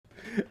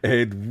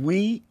And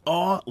we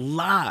are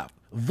live.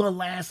 The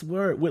last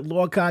word with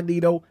Lord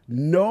Cognito,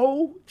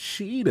 no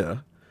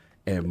cheater,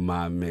 and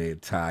my man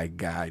Ty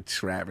Guy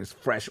Travis,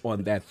 fresh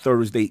on that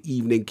Thursday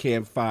evening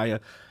campfire.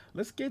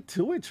 Let's get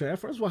to it, Trav.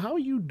 First of all, how are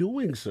you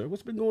doing, sir?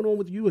 What's been going on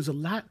with you? There's a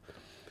lot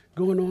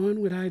going on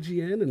with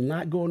IGN and a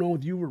lot going on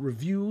with you with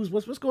reviews.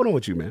 What's going on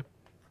with you, man?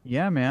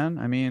 Yeah, man.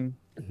 I mean,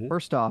 Mm-hmm.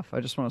 first off, I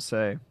just want to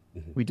say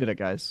Mm-hmm. we did it,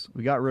 guys.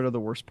 We got rid of the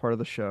worst part of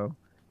the show,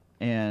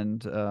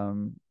 and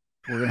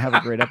we're gonna have a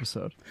great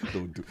episode.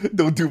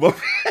 Don't do my.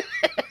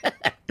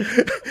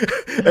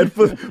 And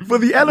for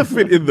the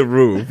elephant in the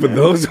room, for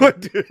those who are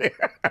doing,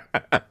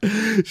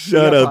 He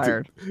shout got out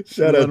fired.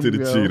 to We let him the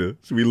go. cheetah.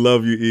 We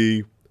love you,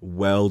 E.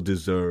 Well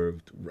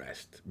deserved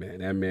rest, man.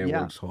 That man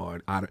Yeah. works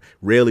hard.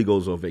 Rarely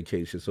goes on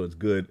vacation, so it's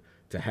good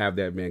to have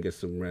that man get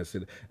some rest.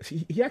 And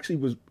he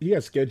actually he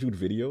has scheduled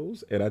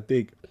videos, and I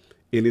think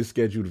in his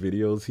scheduled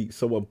videos,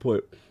 someone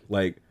put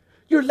like,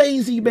 "You're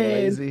lazy, You're man."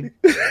 lazy.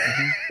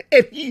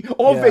 And he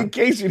on Yeah.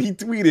 vacation, he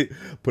tweeted,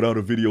 "Put out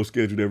a video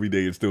scheduled every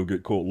day and still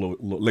get called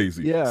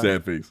lazy." Yeah.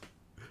 Sad face.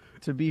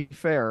 To be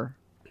fair,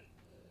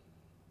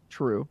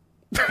 true.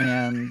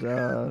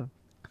 And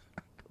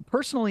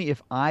personally,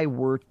 if I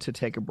were to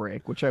take a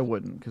break, which I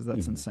wouldn't, because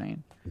that's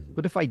insane,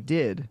 but if I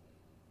did,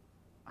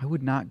 I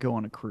would not go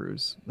on a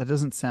cruise. That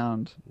doesn't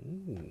sound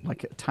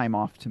like a time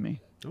off to me.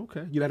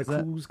 Okay, you're not a Is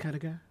that- cruise kind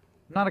of guy.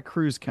 I'm not a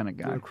cruise kind of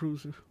You're a guy.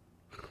 cruiser.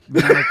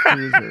 Not a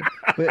cruiser.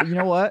 But you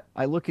know what?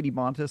 I look at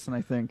Ebontis and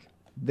I think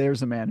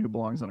there's a man who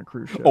belongs on a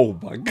cruise ship. Oh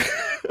my god.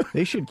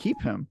 They should keep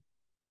him.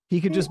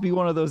 He could just be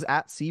one of those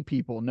at sea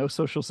people. No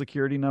social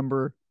security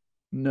number,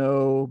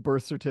 no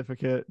birth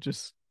certificate.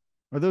 Just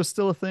are those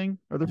still a thing?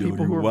 Are there Yo, people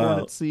you who are born wild.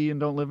 at sea and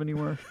don't live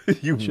anywhere?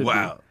 You Should be.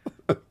 wow.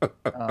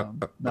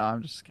 No,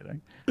 I'm just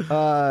kidding.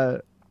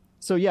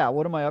 So yeah,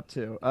 what am I up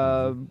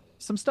to?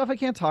 Some stuff I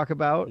can't talk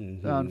about,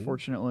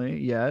 unfortunately,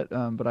 yet.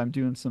 But I'm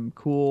doing some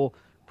cool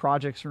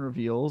projects and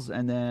reveals,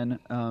 and then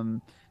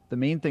the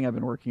main thing I've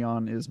been working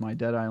on is my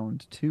Dead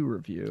Island 2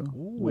 review,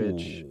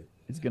 which Ooh.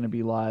 is going to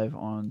be live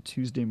on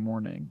Tuesday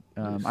morning.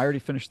 I already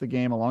finished the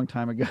game a long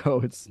time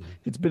ago. It's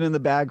been in the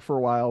bag for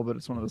a while, but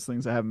it's one of those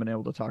things I haven't been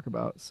able to talk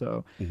about.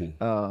 So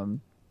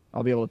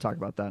I'll be able to talk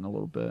about that in a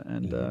little bit.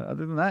 And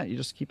other than that, you're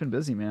just keeping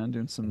busy, man.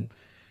 Doing some.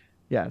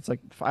 Yeah, it's like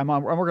I'm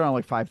working on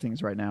like 5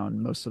 things right now,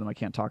 and most of them I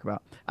can't talk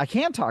about. I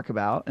can talk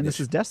about, and this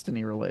is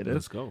Destiny related.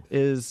 Let's go.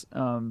 Is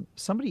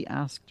somebody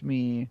asked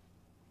me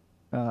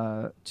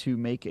to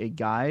make a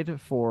guide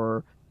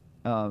for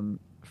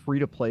free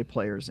to play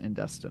players in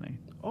Destiny,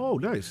 Oh,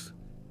 nice.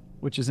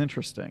 which is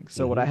interesting.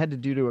 So what I had to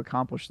do to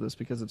accomplish this,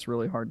 because it's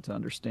really hard to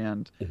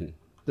understand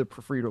the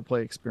free to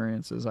play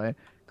experiences, I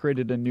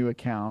created a new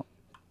account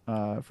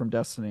from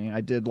Destiny.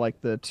 I did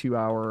like the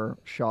 2-hour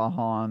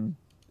Shahan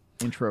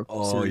intro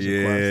Oh series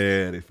of quests.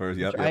 yeah, the first.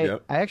 Yep, I,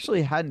 yep. I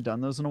actually hadn't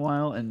done those in a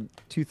while, and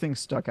 2 things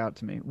stuck out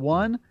to me.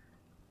 One,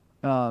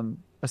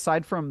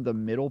 aside from the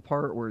middle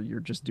part where you're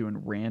just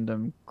doing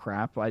random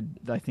crap, I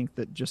think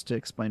that just to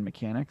explain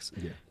mechanics,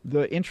 Yeah.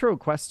 the intro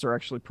quests are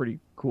actually pretty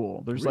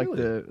cool. There's like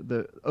Really?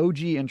 the OG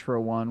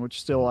intro one,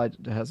 which still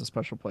has a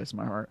special place in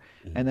my heart,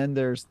 and then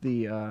there's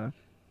the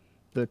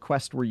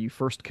quest where you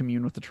first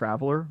commune with the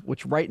traveler,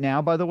 which right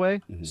now, by the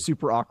way,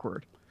 super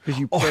awkward. Because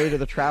you pray to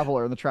the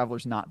traveler and the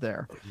traveler's not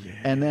there.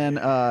 And then,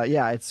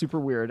 yeah, it's super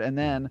weird. And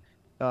then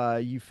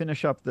you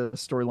finish up the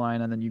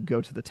storyline and then you go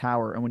to the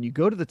tower. And when you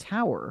go to the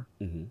tower,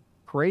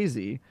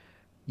 crazy,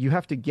 you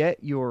have to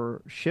get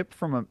your ship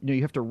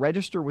you have to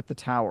register with the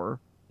tower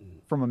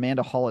from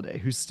Amanda Holiday,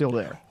 who's still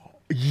there.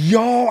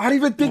 Yo, I didn't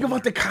even think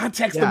about the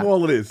context Yeah. of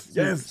all of this.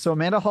 Yes. So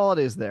Amanda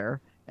Holiday's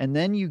there. And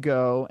then you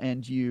go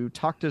and you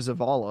talk to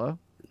Zavala,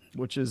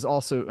 which is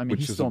also, I mean,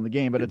 Which he's is still in the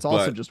game, but it's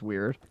also but- just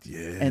weird.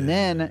 Yeah. And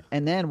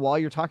then while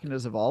you're talking to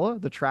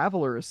Zavala, the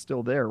traveler is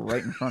still there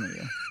right in front of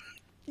you.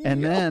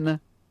 And then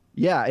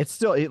yeah, it's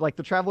still like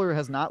the traveler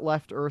has not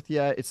left Earth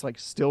yet. It's like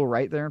still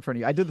right there in front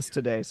of you. I did this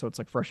today, so it's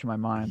like fresh in my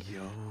mind. Yo.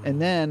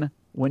 And then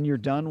when you're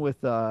done with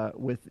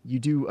you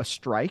do a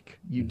strike.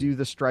 You do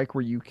the strike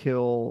where you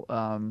kill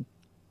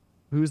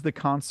who's the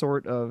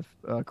consort of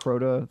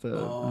Crota,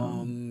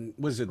 the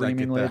Was it like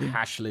screaming the lady?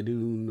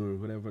 Hashladun or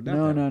whatever? Not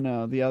no, that.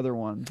 no, the other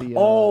one. The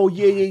Oh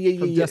yeah,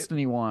 from yeah.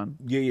 Destiny 1.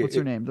 Yeah, yeah, What's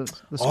her name? The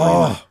screamer.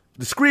 Oh,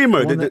 the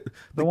screamer.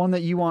 The one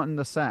that you want in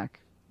the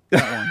sack.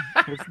 That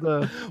one. What's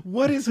the?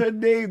 What is her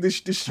name? The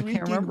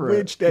shrieking remember it.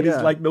 witch that is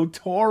Yeah. like Why am I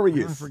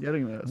notorious.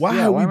 forgetting this? Why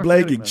Yeah, are why we am I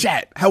forgetting blanking? this?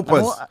 Chat, help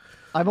us.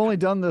 I've only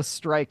done this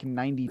strike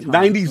 90 times.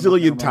 90 so I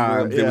zillion can't remember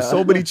times. it. There were Yeah.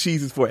 so many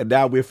cheeses for it, and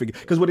now we're forgetting.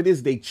 Because what it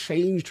is, they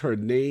changed her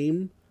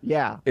name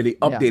Yeah. and they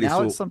updated. Now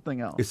so it's something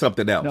else. It's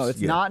something else. No,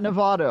 it's yeah. not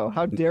Novato.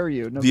 How dare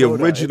you? The Navoda.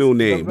 original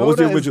It's- name. What was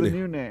the Navoda is original the name?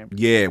 new name?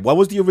 Yeah. What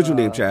was the original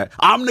name, Chad?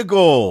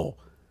 Omnigol.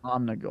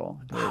 Omnigol.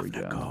 There we go.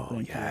 Omnigol.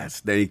 Thank you. Yes.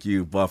 Thank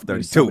you, Buff I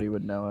knew somebody 32.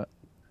 would know it.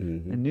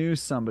 Mhm. I knew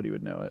somebody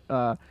would know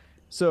it.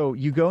 So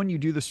you go and you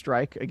do the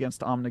strike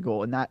against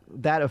Omnigol, and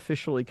that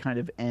officially kind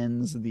of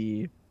ends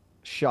the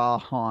Shah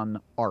Han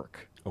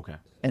arc. Okay.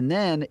 And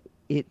then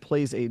it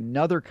plays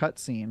another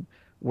cutscene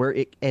where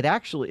it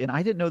actually, and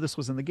I didn't know this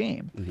was in the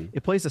game,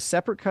 it plays a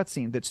separate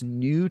cutscene that's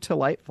new to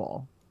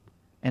Lightfall.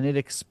 And it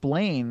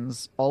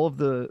explains all of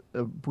a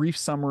brief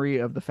summary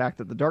of the fact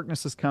that the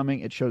darkness is coming.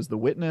 It shows the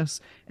witness,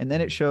 and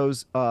then it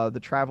shows the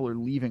traveler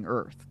leaving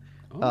Earth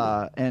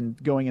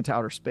and going into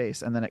outer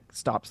space, and then it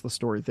stops the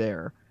story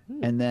there.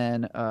 And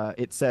then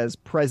it says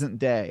present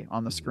day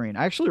on the screen.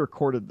 I actually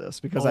recorded this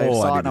because I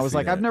saw it and I was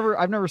like, I've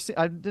never seen,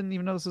 I didn't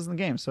even know this was in the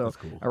game. So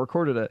cool. I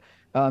recorded it.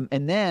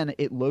 And then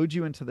it loads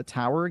you into the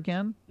tower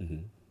again.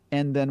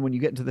 And then when you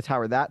get into the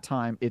tower that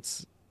time,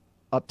 it's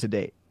up to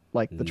date.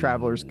 Like the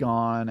traveler's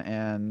gone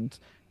and,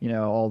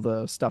 all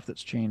the stuff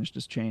that's changed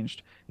is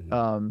changed.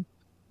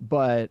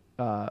 But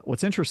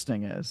what's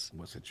interesting is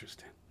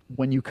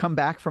when you come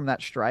back from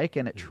that strike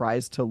and it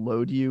tries to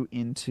load you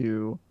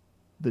into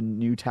the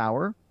new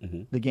tower,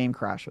 the game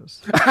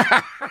crashes.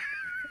 The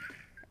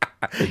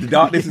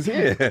darkness is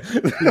here.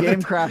 The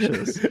game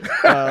crashes.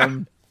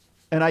 And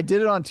I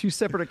did it on 2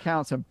 separate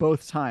accounts, and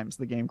both times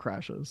the game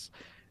crashes.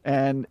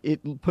 And it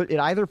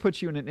either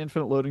puts you in an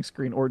infinite loading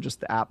screen or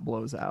just the app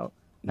blows out.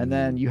 And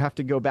then you have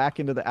to go back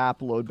into the app,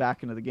 load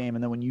back into the game.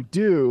 And then when you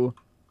do,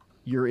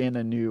 you're in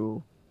a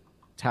new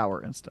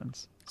tower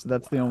instance. So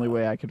that's the only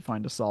way I could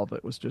find to solve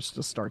it, was just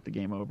to start the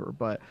game over.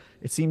 But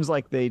it seems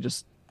like they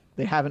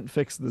haven't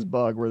fixed this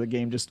bug where the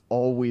game just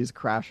always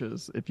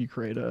crashes if you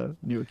create a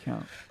new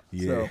account.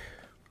 Yeah.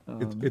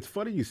 So, it's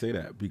funny you say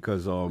that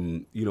because, for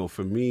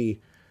me,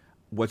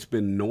 what's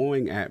been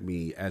gnawing at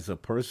me as a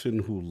person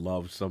who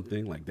loves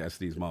something like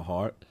Destiny's my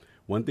heart,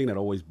 one thing that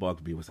always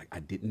bugged me was like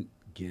I didn't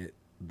get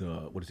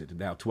the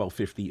now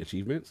 1250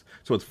 achievements.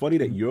 So it's funny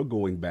that you're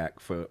going back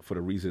for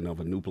the reason of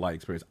a new play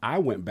experience. I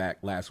went back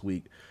last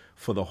week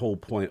for the whole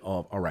point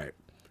of, all right,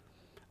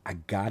 I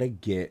gotta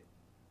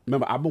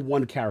remember I'm a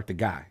one character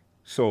guy,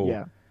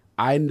 so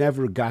I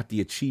never got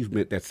the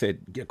achievement that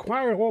said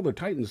acquire all the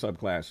Titan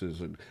subclasses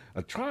and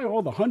try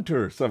all the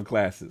Hunter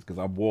subclasses, because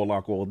I'm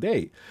Warlock all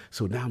day.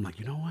 So now I'm like,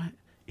 you know what,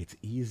 it's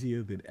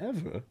easier than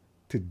ever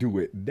to do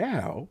it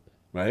now,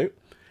 right?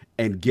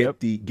 And get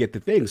the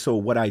thing. So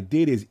what I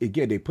did is,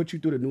 again, they put you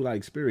through the new light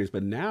experience,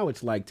 but now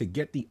it's like to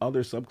get the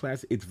other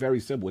subclass, it's very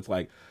simple. It's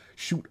like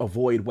shoot a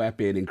void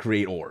weapon and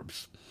create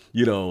orbs,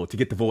 to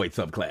get the void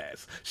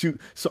subclass.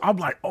 Shoot. So I'm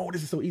like, oh,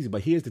 this is so easy.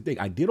 But here's the thing.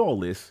 I did all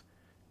this,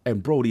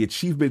 and bro, the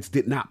achievements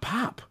did not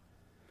pop.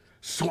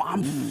 So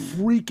I'm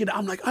freaking.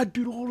 I'm like, I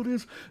did all of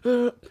this.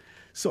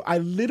 So I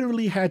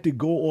literally had to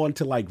go on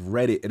to like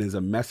Reddit, and there's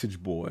a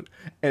message board,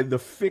 and the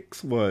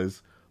fix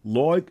was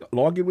log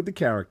in with the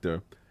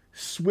character,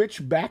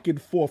 switch back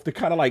and forth to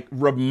kind of like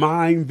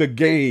remind the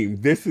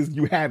game, this is,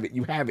 you have it,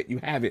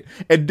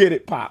 and then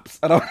it pops.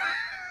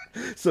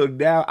 So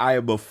now I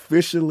am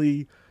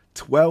officially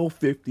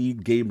 1250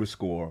 gamer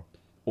score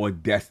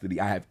on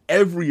Destiny. I have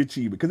every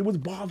achievement because it was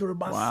bothering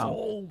my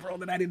soul, bro,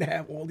 that I didn't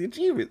have all the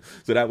achievements.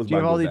 So that was you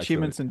have all the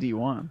achievements in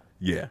D1.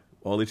 Yeah,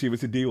 all the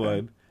achievements in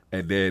D1.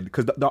 And then,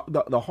 because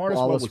the hardest Flawless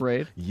one was,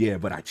 raid. Yeah,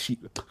 but I cheat.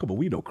 Come on,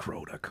 we know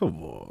Crota.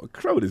 Come on,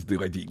 Crota's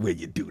doing where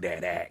you do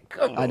that at.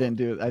 Come on. I didn't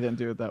do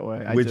it that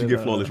way. Where'd you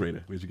get Flawless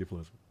Raider?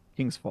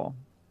 King's Fall.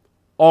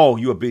 Oh,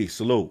 you a beast.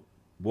 Salute.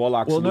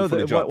 Warlock. Well, salute no. for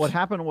the jumps. What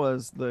happened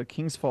was the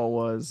King's Fall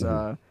was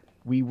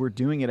we were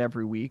doing it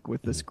every week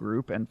with this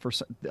group, and for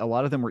a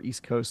lot of them were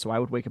East Coast, so I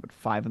would wake up at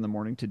 5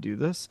 a.m. to do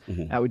this.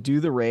 I would do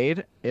the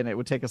raid, and it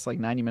would take us like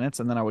 90 minutes,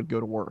 and then I would go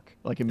to work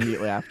like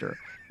immediately after.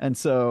 And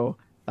so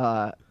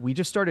we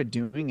just started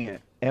doing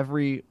it.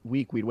 Every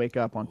week we'd wake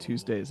up on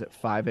Tuesdays at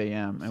 5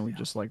 a.m. and we'd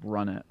just like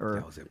run it. Or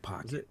that was in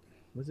pocket.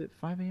 Was it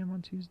 5 a.m.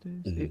 on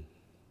Tuesdays?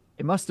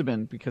 It must have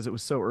been because it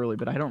was so early,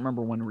 but I don't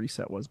remember when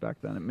reset was back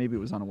then. Maybe it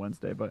was on a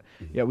Wednesday, but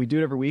yeah, we do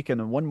it every week. And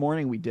then one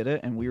morning we did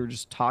it, and we were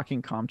just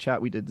talking comm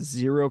chat. We did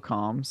 0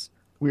 comms.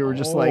 We were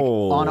just like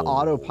on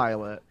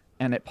autopilot,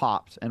 and it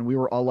popped, and we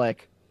were all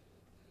like,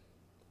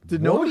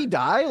 did nobody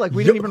die? Like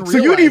we didn't even realize. So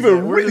you didn't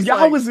even realize.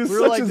 Y'all was in such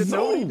like, a did zone.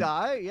 Nobody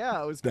die?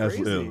 Yeah, it was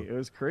crazy. It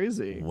was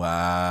crazy.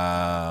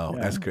 Wow,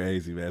 that's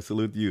crazy, man.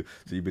 Salute to you.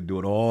 So you've been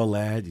doing all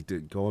that.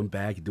 You're going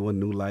back. You're doing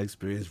new life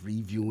experience,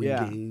 reviewing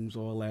games,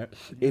 all that.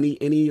 Any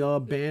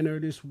banner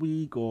this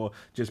week, or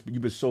just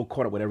you've been so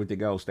caught up with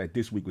everything else that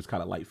this week was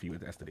kind of light for you with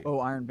Destiny? Oh,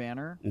 Iron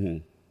Banner.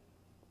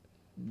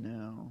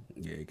 No.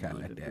 Yeah, you kind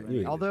of like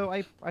that. Although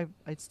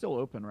it's still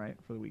open, right,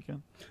 for the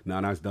weekend? No,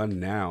 it's done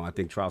now. I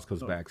think Trials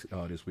comes back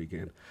this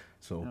weekend.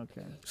 So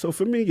okay. So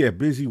for me,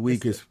 busy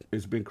week.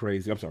 It's been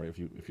crazy. I'm sorry if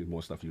you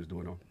more stuff you was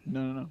doing on.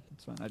 No,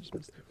 it's fine. I just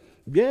missed it.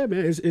 Yeah,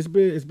 man, it's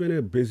been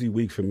a busy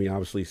week for me.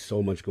 Obviously,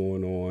 so much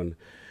going on.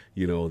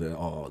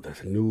 The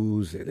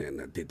news, and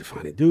then I did the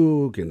Finding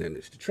Duke, and then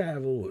it's the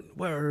travel and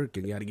work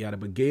and yada yada.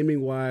 But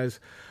gaming wise,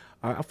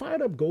 I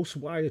fired up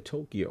Ghostwire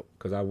Tokyo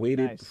because I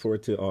waited for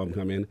it to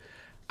come in.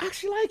 I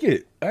actually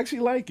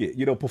like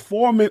it.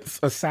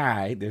 Performance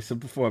aside, there's some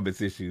performance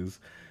issues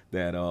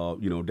that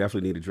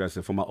definitely need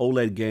addressing. For my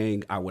OLED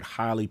gang, I would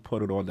highly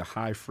put it on the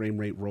high frame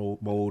rate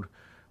mode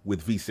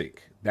with VSync.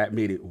 That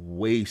made it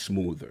way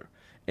smoother.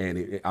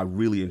 and I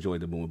really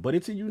enjoyed the movement. But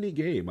it's a unique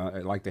game. I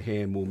like the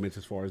hand movements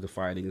as far as the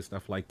fighting and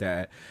stuff like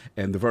that,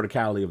 and the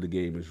verticality of the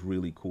game is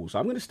really cool. So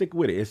I'm gonna stick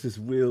with it. It's this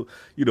real,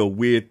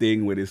 weird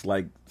thing where it's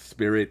like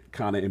spirit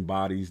kind of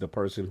embodies the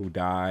person who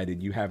died,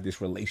 and you have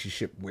this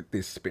relationship with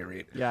this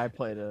spirit. Yeah, I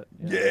played it.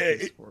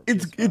 Yeah,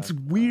 it's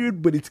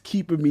weird, but it's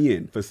keeping me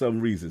in for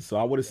some reason. So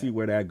I want to see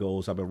where that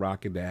goes. I've been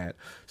rocking that.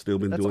 Still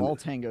been That's doing all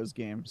Tango's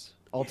games.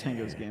 All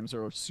Tango's games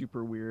are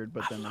super weird,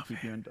 but then they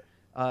keep you in.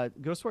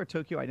 Ghostwire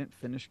Tokyo, I didn't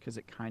finish because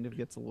it kind of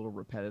gets a little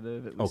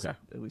repetitive. At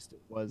least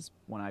it was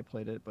when I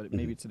played it, but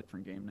maybe it's a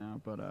different game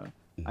now. But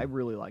I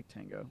really like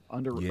Tango.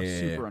 A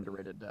super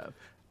underrated dev.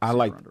 I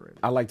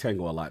like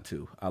Tango a lot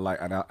too.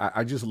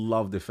 I just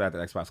love the fact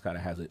that Xbox kind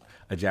of has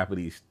a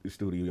Japanese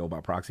studio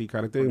by proxy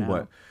kind of thing.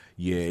 But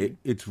yeah,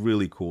 it's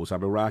really cool. So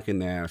I've been rocking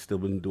that. I've still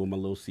been doing my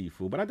little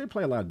seafood, but I did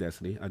play a lot of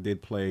Destiny. I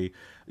did play,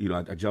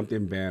 I jumped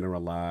in Banner a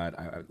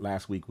lot.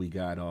 Last week we did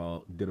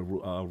a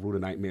Root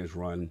of Nightmares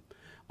run.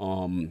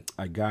 I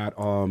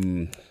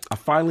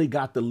finally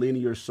got the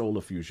linear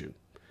solar fusion.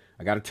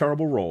 I got a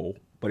terrible roll,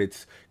 but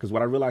it's because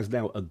what I realize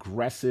now,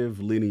 aggressive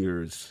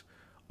linears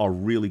are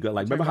really good.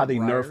 Like, remember how they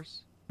nerfed?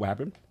 What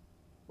happened?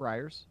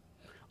 Briars.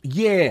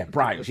 Yeah,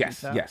 Briars.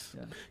 Yes.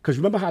 Because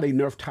remember how they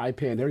nerfed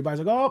Taipan? Everybody's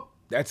like, oh,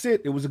 that's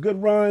it. It was a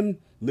good run.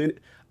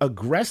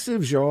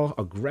 Aggressives, y'all.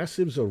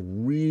 Aggressives are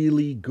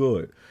really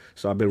good.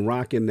 So I've been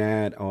rocking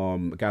that.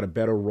 Got a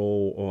better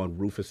roll on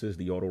Rufus's,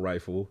 the auto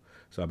rifle.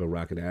 So I've been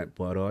rocking that.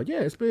 But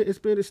yeah,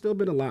 it's still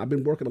been a lot. I've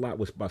been working a lot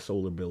with my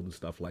solar build and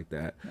stuff like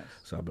that. Nice.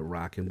 So I've been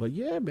rocking. But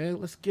yeah, man,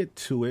 let's get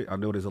to it. I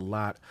know there's a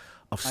lot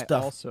of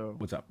stuff. I also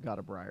What's up? Got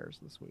a Briars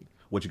this week.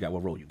 What you got?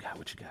 What roll you got?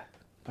 What you got?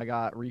 I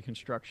got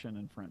Reconstruction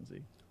and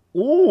Frenzy.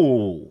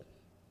 Ooh.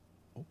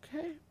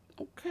 Okay.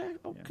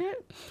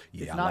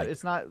 Yeah.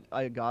 It's not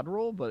a god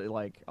roll, but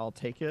I'll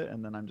take it,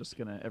 and then I'm just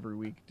gonna every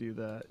week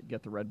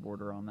get the red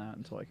border on that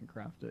until I can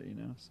craft it.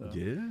 So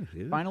yeah.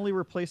 Finally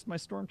replaced my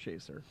Storm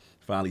Chaser.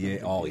 Finally, yeah.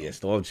 Oh yeah,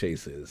 Storm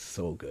Chaser is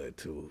so good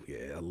too.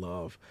 Yeah, I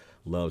love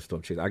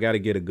Storm Chaser. I got to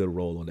get a good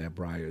roll on that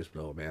Briars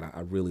though, man.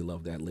 I really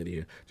love that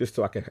linear, just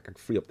so I can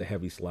free up the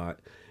heavy slot.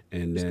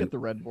 And just then get the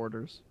red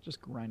borders,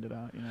 just grind it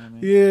out. You know what I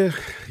mean? Yeah,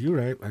 you're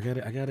right.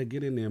 I gotta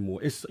get in there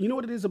more. It's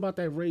what it is about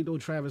that raid though,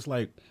 Travis.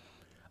 Like,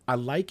 I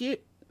like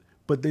it,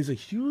 but there's a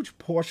huge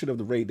portion of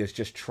the raid that's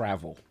just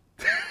travel.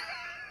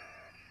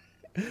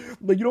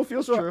 But you don't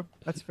feel so. True.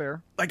 That's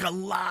fair. Like a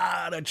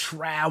lot of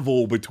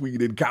travel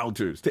between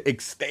encounters to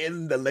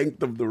extend the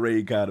length of the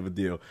raid, kind of a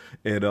deal.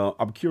 And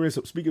I'm curious.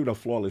 Speaking of the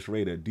flawless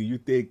raider, do you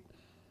think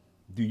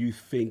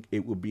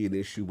it would be an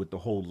issue with the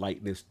whole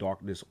lightness,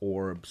 darkness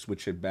orb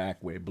switching back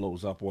where it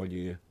blows up on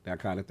you, that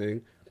kind of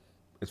thing?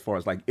 As far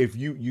as like, if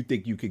you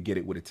think you could get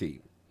it with a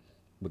team,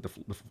 with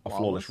a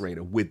flawless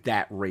raider, with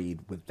that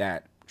raid, with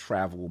that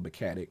travel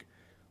mechanic.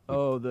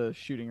 Oh, the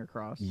shooting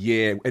across.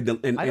 Yeah, I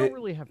don't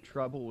really have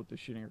trouble with the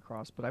shooting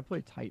across, but I play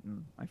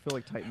Titan. I feel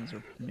like Titans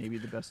are maybe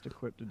the best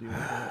equipped to do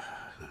that.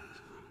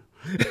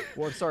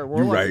 Well, sorry,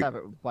 Warlocks have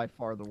it by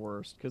far the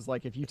worst, because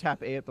like if you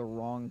tap A at the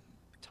wrong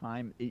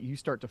time, you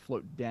start to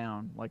float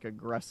down like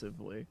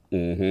aggressively.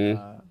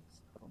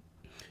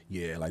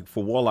 Yeah, like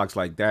for Warlocks,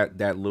 like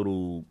that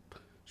little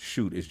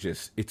shoot is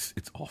just it's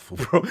awful,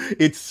 bro.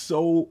 It's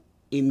so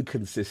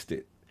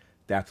inconsistent.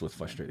 That's what's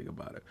frustrating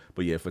about it.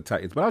 But yeah, for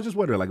Titans. But I was just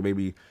wondering, like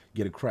maybe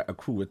get a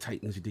crew of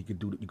Titans. You think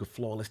you could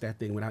flawless that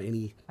thing without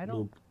any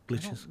little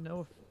glitches? I don't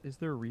know is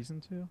there a reason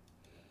to?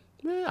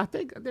 Yeah, I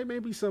think there may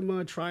be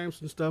some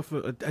triumphs and stuff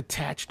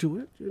attached to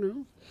it.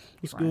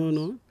 What's going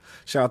on?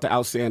 Shout out to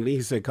Outstanding.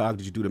 He said, "Cog,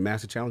 did you do the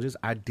master challenges?"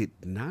 I did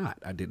not.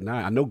 I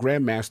know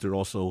Grandmaster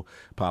also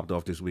popped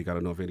off this week. I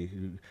don't know if any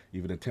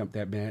even attempt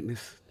that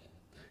madness.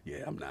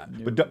 Yeah, I'm not.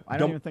 No, but I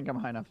don't even think I'm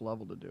high enough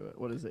level to do it.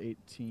 What is it,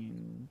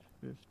 18,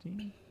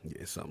 15?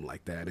 Yeah, something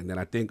like that. And then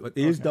I think it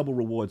is double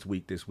rewards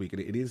week this week, and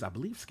it is, I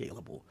believe,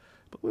 scalable.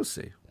 But we'll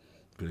see.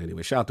 But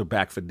anyway, shout out to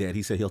Back for Dead.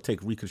 He said he'll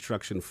take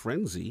Reconstruction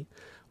Frenzy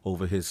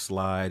over his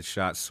slide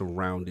shot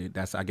surrounded.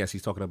 I guess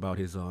he's talking about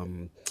his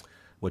the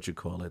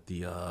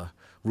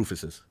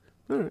Rufus's.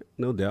 All right,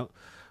 no doubt.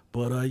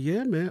 But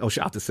yeah, man. Oh,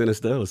 shout out to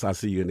Sinister. I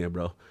see you in there,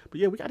 bro. But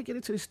yeah, we got to get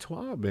into this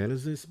TWAB, man.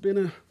 It's been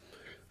a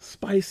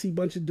spicy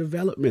bunch of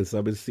developments.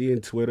 I've been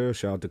seeing Twitter.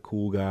 Shout out to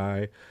Cool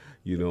Guy.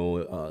 A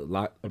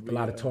lot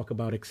of talk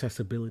about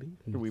accessibility.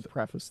 Can we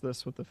preface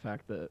this with the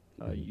fact that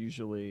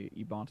usually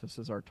Ebontis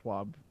is our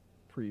TWAB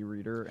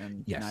pre-reader,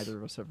 and neither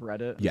of us have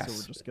read it. Yes. So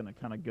we're just going to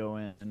kind of go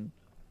in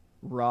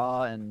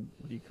raw and,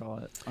 what do you call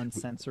it,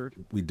 uncensored.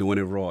 We doing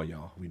it raw,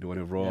 y'all. We doing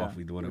it raw. Yeah,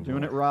 we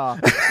doing it raw.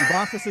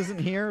 Ebontis isn't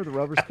here. The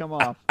rubbers come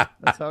off.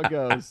 That's how it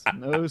goes.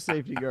 No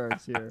safety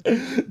guards here.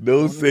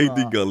 No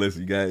safety guards.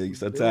 Listen,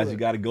 sometimes you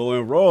got to go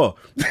in raw.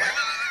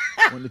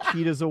 When the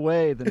cheetah's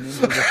away, the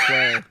ninja will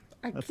play.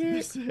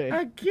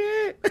 I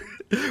can't.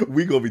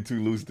 We gonna be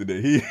too loose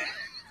today.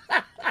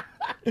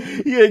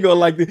 He ain't gonna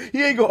like this.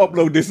 He ain't gonna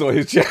upload this on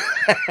his channel.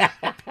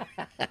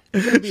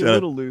 It's gonna be a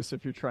little loose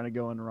if you're trying to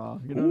go in raw.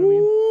 You know what I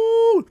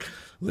mean?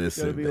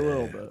 Listen, gotta be man. A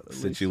little bit.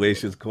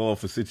 Situations call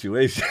for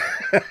situation.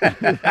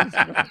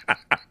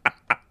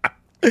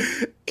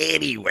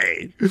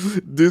 Anyway,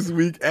 this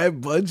week at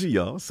Bungie,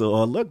 y'all.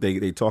 So look,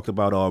 they talked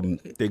about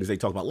things they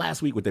talked about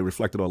last week, what they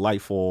reflected on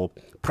Lightfall,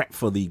 prep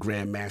for the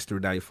Grandmaster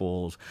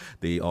Nightfalls.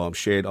 They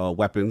shared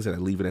weapons and I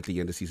leave it at the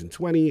end of season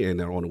 20, and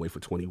they're on the way for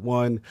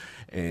 21.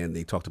 And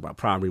they talked about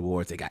Prime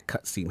rewards. They got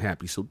cutscene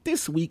happy. So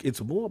this week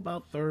it's more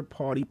about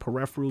third-party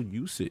peripheral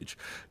usage.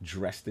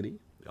 Dresstiny.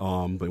 But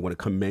I want to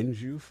commend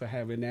you for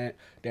having that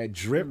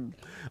drip.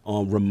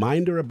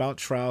 Reminder about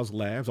Trials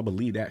Labs. I'm going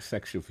to leave that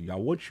section for you. I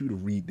want you to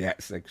read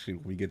that section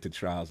when we get to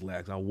Trials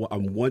Labs. I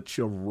want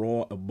your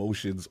raw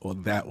emotions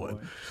on that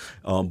one.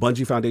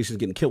 Bungie Foundation is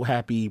getting kill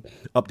happy.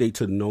 Update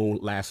to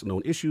last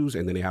known issues.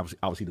 And then they have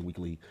obviously the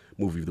weekly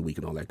movie of the week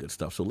and all that good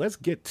stuff. So let's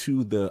get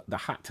to the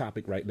hot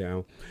topic right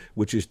now,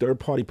 which is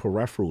third-party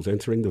peripherals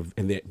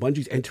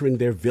Bungie's entering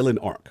their villain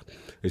arc.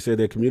 They said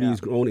their community has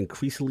grown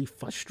increasingly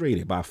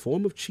frustrated by a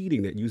form of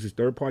cheating that uses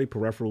third-party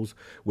peripherals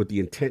with the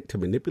intent to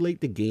manipulate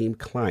the game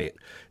client.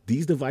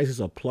 These devices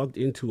are plugged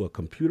into a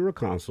computer or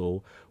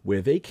console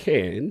where they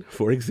can,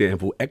 for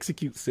example,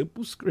 execute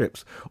simple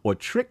scripts or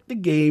trick the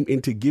game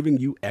into giving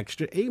you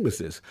extra aim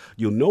assist.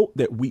 You'll note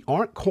that we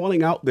aren't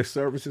calling out the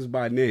services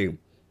by name.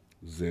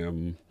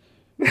 XIM.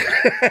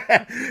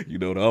 You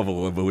know the other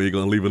one, but we're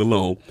going to leave it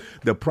alone.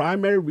 The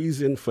primary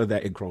reason for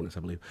that, in Chronus, I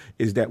believe,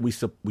 is that we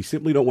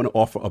simply don't want to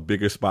offer a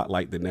bigger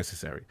spotlight than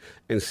necessary.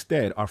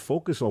 Instead, our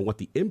focus on what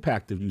the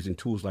impact of using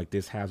tools like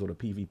this has on a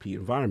PvP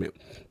environment.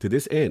 To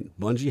this end,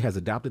 Bungie has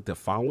adopted the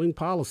following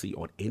policy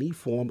on any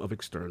form of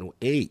external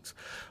aids.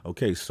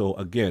 Okay, so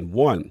again,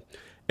 1,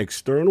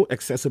 external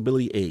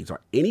accessibility aids are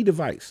any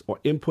device or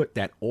input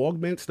that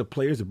augments the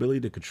player's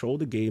ability to control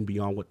the game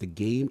beyond what the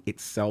game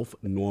itself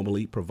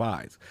normally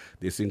provides.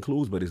 This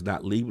includes, but is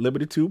not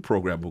limited to,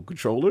 programmable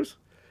controllers,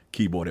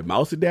 keyboard and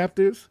mouse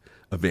adapters,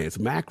 advanced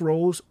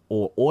macros,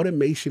 or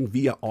automation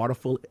via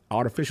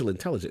artificial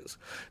intelligence.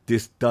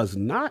 This does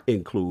not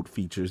include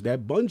features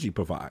that Bungie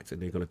provides,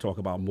 and they're going to talk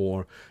about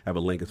more, have a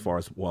link as far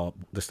as,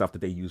 the stuff that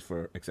they use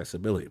for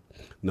accessibility.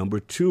 Number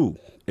 2,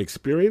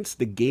 experience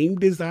the game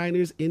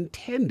designers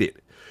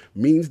intended.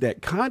 Means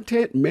that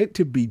content meant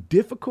to be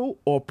difficult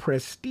or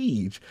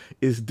prestige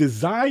is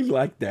designed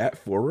like that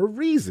for a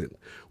reason.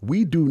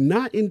 We do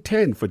not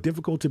intend for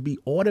difficult to be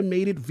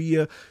automated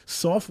via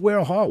software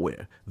or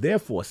hardware.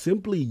 Therefore,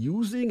 simply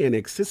using an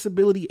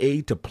accessibility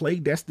aid to play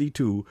Destiny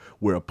 2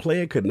 where a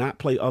player could not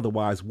play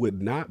otherwise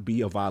would not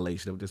be a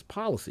violation of this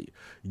policy.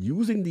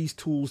 Using these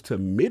tools to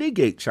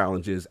mitigate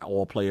challenges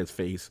all players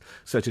face,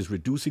 such as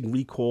reducing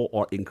recoil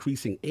or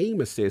increasing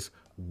aim assist,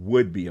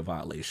 would be a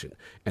violation.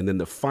 And then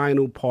the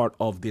final part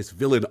of this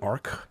villain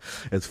arc,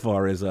 as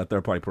far as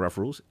third-party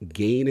peripherals,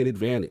 gain an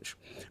advantage,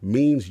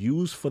 means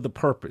used for the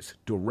purpose,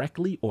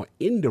 directly or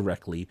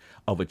indirectly,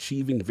 of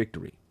achieving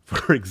victory.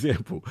 For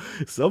example,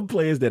 some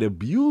players that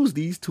abuse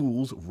these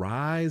tools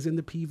rise in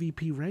the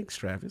PvP ranks,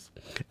 Travis,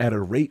 at a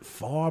rate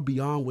far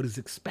beyond what is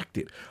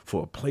expected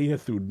for a player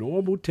through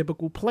normal,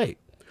 typical play.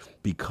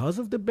 Because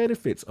the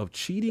benefits of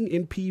cheating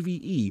in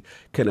PvE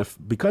can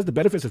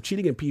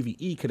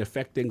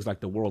affect things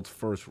like the world's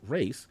first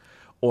race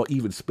or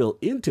even spill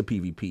into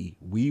PvP,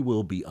 we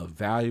will be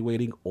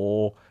evaluating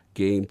all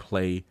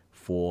gameplay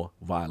for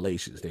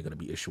violations. They're going to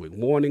be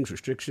issuing warnings,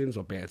 restrictions,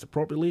 or bans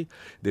appropriately.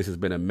 This has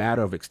been a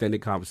matter of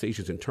extended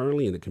conversations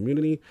internally in the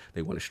community.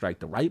 They want to strike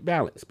the right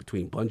balance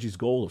between Bungie's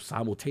goal of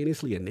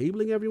simultaneously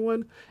enabling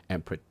everyone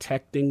and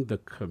protecting the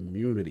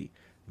community.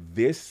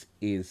 This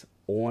is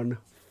on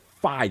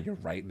fire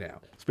right now,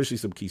 especially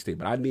some key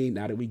statement. I need,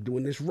 now that we're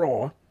doing this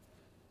raw,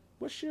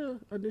 what's your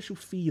initial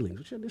feelings?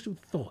 What's your initial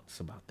thoughts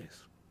about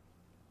this?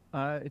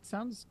 It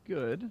sounds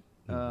good.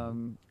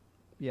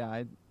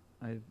 Yeah,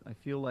 I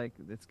feel like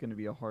it's going to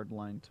be a hard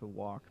line to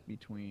walk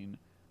between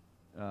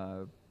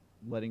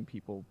letting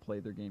people play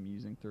their game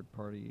using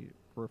third-party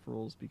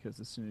peripherals, because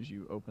as soon as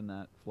you open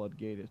that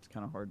floodgate, it's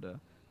kind of hard to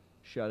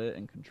shut it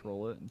and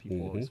control it, and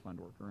people always find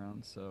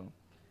workarounds. So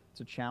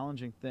it's a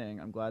challenging thing.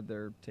 I'm glad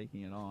they're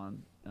taking it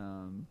on.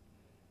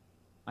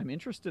 I'm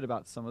interested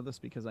about some of this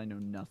because I know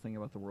nothing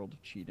about the world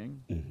of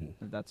cheating.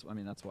 That's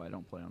why I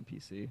don't play on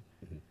PC.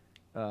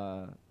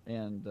 But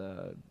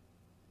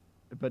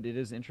it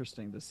is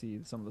interesting to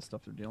see some of the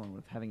stuff they're dealing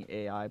with. Having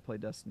AI play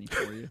Destiny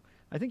for you.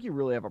 I think you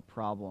really have a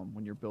problem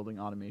when you're building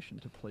automation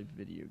to play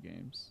video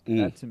games.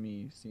 That to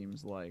me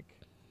seems like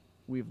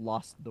we've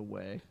lost the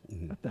way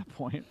at that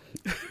point.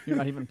 You're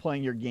not even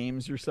playing your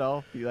games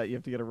yourself. You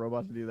have to get a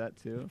robot to do that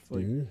too. It's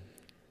like,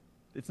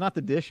 it's not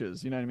the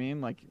dishes, you know what I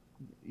mean? Like,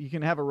 you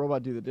can have a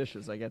robot do the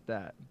dishes, I get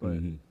that, but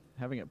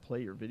having it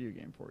play your video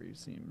game for you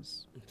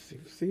seems a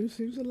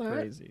lot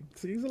crazy.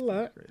 Seems a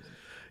lot. Crazy.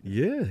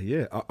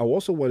 Yeah. I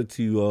also wanted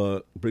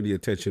to bring the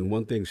attention.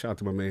 One thing, shout out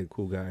to my man,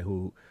 Cool Guy,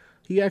 who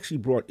he actually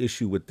brought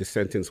issue with the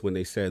sentence when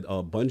they said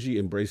Bungie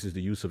embraces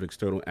the use of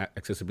external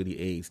accessibility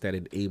aids that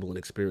enable and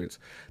experience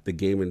the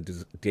game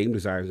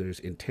designers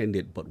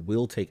intended, but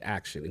will take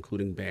action,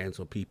 including bans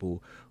or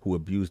people who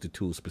abuse the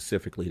tool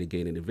specifically to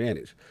gain an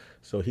advantage.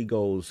 So he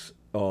goes,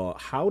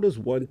 how does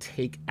one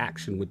take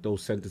action with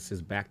those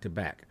sentences back to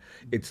back?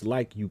 It's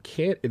like you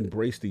can't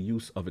embrace the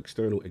use of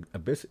external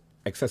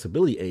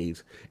accessibility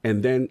aids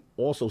and then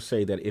also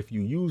say that if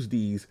you use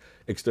these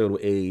external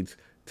aids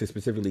to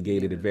specifically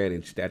gain an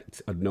advantage, that's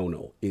a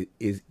no-no.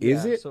 Is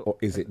it or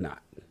is it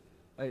not?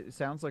 It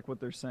sounds like what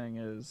they're saying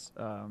is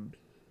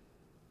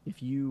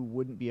if you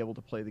wouldn't be able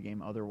to play the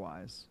game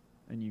otherwise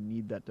and you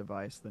need that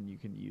device, then you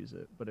can use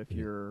it. But if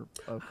you're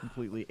a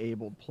completely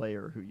abled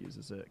player who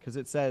uses it, because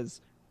it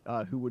says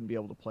who wouldn't be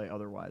able to play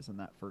otherwise in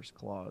that first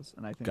clause,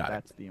 and I think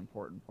that's the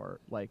important part.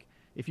 Like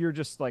if you're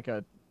just like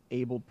a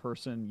abled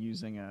person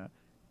using a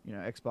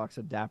Xbox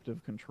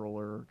adaptive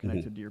controller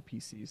connected to your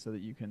PC so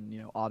that you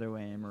can auto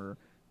aim or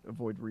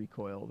avoid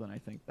recoil, then I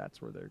think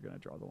that's where they're going to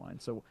draw the line.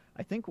 So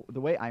I think the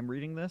way I'm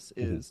reading this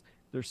is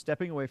they're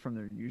stepping away from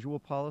their usual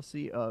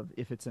policy of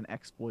if it's an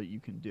exploit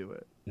you can do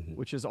it,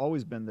 which has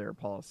always been their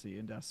policy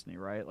in Destiny,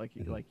 right? Like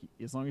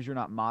as long as you're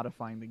not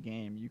modifying the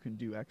game, you can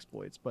do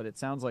exploits. But it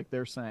sounds like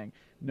they're saying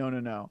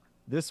no,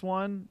 this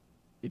one,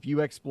 if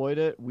you exploit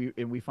it,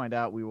 we find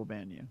out, we will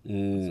ban you.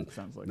 It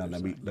sounds like. Now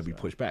let me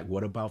push back.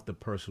 What about the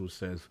person who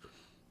says,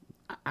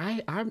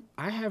 I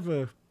have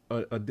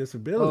a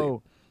disability?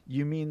 Oh,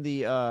 you mean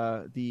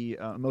the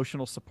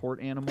emotional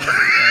support animal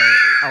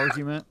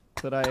argument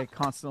that I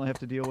constantly have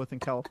to deal with in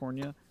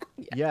California?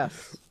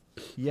 Yes,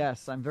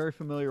 I'm very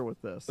familiar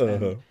with this.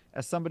 And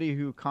as somebody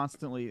who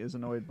constantly is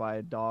annoyed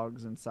by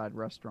dogs inside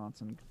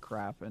restaurants and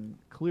crap, and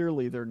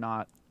clearly they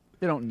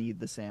don't need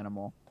this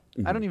animal.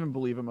 I don't even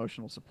believe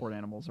emotional support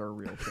animals are a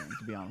real thing,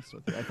 to be honest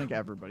with you. I think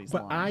everybody's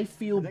lying. But I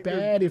feel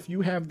bad if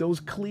you have those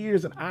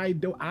clears and I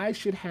don't. I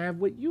should have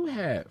what you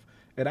have,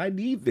 and I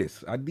need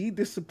this. I need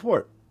this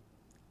support.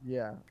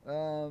 Yeah.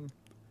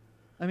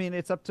 I mean,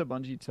 it's up to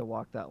Bungie to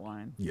walk that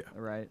line. Yeah.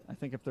 Right. I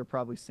think if they're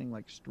probably seeing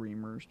like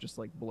streamers just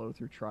like blow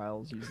through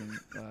trials using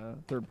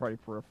third-party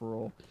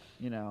peripheral,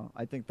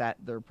 I think that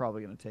they're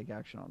probably going to take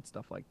action on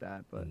stuff like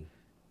that. But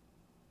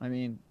I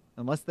mean,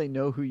 unless they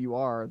know who you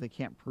are, they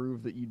can't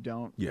prove that you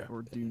don't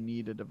or do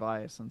need a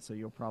device, and so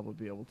you'll probably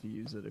be able to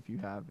use it if you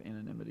have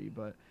anonymity.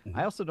 But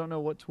I also don't know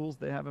what tools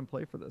they have in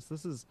play for this.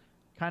 This is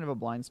kind of a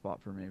blind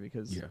spot for me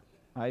because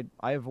I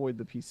avoid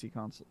the PC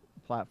console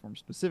platform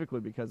specifically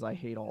because I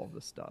hate all of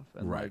this stuff.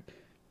 And like,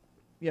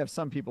 you have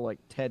some people like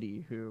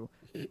Teddy who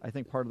I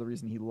think part of the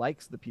reason he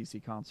likes the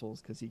PC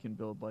consoles because he can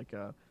build like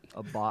a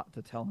bot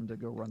to tell him to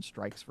go run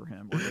strikes for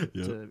him or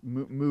to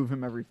move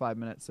him every 5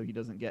 minutes so he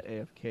doesn't get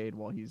AFK'd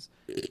while he's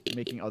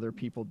making other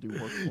people do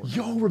work for him.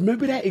 Yo,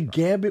 remember that in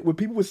Gambit when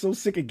people were so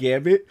sick of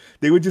Gambit,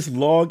 they would just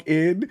log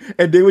in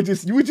and you would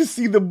just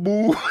see them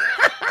move.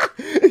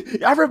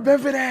 I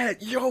remember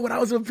that. Yo, when I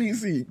was on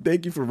PC.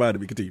 Thank you for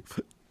reminding me. Continue.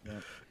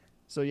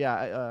 So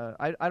yeah,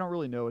 I don't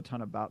really know a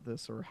ton about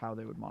this or how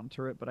they would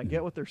monitor it, but I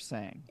get what they're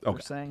saying. They're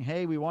saying,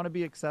 hey, we want to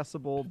be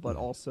accessible, but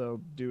also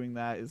doing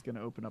that is going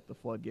to open up the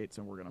floodgates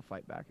and we're going to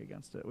fight back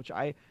against it, which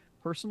I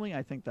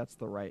think that's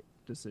the right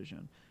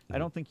decision. I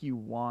don't think you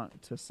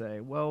want to say,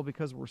 well,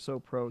 because we're so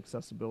pro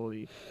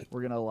accessibility,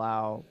 we're going to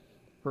allow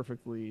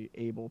perfectly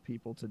able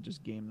people to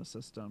just game the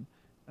system,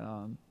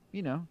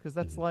 because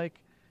that's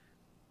like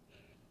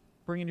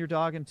bringing your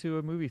dog into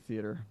a movie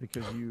theater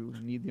because you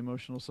need the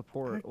emotional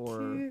support,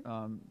 or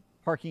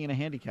parking in a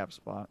handicap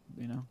spot.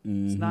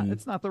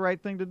 It's not the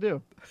right thing to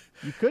do.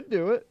 You could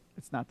do it.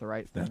 It's not the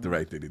right thing. That's the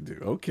right thing to do.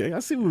 Okay, I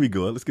see where we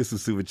going. Let's get some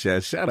super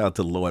chat. Shout out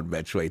to Lord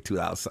Metroid,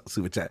 $2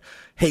 super chat.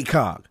 Hey,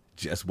 Cog,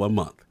 just 1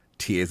 month.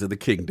 Tears of the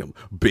Kingdom.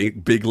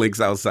 Big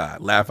links outside.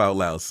 Laugh out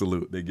loud.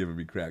 Salute. They're giving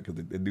me crap because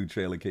the new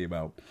trailer came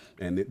out.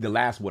 And the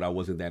last one I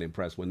wasn't that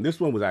impressed with. This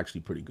one was actually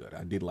pretty good.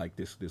 I did like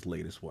this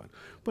latest one.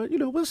 But,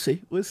 we'll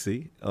see. We'll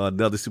see.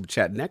 Another super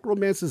chat.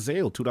 Necromancer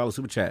Zale, $2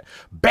 super chat.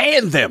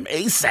 Ban them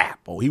ASAP.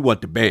 Oh, he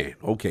want the ban.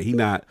 Okay, he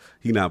not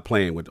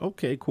playing with.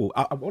 Okay, cool.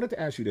 I wanted to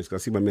ask you this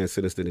because I see my man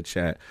Sinister in the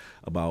chat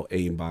about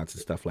aimbots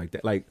and stuff like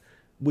that. Like,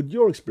 with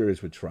your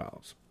experience with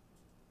trials,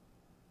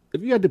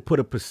 if you had to put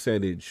a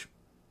percentage,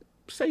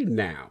 say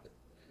now,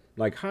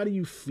 like, how do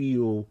you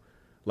feel?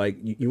 Like,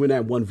 you in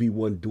that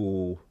 1v1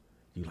 duel,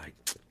 you like,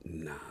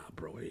 nah,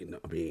 bro.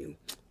 I mean,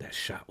 that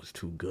shot was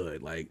too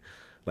good. Like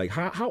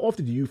how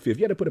often do you feel, if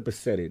you had to put a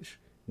percentage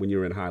when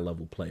you're in high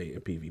level play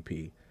in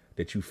PvP,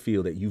 that you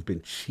feel that you've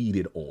been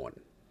cheated on?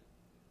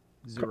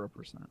 0%.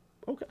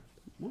 Okay.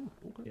 Well,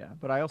 okay. Yeah,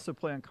 but I also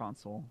play on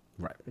console.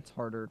 Right. It's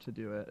harder to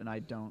do it, and I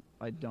don't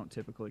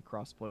typically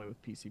cross-play with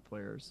PC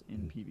players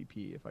in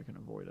PvP if I can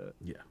avoid it.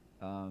 Yeah.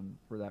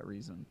 For that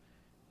reason.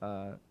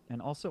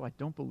 And also, I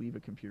don't believe a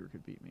computer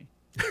could beat me.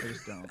 I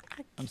just don't.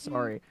 I'm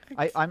sorry.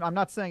 I'm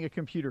not saying a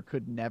computer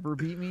could never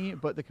beat me,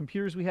 but the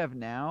computers we have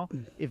now,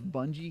 if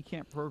Bungie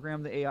can't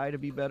program the AI to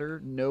be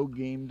better, no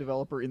game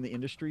developer in the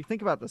industry.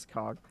 Think about this,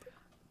 Cog.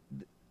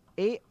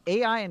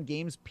 AI in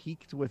games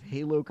peaked with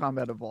Halo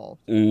Combat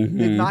Evolved.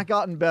 They've not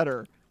gotten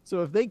better.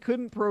 So if they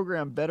couldn't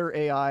program better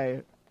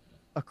AI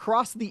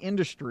across the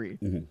industry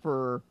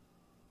for,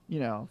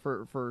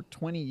 for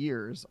 20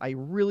 years, I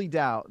really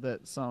doubt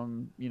that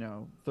some,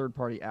 third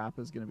party app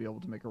is going to be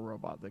able to make a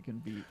robot that can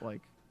beat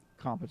like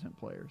competent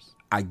players.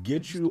 I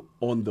get you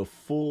on the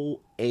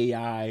full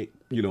AI,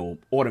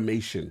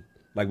 automation.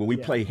 Like when we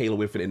Yeah. play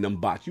Halo Infinite and them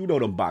bots,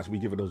 them bots, we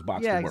give it those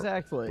bots Yeah, to work.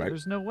 exactly. Right?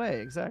 There's no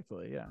way.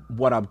 Exactly. Yeah.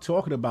 What I'm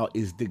talking about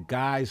is the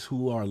guys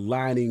who are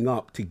lining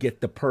up to get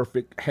the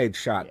perfect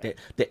headshot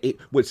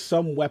with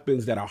some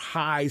weapons that are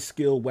high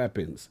skill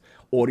weapons,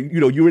 or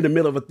you're in the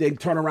middle of a thing,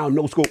 turn around,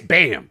 no scope,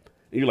 bam,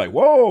 and you're like,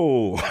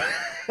 whoa.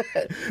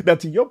 Now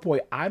to your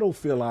point, I don't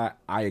feel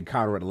I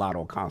encounter it a lot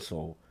on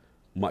console,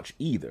 much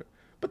either.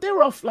 But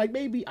there are like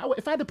maybe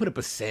if I had to put a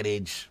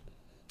percentage,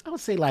 I would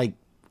say like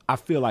I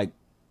feel like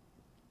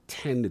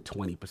 10 to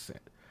 20%.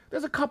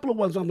 There's a couple of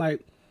ones I'm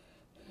like,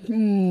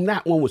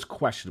 that one was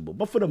questionable.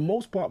 But for the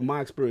most part, my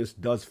experience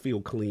does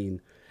feel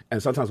clean.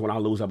 And sometimes when I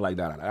lose, I'm like,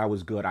 nah, that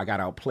was good. I got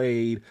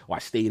outplayed, or I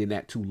stayed in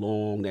that too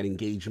long, that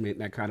engagement,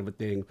 that kind of a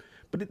thing.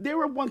 But there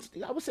were ones,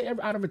 I would say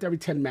out of every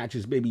 10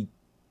 matches, maybe,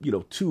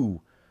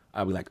 2,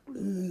 I'll be like, I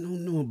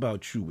don't know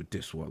about you with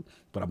this one,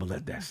 but I'm going to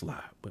let that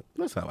slide. But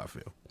that's how I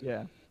feel.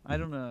 Yeah. I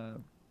don't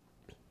know.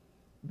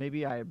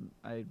 Maybe I'm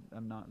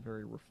not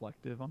very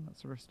reflective on that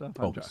sort of stuff.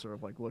 I'm just sort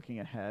of like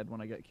looking ahead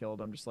when I get killed.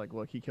 I'm just like,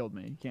 look, he killed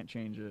me. He can't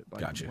change it by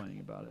complaining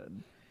about it.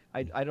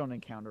 And I don't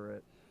encounter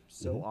it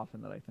so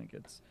often that I think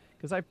it's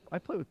because I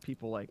play with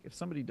people like if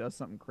somebody does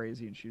something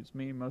crazy and shoots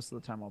me, most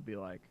of the time I'll be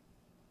like,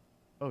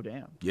 oh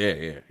damn,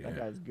 that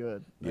guy's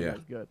good. That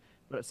guy's good.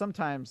 But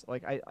sometimes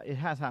like it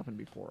has happened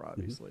before,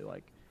 obviously,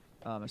 like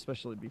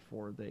especially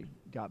before they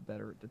got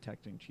better at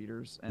detecting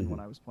cheaters. And when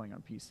I was playing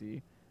on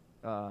PC,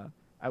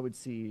 I would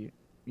see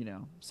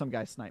some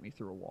guy snipe me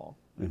through a wall.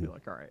 And I'd be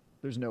like, all right,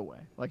 there's no way.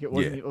 Like it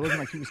wasn't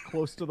like he was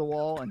close to the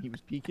wall and he was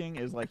peeking.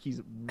 It was like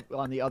he's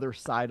on the other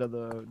side of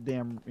the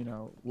damn,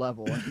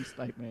 level and he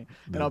sniped me.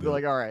 And I'll be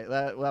like, all right,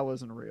 that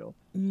wasn't real.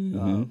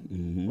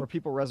 Or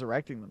people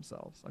resurrecting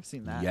themselves. I've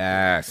seen that.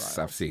 Yes,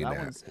 I've seen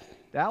that.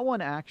 That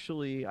one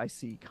actually I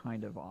see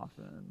kind of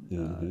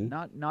often.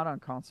 Not on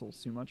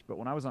consoles too much, but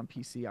when I was on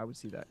PC, I would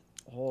see that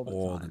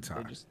all the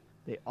time.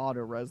 They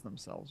auto-res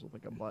themselves with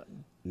like a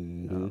button.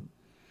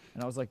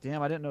 And I was like,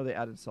 damn, I didn't know they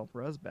added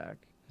self-res back.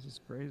 This is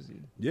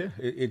crazy. Yeah,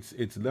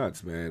 it's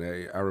nuts,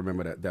 man. I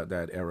remember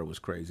that era was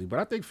crazy. But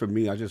I think for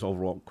me, I just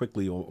overall,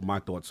 quickly, my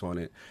thoughts on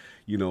it,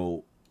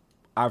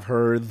 I've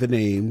heard the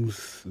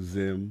names,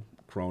 XIM,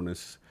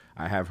 Chronus.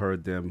 I have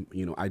heard them.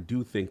 I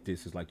do think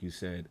this is, like you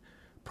said,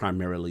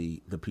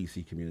 primarily the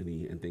PC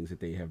community and things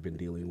that they have been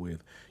dealing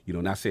with.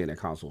 Not saying that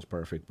console's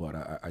perfect, but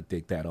I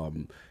think that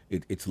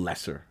it's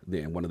lesser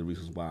than one of the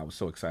reasons why I was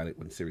so excited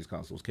when series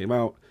consoles came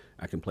out.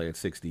 I can play at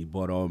 60,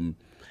 but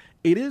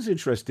it is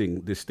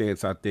interesting, this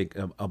stance, I think,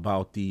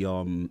 about the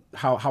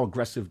how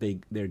aggressive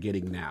they're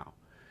getting now.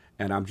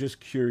 And I'm just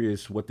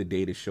curious what the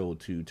data showed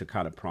to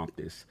kind of prompt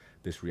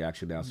this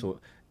reaction now. So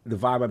the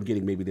vibe I'm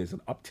getting, maybe there's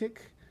an uptick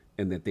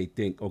and that they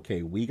think,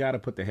 okay, we got to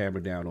put the hammer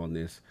down on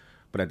this,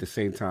 but at the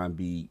same time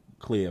be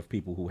clear of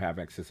people who have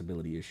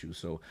accessibility issues.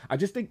 So I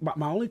just think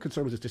my only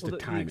concern is just the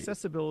timing. The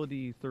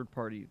accessibility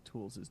third-party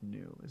tools is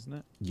new, isn't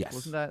it? Yes.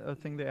 Wasn't that a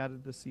thing they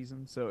added this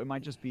season? So it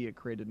might just be it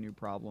created new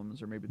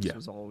problems, or maybe this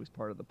was always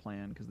part of the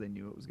plan because they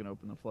knew it was going to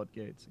open the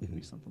floodgates. It could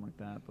be something like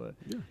that. But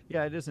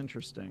yeah, it is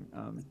interesting.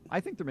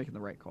 I think they're making the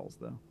right calls,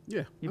 though.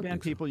 Yeah. You ban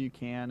people you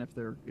can if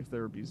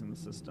they're abusing the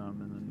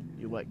system, and then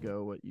you let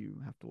go what you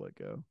have to let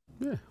go.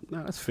 Yeah,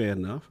 no, that's fair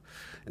enough.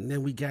 And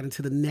then we got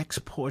into the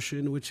next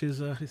portion, which is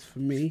for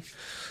me,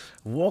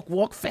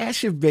 walk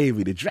fashion,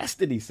 baby, the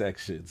Dresstiny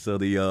section. So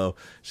the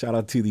shout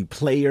out to the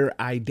player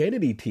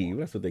identity team.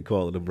 That's what they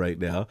call them right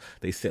now.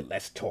 They said,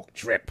 let's talk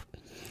drip.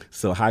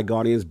 So High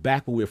Guardians,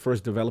 back when we were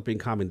first developing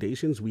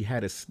commendations, we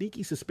had a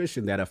sneaky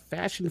suspicion that a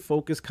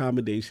fashion-focused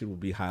commendation would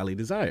be highly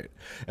desired.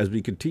 As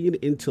we continued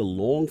into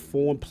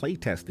long-form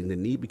playtesting, the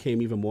need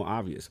became even more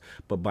obvious.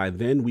 But by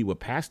then, we were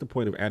past the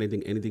point of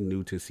adding anything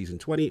new to Season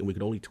 20, and we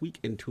could only tweak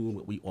and tune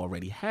what we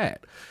already had.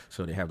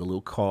 So they have the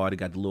little card, they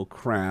got the little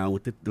crown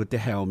with the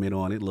helmet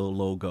on it, little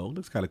logo.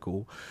 Looks kind of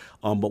cool.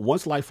 But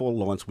once Lightfall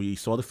launched, we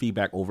saw the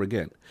feedback over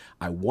again.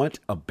 I want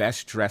a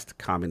best-dressed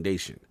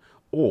commendation.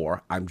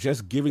 Or I'm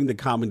just giving the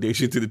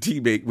commendation to the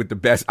teammate with the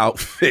best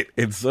outfit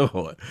and so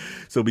on.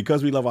 So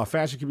because we love our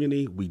fashion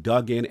community, we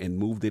dug in and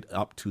moved it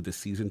up to the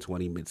Season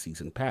 20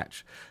 mid-season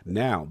patch.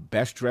 Now,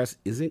 best dress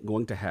isn't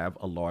going to have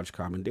a large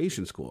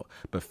commendation score,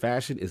 but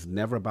fashion is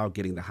never about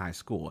getting the high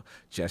score,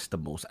 just the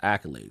most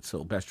accolades.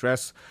 So best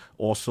dress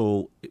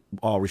also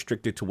are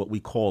restricted to what we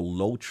call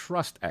low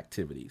trust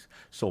activities.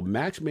 So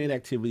match-made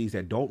activities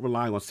that don't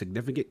rely on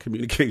significant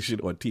communication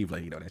or team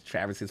play. That's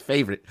Travis's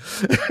favorite.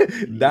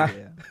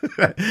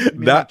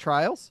 Not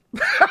trials?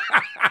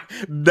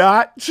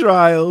 Not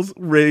trials,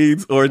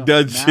 raids, or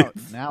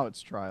dungeons. Now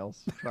it's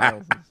trials.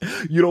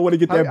 You don't want to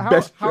get that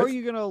best. How are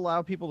you going to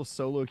allow people to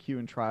solo queue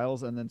in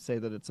trials and then say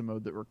that it's a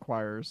mode that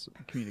requires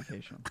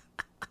communication?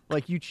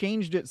 Like you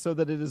changed it so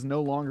that it is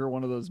no longer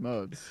one of those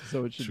modes,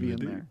 so it should be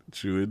in there.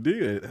 True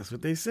indeed. That's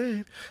what they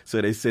said.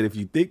 So they said if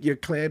you think your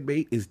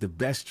clanmate is the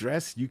best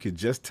dressed, you can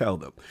just tell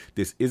them.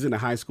 This isn't a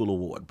high school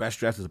award. Best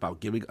dressed is about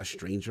giving a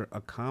stranger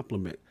a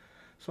compliment.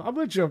 So I'm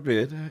gonna jump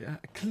in.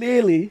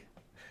 Clearly,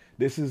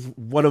 this is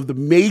one of the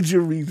major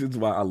reasons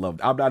why I love.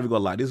 I'm not even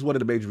gonna lie. This is one of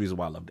the major reasons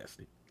why I love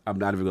Destiny. I'm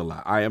not even gonna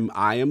lie.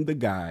 I am the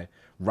guy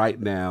right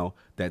now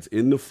that's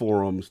in the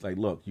forums. Like,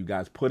 look, you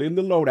guys put in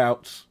the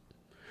loadouts.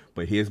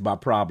 But here's my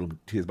problem.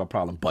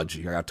 Bungie.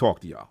 I gotta talk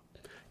to y'all.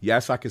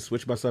 Yes, I can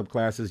switch my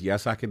subclasses.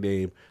 Yes, I can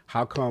name.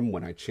 How come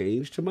when I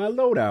change to my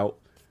loadout,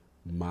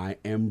 my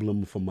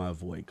emblem for my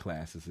void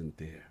class isn't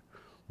there?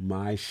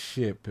 My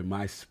ship and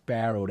my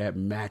sparrow that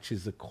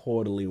matches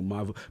accordingly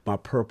with my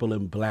purple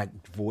and black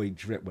void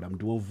drip when I'm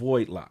doing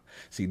void lock.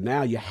 See,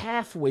 now you're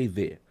halfway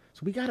there.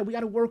 So we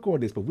gotta work on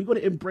this, but we're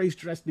gonna embrace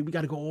Dresstiny. We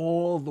gotta go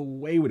all the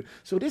way with it.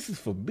 So this is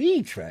for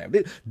me,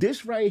 Trav.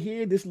 This right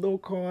here, this little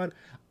card,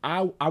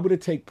 I'm gonna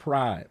take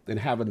pride in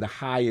having the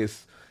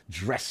highest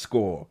dress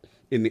score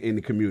in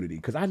the community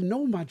because I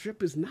know my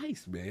drip is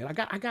nice, man. I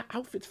got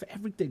outfits for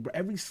everything, bro.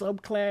 Every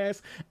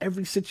subclass,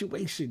 every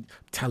situation.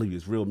 I'm telling you,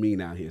 it's real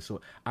mean out here.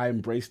 So I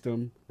embrace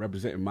them,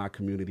 representing my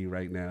community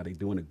right now. They're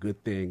doing a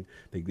good thing.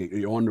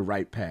 They're on the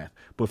right path.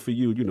 But for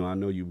you, you know, I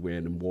know you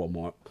wearing them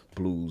Walmart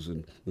blues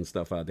and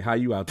stuff out there. How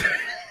you out there?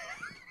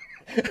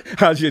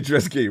 How's your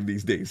dress game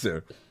these days,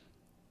 sir?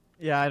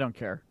 Yeah, I don't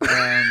care.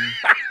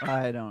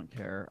 I don't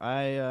care.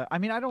 I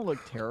mean, I don't look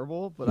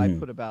terrible, but I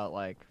put about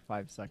like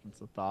 5 seconds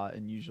of thought,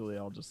 and usually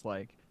I'll just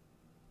like,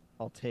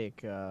 I'll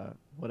take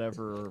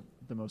whatever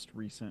the most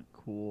recent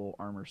cool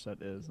armor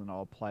set is, and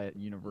I'll apply it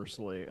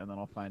universally, and then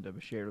I'll find a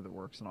shader that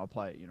works, and I'll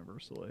apply it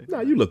universally.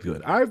 Nah, you look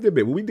good. I have to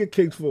admit, when we did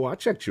Kings 4, I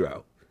checked you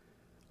out.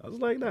 I was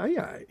like, nah,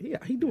 yeah,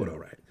 he doing all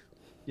right.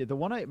 Yeah, the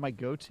one my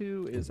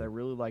go-to is I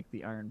really like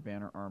the Iron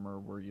Banner armor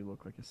where you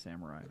look like a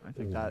samurai. I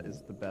think that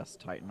is the best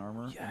Titan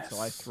armor. Yes. And so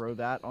I throw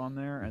that on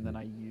there, and then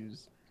I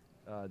use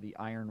the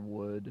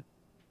Ironwood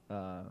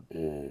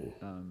shader,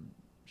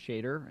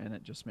 and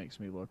it just makes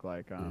me look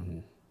like,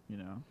 you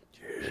know,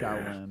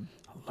 Shaolin.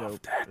 I love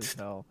dope that. as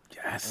hell.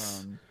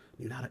 Yes.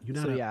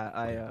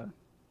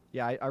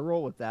 I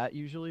roll with that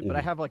usually, but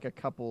I have like a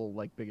couple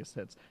like biggest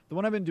hits. The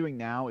one I've been doing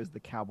now is the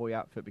cowboy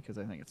outfit because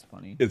I think it's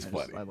funny. It's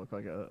funny. I look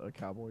like a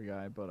cowboy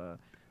guy, but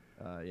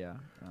yeah.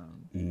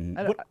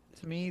 What,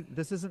 to me,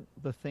 this isn't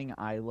the thing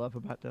I love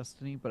about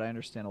Destiny, but I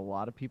understand a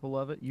lot of people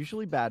love it.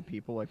 Usually bad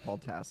people like Paul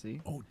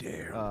Tassi. oh,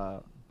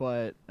 damn.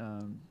 But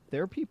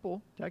they're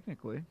people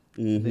technically.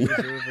 They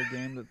deserve a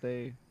game that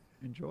they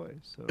enjoy.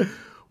 So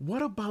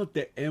what about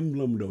the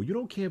emblem though? You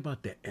don't care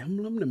about the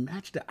emblem to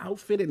match the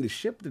outfit and the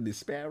ship and the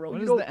sparrow.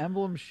 When does the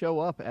emblem show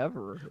up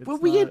ever?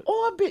 But we in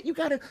orbit. You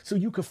gotta so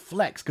you could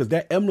flex because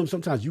that emblem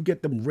sometimes you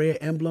get them rare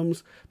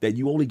emblems that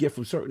you only get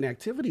from certain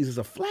activities as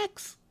a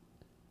flex.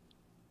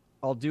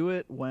 I'll do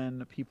it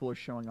when people are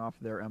showing off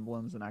their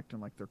emblems and acting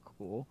like they're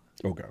cool.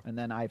 Okay. And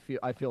then I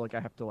feel like I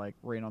have to like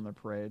rain on their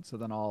parade. So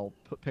then I'll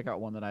pick out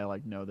one that I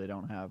like. No, they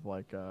don't have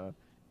like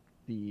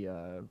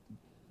the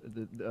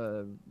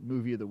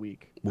movie of the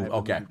week.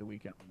 Okay. Movie of the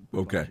weekend.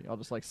 Okay. I'll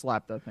just like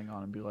slap that thing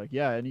on and be like,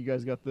 yeah, and you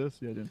guys got this?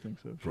 Yeah, I didn't think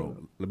so. Bro,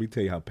 let me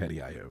tell you how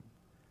petty I am.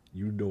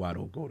 You know I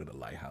don't go to the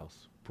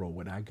lighthouse. Bro,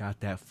 when I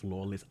got that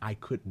flawless, I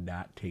could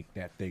not take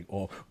that thing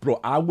off. Bro,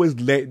 I was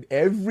letting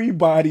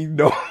everybody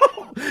know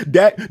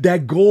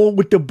that gold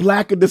with the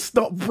black and the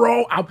stuff.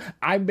 Bro,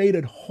 I made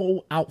a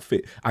whole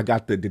outfit. I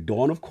got the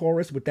Dawn of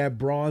Chorus with that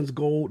bronze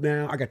gold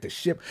now. I got the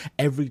ship.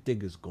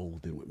 Everything is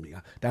golden with me.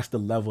 That's the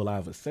level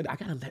I've ascended. I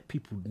got to let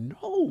people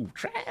know,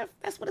 Trav.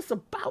 That's what it's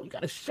about. You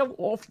got to show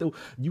off.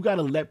 You got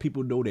to let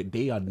people know that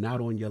they are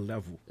not on your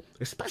level,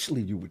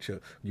 especially you with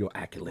your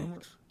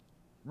accolades.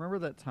 Remember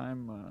that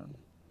time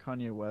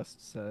Kanye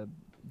West said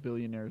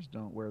billionaires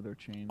don't wear their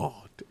chains?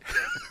 Oh,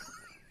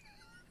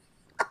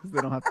 they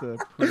don't have to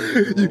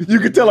prove you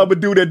can tell I'm a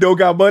dude that don't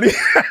got money.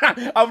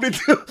 I'm the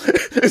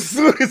dude, as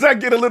soon as I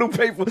get a little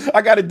paper,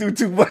 I got to do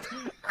too much.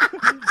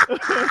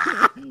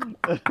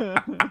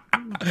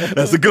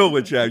 That's a good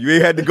one, Chad. You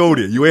ain't had to go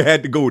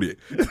there.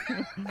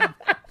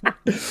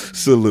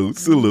 Salute.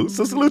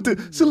 So salute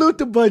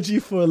to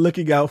Bungie for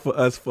looking out for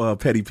us, for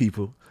petty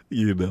people.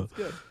 You know. That's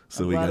good.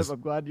 So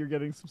I'm glad you're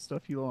getting some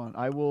stuff you want.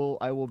 I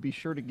will be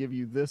sure to give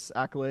you this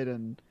accolade,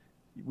 and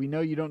we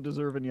know you don't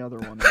deserve any other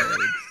one.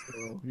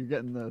 So you're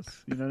getting this.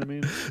 You know what I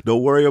mean?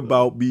 Don't worry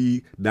about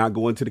me not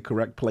going to the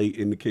correct plate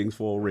in the King's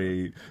Fall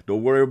raid.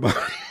 Don't worry about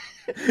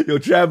yo.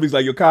 Travis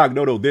like your cog.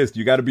 No, this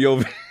you got to be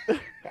over.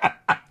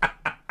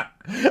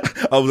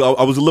 I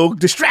was a little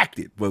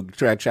distracted, but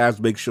Travis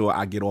make sure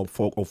I get on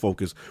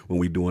focus when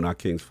we doing our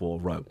King's Fall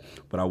run.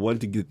 But I wanted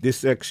to get this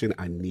section.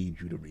 I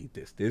need you to read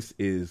this. This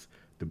is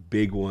the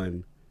big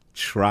one,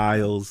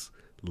 Trials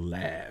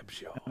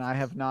Labs, y'all. And I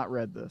have not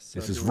read this. So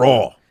this is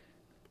raw.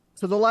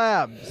 So the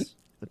labs,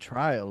 the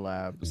Trial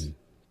Labs.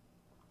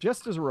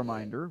 Just as a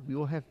reminder, we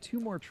will have 2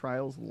 more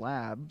Trials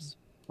Labs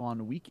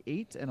on week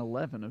 8 and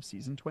 11 of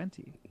season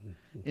 20.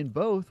 In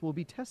both, we'll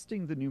be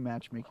testing the new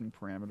matchmaking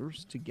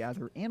parameters to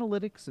gather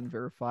analytics and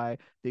verify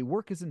they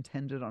work as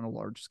intended on a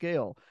large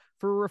scale.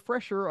 For a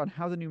refresher on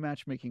how the new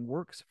matchmaking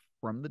works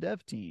from the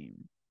dev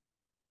team,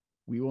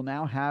 we will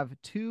now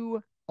have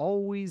 2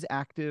 always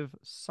active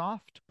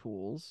soft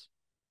pools.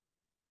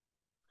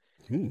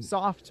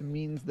 Soft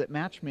means that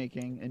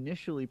matchmaking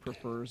initially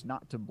prefers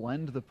not to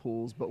blend the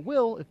pools, but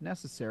will, if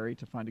necessary,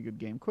 to find a good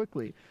game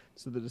quickly.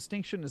 So the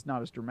distinction is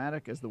not as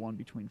dramatic as the one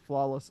between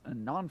flawless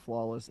and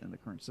non-flawless in the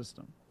current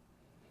system.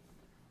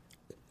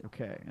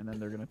 Okay, and then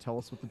they're going to tell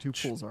us what the 2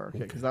 pools are. Okay,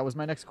 because that was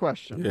my next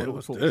question. Yeah, what are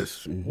what's the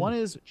pools? this? One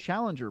is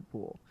Challenger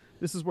Pool.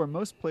 This is where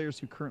most players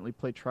who currently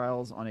play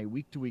Trials on a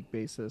week-to-week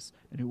basis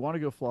and who want to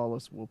go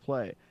flawless will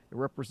play. It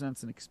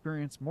represents an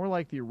experience more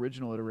like the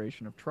original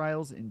iteration of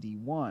Trials in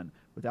D1,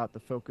 without the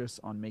focus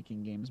on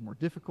making games more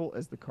difficult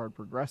as the card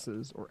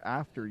progresses or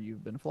after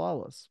you've been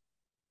flawless.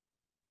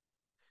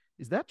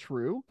 Is that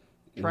true?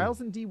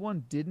 Trials in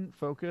D1 didn't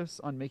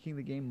focus on making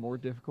the game more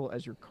difficult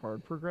as your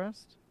card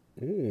progressed?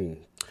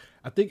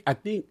 I think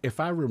if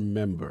I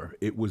remember,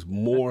 it was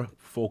more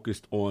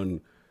focused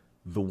on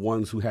the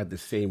ones who had the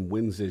same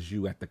wins as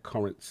you at the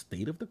current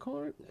state of the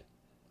card.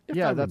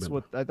 Yeah, that's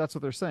what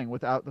they're saying.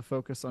 Without the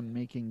focus on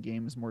making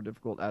games more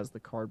difficult as the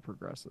card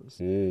progresses.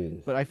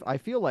 But I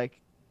feel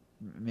like,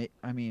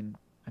 I mean,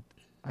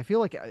 I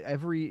feel like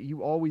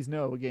you always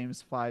know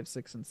games 5,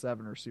 6, and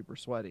 7 are super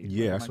sweaty.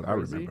 Yeah, that's what I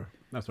remember.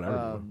 That's what I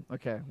remember.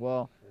 Okay,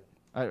 well,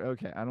 I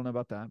don't know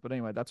about that, but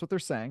anyway, that's what they're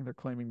saying. They're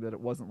claiming that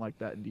it wasn't like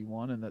that in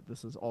D1, and that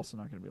this is also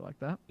not going to be like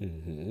that.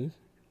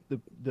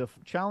 The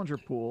Challenger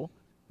Pool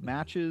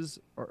matches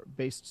are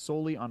based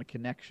solely on a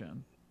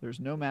connection. There's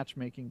no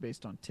matchmaking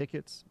based on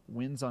tickets,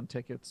 wins on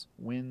tickets,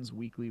 wins,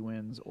 weekly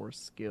wins, or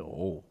skill.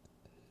 Oh,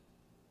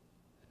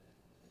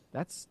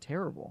 that's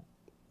terrible.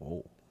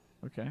 Oh,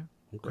 okay.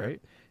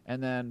 Great.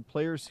 And then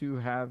players who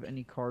have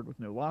any card with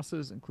no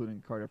losses,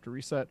 including a card after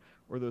reset,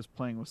 or those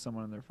playing with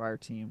someone in their fire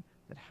team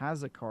that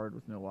has a card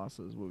with no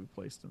losses, will be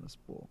placed in this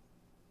pool.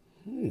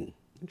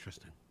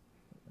 Interesting.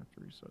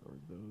 After reset, or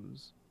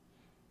those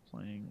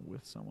playing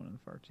with someone in the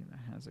fire team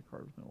that has a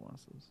card with no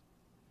losses.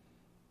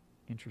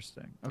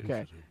 Interesting.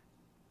 Okay.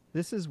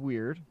 This is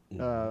weird.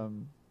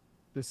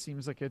 This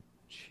seems like a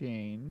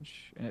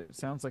change, and it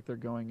sounds like they're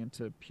going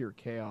into pure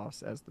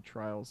chaos as the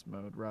trials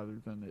mode rather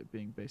than it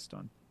being based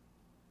on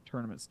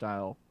tournament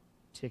style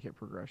ticket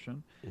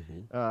progression.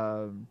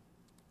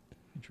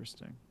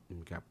 Interesting.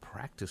 We got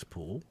practice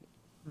pool.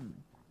 And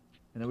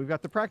then we've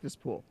got the practice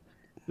pool.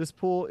 This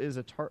pool is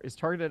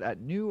targeted at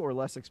new or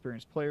less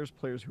experienced players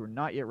who are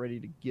not yet ready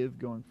to give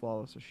going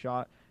flawless a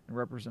shot, and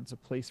represents a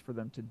place for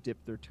them to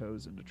dip their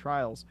toes into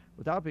trials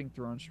without being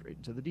thrown straight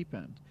into the deep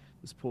end.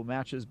 This pool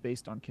matches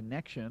based on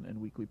connection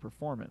and weekly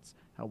performance,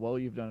 how well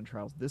you've done in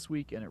trials this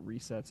week, and it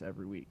resets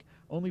every week.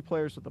 Only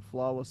players with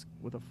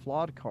a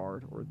flawed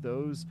card or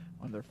those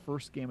on their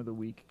first game of the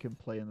week can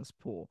play in this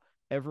pool.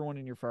 Everyone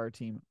in your fire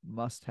team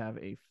must have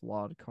a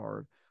flawed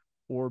card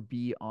or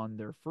be on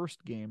their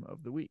first game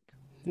of the week.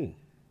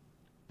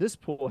 This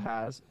pool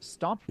has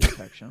stomp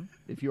protection.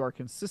 If you are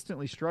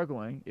consistently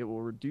struggling, it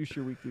will reduce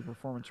your weekly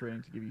performance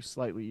rating to give you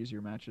slightly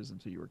easier matches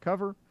until you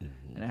recover.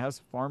 And it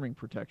has farming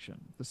protection.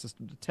 If the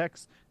system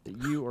detects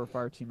that you or a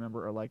fire team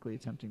member are likely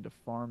attempting to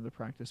farm the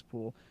practice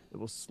pool, it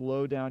will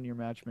slow down your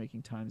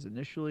matchmaking times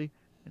initially,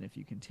 and if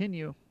you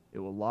continue, it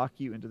will lock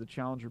you into the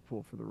challenger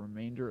pool for the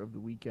remainder of the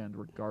weekend,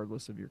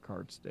 regardless of your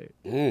card state.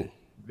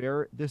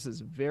 This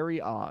is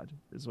very odd,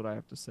 is what I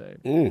have to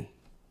say.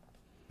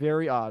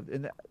 Very odd.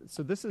 And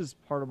so this is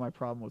part of my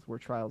problem with where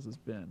Trials has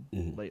been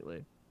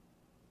lately.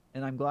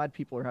 And I'm glad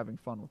people are having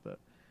fun with it.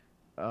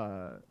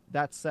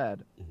 That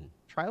said,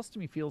 Trials to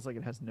me feels like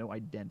it has no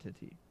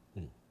identity.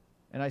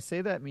 And I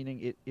say that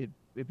meaning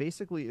it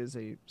basically is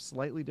a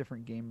slightly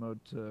different game mode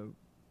to,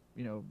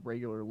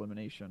 regular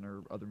elimination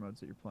or other modes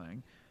that you're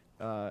playing.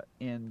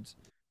 And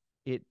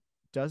it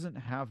doesn't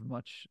have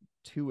much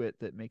to it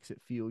that makes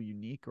it feel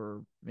unique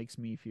or makes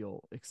me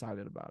feel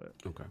excited about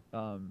it. Okay.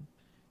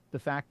 The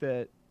fact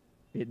that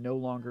it no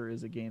longer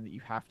is a game that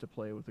you have to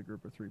play with a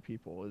group of 3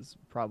 people is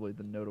probably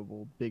the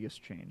notable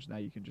biggest change. Now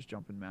you can just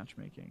jump in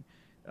matchmaking.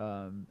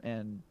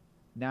 And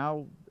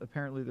now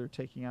apparently they're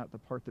taking out the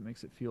part that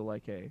makes it feel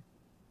like a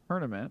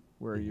tournament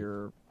where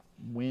your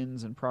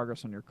wins and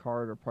progress on your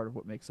card are part of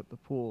what makes up the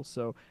pool.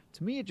 So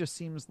to me, it just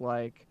seems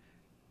like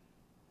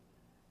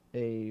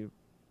a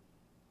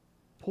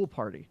pool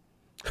party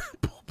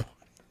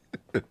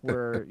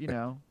where,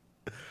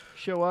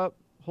 show up,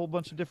 whole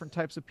bunch of different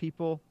types of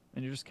people,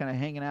 and you're just kind of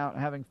hanging out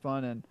and having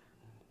fun, and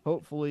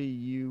hopefully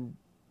you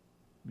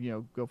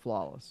go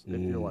flawless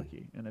if you're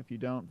lucky, and if you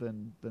don't,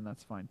 then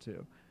that's fine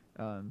too.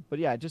 But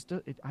yeah, just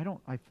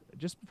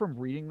from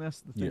reading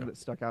this, the thing that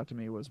stuck out to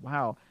me was,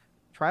 wow,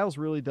 Trials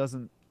really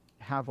doesn't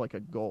have like a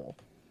goal.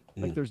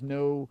 Like there's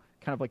no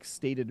kind of like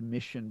stated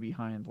mission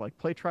behind like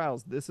play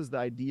Trials. This is the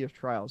idea of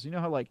Trials. You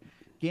know how like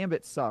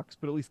Gambit sucks,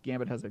 but at least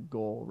Gambit has a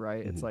goal,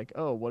 right? It's like,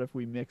 oh, what if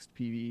we mixed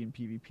PvE and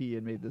PvP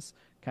and made this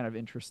kind of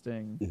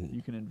interesting,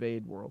 you can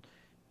invade world.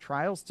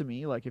 Trials to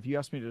me, like if you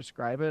asked me to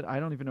describe it, I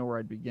don't even know where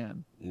I'd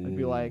begin. I'd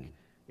be like,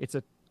 it's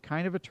a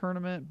kind of a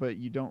tournament, but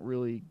you don't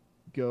really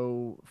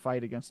go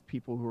fight against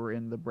people who are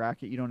in the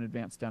bracket. You don't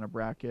advance down a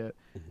bracket.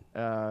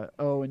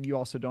 And you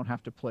also don't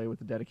have to play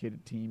with a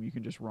dedicated team. You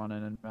can just run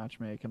in and match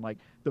make. And like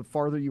the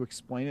farther you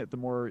explain it, the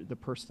more the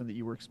person that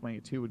you were explaining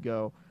it to would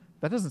go,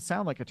 that doesn't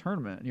sound like a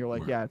tournament. And you're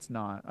like, yeah, it's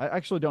not. I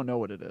actually don't know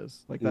what it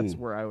is. Like that's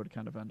where I would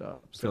kind of end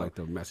up. I feel like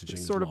the messaging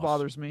sort of lost.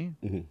 bothers me.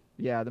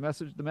 Yeah, the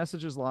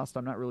message is lost.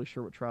 I'm not really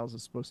sure what Trials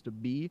is supposed to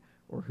be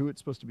or who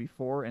it's supposed to be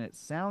for. And it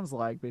sounds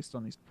like, based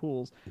on these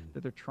pools,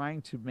 that they're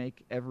trying to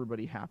make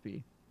everybody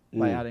happy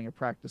by adding a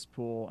practice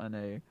pool and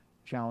a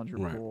challenger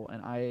pool.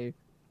 And I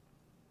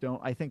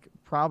think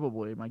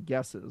probably my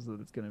guess is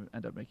that it's going to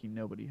end up making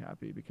nobody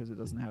happy because it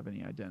doesn't have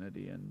any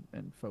identity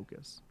and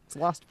focus. It's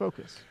lost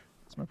focus.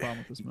 That's my problem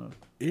with this mode.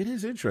 It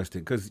is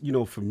interesting because,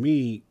 for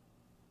me,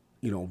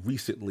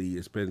 recently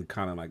it's been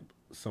kind of like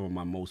some of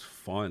my most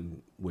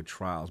fun with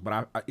Trials.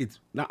 But it's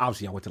not,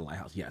 obviously I went to the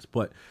Lighthouse, yes.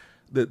 But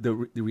the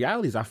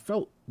reality is I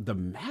felt the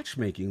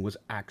matchmaking was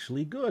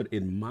actually good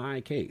in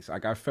my case.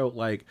 Like I felt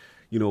like,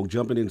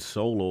 jumping in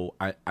solo,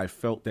 I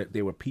felt that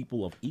there were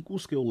people of equal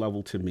skill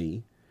level to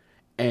me.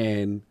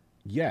 And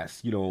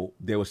yes,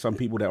 there were some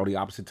people that were the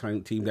opposite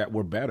team that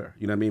were better.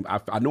 You know what I mean?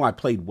 I know I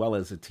played well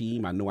as a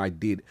team. I know I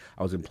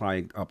was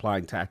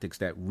applying tactics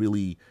that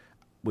really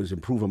was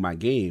improving my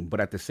game. But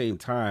at the same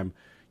time,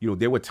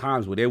 there were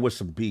times where there were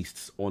some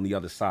beasts on the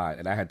other side,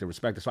 and I had to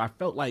respect it. So I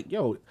felt like,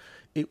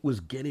 it was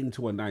getting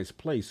to a nice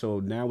place. So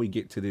now we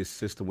get to this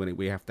system when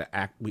we have to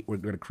act. We're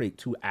going to create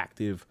 2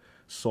 active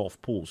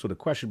soft pools. So the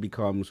question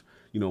becomes,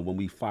 when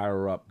we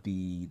fire up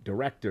the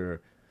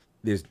director,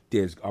 there's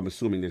I'm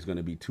assuming there's going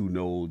to be 2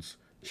 nodes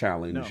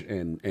challenge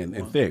and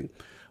thing.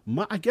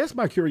 I guess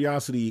my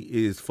curiosity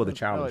is for the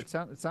challenge.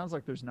 It sounds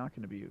like there's not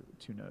going to be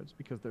 2 nodes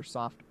because they're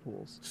soft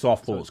pools.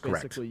 Soft pools,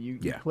 correct. Basically,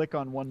 you click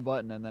on one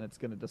button and then it's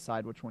going to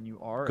decide which one you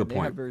are. Good and they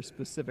point. have very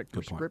specific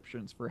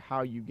prescriptions for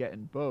how you get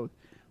in both,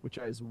 which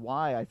is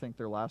why I think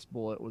their last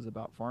bullet was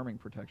about farming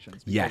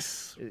protections.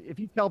 Yes. If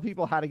you tell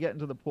people how to get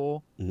into the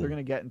pool, they're going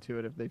to get into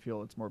it if they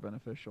feel it's more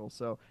beneficial.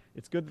 So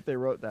it's good that they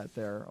wrote that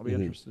there. I'll be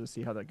interested to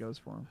see how that goes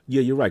for them.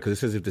 Yeah, you're right, because it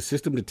says if the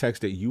system detects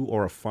that you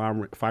or a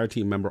fire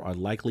team member are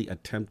likely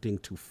attempting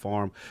to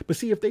farm. But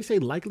see, if they say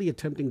likely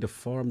attempting to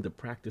farm the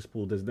practice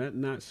pool, does that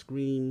not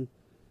scream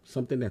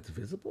something that's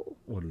visible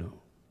or no?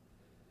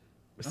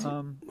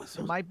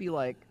 It might be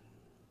like,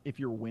 if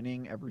you're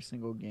winning every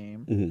single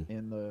game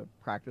in the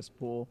practice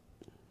pool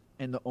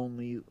and the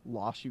only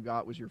loss you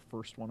got was your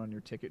first one on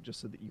your ticket just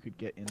so that you could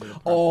get into the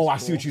practice pool. I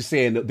see what you're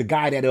saying. The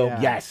guy that'll,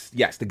 yes,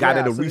 the guy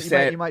that'll so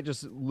reset. You might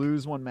just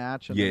lose one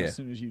match, and then as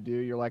soon as you do,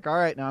 you're like, all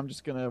right, now I'm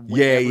just going to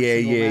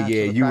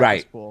win You're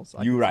right.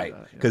 So you're right.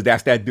 Because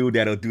that's that dude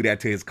that'll do that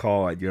to his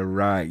card. You're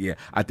right. Yeah,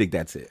 I think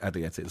that's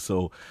it.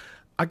 So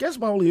I guess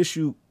my only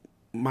issue,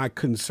 my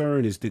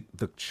concern is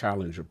the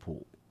challenger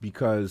pool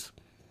because,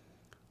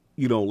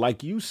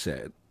 like you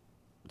said,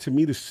 to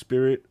me, the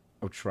spirit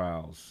of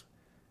Trials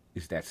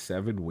is that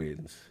 7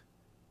 wins,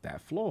 that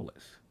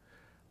flawless.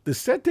 The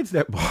sentence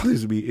that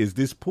bothers me is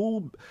this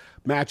pool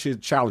matches,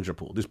 challenger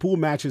pool. This pool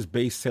matches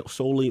based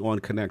solely on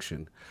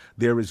connection.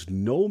 There is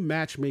no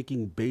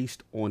matchmaking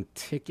based on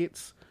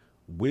tickets,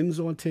 wins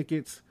on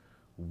tickets,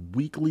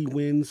 weekly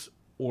wins,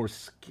 or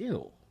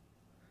skill.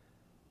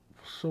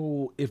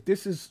 So if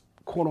this is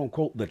quote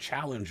unquote the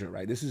challenger,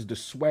 right? This is the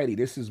sweaty.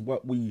 This is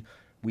what we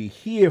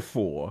here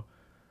for.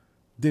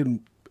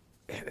 Then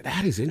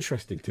that is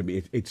interesting to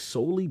me. It's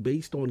solely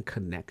based on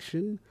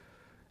connection,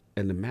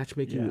 and the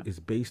matchmaking is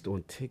based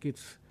on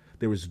tickets.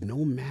 There is no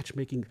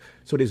matchmaking,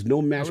 so there's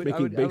no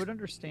matchmaking. I would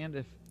understand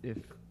if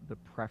the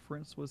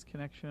preference was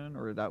connection,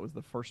 or that was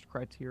the first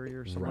criteria,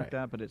 or something like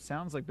that. But it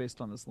sounds like,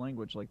 based on this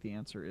language, like the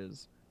answer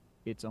is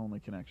it's only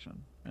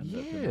connection, and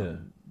that they're not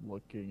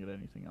looking at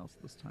anything else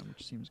this time,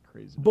 which seems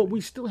crazy. But we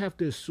still have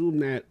to assume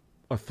that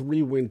a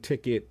 3-win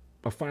ticket,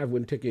 a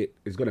 5-win ticket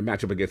is going to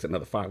match up against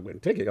another 5-win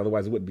ticket.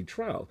 Otherwise, it wouldn't be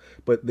Trial.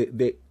 But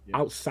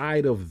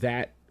outside of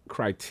that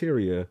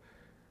criteria,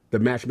 the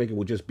matchmaking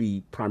will just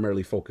be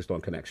primarily focused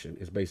on connection,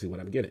 is basically what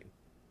I'm getting.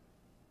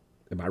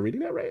 Am I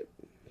reading that right?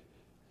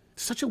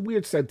 Such a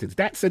weird sentence.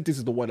 That sentence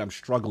is the one I'm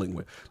struggling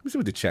with. Let me see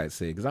what the chat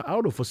say, because I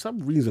don't know, for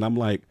some reason, I'm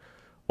like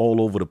all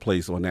over the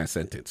place on that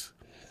sentence.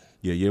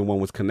 Yeah, year 1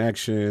 was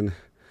connection,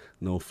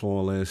 no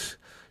flawless.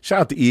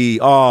 Shout out to E.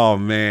 Oh,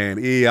 man.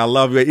 E, I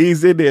love you.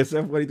 E's in there.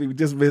 We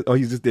just missed. Oh,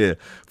 he's just there.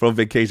 From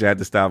vacation. I had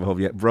to stop. I hope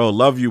bro,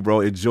 love you, bro.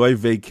 Enjoy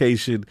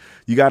vacation.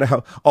 You got to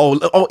help.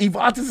 Oh,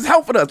 Yvonne, this is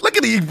helping us. Look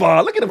at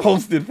Yvonne. Look at him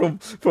hosting from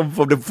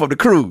the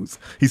cruise.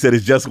 He said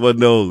it's just 1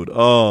 node.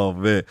 Oh,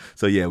 man.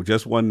 So, yeah,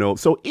 just 1 node.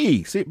 So,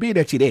 E, being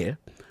that you're there,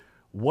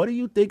 what do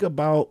you think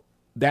about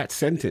that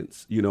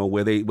sentence,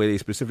 where they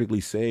specifically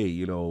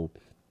say,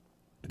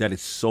 that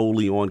it's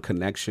solely on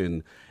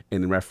connection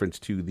in reference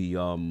to the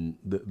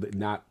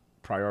not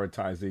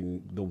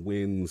prioritizing the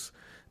wins,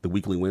 the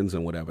weekly wins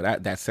and whatever.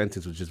 That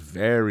sentence was just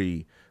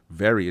very,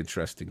 very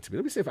interesting to me.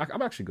 Let me see if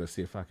I'm actually going to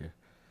see if I can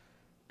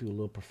do a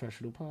little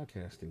professional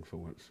podcasting for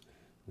once.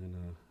 And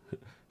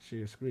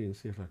Share screen.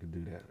 See if I can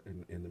do that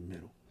in the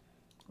middle.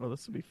 Oh,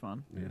 this would be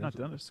fun. Yeah, I've not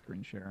done a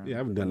screen share. Yeah, I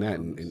haven't done that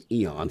in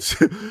eons,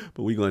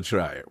 but we're gonna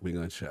try it. We're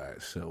gonna try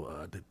it.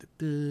 So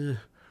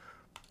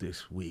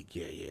this week,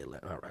 yeah.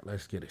 All right,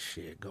 let's get a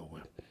share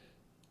going.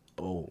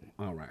 Boom.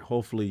 All right.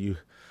 Hopefully you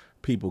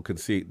people can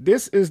see.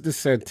 This is the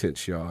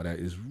sentence, y'all, that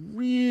is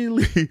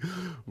really,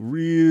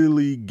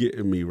 really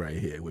getting me right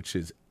here, which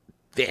is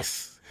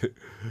this.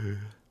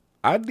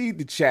 I need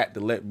the chat to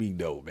let me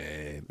know,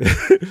 man.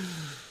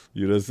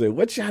 You know what I'm saying?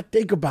 What y'all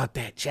think about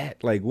that,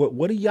 chat? Like,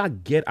 what do y'all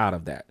get out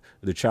of that?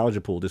 The Challenger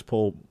pool, this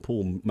pool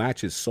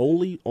matches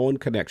solely on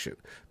connection.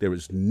 There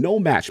is no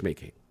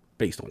matchmaking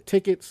based on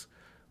tickets,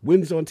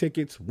 wins on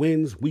tickets,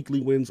 wins,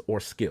 weekly wins,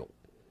 or skill.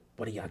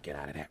 What do y'all get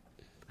out of that?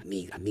 I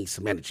need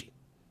some energy.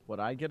 What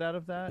I get out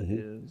of that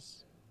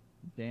is,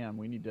 damn,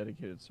 we need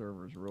dedicated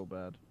servers real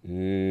bad.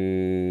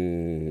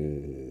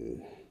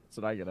 That's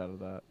what I get out of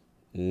that.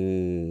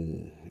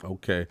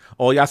 Okay.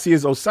 All y'all see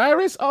is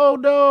Osiris? Oh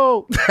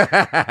no.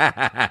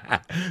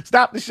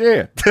 Stop the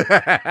share.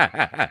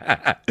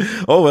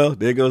 Oh well,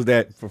 there goes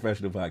that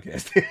professional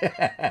podcast.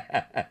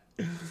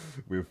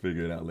 We'll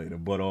figure it out later.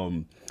 But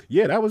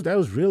yeah, that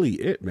was really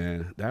it,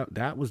 man.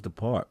 That was the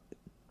part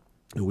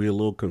we're a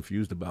little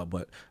confused about,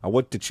 but I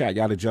want to chat.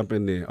 Y'all to jump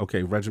in there.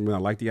 Okay, Regiment, I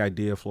like the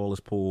idea of flawless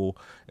pool,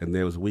 and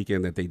there was a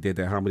weekend that they did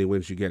that. How many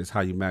wins you get is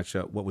how you match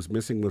up. What was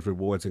missing was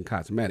rewards and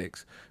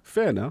cosmetics.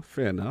 Fair enough.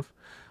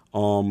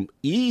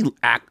 He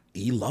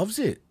loves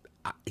it.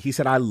 He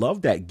said, I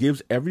love that.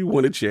 Gives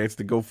everyone a chance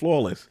to go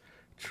flawless.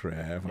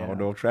 Trav, I don't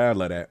know if Trav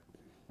like that.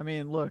 I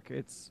mean, look,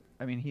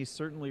 he's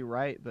certainly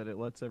right that it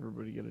lets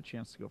everybody get a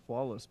chance to go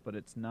flawless, but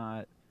it's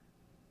not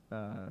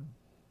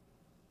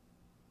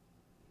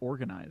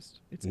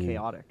organized. It's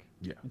chaotic.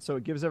 Yeah. And so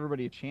it gives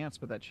everybody a chance,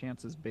 but that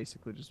chance is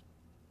basically just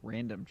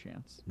random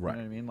chance. Right. You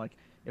know what I mean? Like,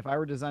 if I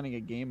were designing a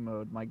game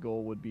mode, my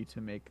goal would be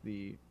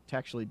to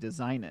actually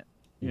design it.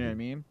 You know what I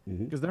mean?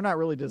 Because they're not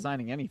really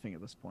designing anything at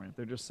this point.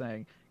 They're just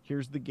saying,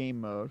 here's the game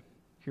mode,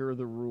 here are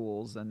the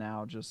rules, and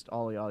now just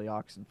ollie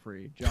oxen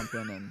free. Jump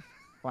in and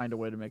find a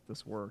way to make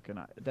this work. And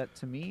that,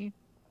 to me,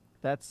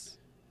 that's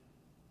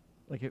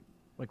like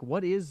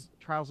what is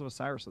Trials of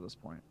Osiris at this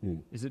point?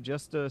 Is it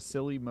just a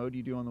silly mode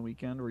you do on the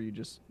weekend where you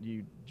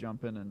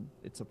jump in and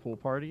it's a pool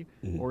party?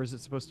 Or is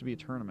it supposed to be a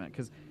tournament?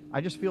 Because I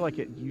just feel like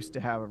it used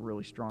to have a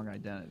really strong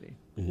identity.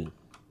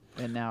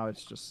 And now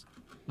it's just,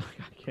 I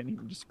can't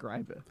even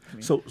describe it. I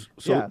mean, so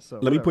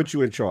let me put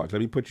you in charge. Let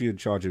me put you in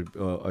charge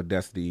of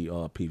Destiny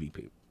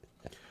PvP.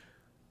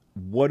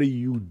 What are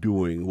you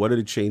doing? What are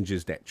the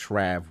changes that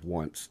Trav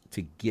wants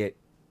to get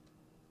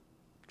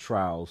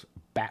Trials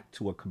back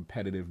to a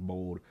competitive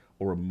mode,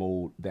 or a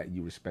mode that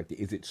you respect?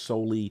 Is it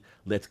solely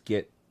let's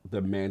get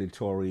the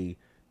mandatory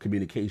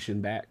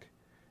communication back?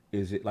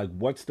 Is it like,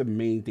 what's the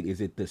main thing?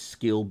 Is it the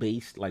skill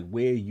based? Like,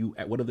 where you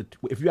at? What are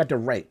if you had to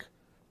rank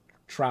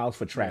Trials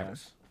for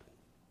Travis?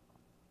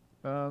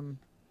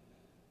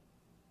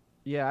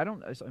 Yeah,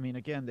 I mean,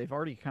 again, they've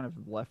already kind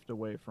of left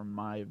away from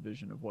my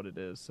vision of what it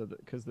is. So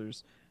because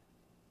there's,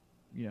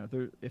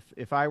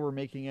 if I were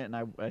making it and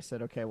I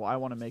said, okay, well, I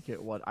want to make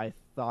it what I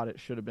thought it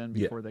should have been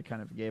before they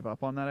kind of gave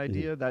up on that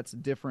idea, that's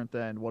different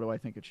than what do I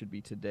think it should be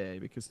today.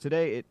 Because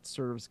today it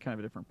serves kind of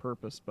a different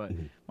purpose. But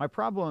my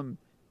problem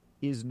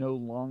is no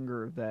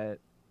longer that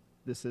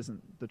this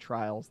isn't the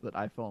Trials that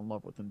I fell in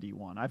love with in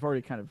D1. I've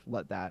already kind of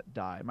let that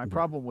die. My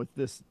problem with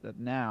this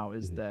now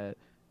is that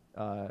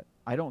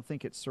I don't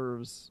think it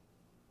serves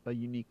a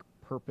unique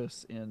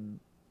purpose in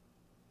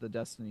the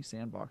Destiny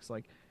sandbox.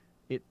 Like,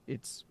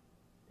 it's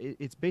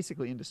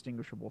basically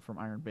indistinguishable from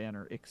Iron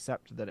Banner,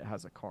 except that it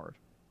has a card.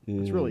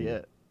 That's really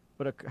it.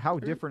 But how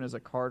different is a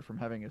card from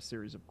having a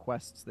series of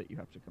quests that you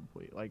have to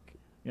complete? Like,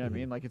 you know what I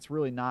mean? Like, it's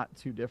really not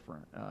too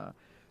different.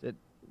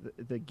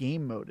 The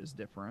game mode is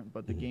different,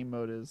 but the game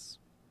mode is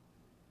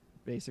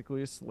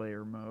basically a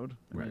Slayer mode.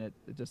 I mean,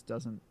 it just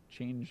doesn't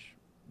change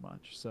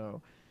much.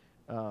 So,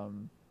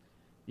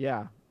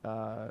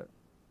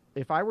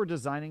 if I were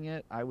designing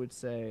it, I would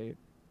say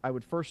I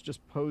would first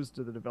just pose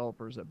to the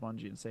developers at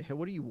Bungie and say, hey,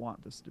 what do you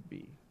want this to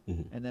be?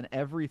 And then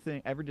every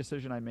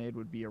decision I made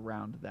would be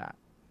around that.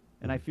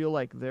 And I feel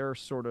like they're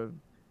sort of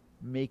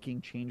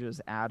making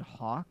changes ad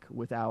hoc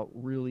without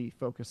really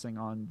focusing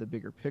on the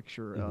bigger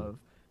picture of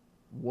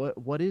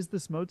what is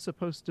this mode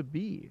supposed to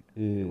be?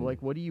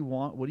 Like, what do you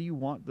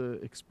want the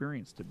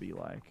experience to be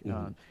like?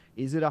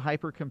 Is it a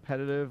hyper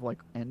competitive, like,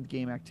 end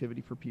game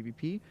activity for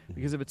PvP?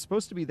 Because if it's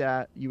supposed to be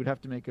that, you would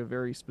have to make a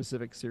very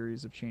specific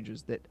series of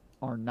changes that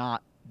are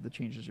not the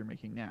changes you're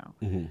making now.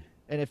 And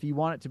if you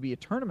want it to be a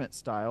tournament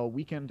style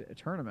weekend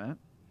tournament,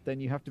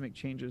 then you have to make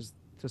changes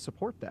to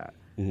support that.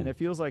 And it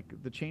feels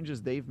like the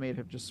changes they've made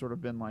have just sort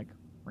of been like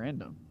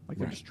random, like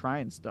they're just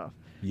trying stuff.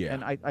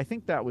 And I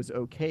think that was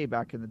okay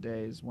back in the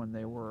days when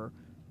they were,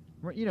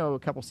 a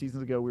couple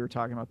seasons ago we were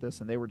talking about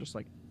this and they were just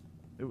like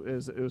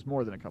it was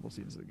more than a couple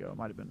seasons ago. It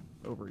might have been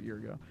over a year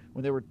ago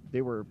when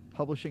they were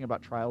publishing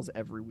about trials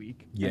every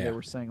week. Yeah. And they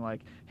were saying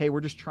like, hey,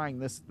 we're just trying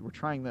this, we're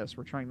trying this,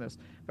 we're trying this.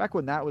 Back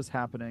when that was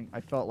happening,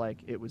 I felt like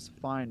it was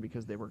fine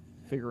because they were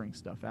figuring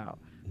stuff out.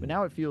 But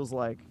now it feels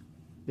like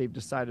they've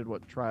decided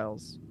what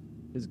trials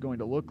is going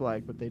to look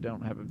like, but they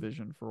don't have a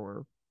vision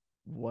for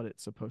what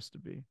it's supposed to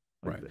be.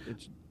 Like, right.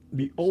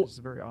 It's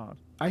very odd.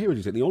 I hear what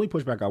you said. The only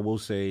pushback I will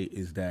say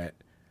is that,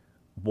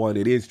 one,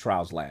 it is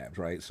trials labs,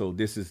 right? So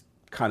this is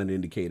kind of an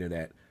indicator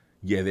that,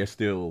 yeah, they're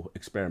still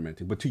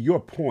experimenting. But to your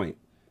point,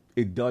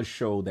 it does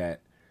show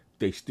that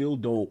they still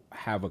don't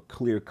have a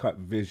clear-cut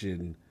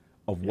vision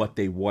of what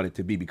they want it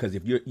to be. Because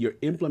if you're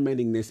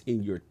implementing this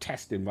in your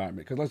test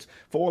environment, because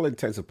for all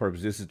intents and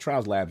purposes, this is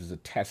Trials Labs is a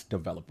test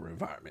developer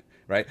environment,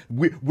 right?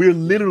 We're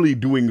literally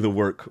doing the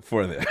work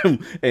for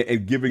them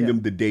and giving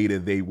them the data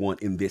they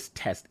want in this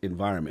test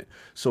environment.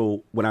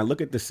 So when I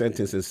look at the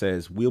sentence that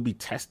says, we'll be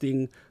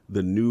testing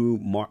the new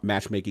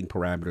matchmaking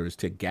parameters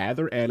to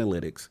gather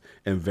analytics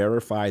and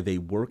verify they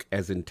work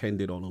as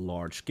intended on a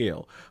large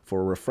scale.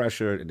 For a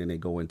refresher, and then they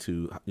go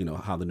into,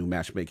 how the new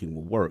matchmaking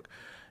will work.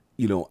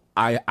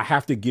 I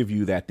have to give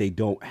you that they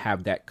don't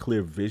have that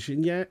clear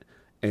vision yet,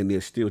 and they're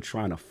still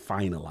trying to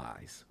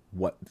finalize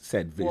what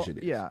said vision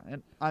is. Yeah,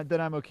 and then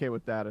I'm okay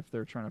with that if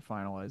they're trying to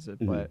finalize it.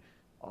 But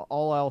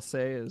all I'll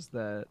say is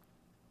that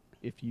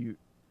if you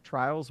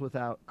trials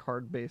without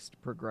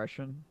card-based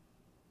progression,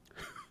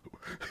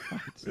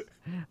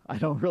 I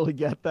don't really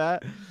get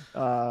that.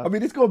 I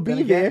mean, it's going to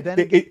be there.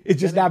 It's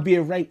just not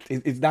being ranked.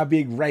 It's not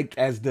being ranked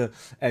as the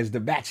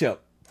matchup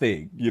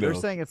thing. They're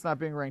saying it's not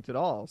being ranked at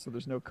all, so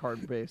there's no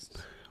card-based.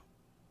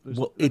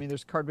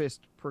 There's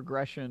card-based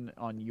progression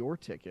on your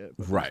ticket,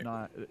 but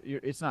right.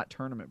 It's not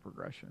tournament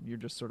progression. You're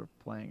just sort of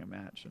playing a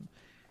match, and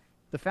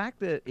the fact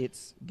that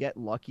it's get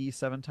lucky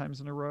 7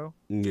 times in a row.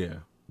 Yeah.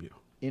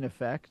 In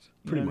effect,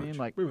 Pretty what I mean?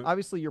 Like,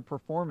 obviously your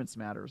performance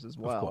matters as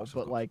well, course.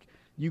 like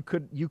you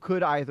could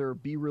either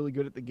be really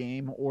good at the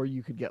game or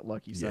you could get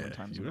lucky 7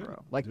 times in a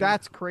row. Like,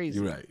 that's crazy,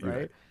 you're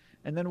right?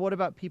 And then what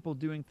about people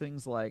doing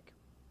things like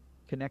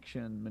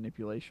connection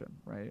manipulation,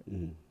 right?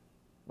 Mm-hmm.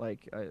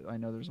 Like, I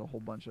know there's a whole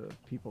bunch of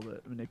people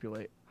that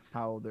manipulate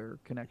how their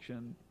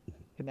connection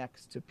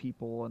connects to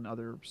people and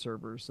other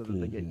servers so that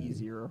they get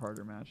easier or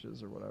harder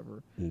matches or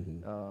whatever.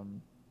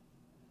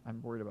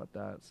 I'm worried about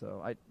that.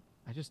 So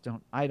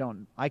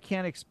I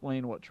can't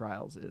explain what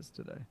Trials is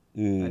today.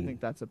 I think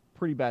that's a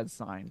pretty bad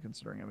sign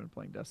considering I've been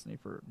playing Destiny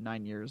for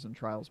 9 years and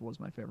Trials was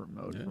my favorite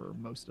mode for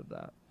most of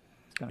that.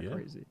 It's kind of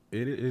crazy.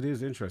 It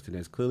is interesting.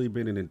 There's clearly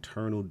been an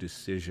internal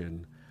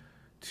decision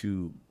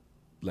to,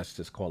 let's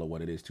just call it what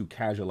it is, to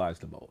casualize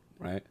the mode,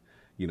 right?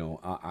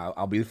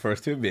 I'll be the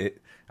first to admit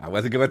I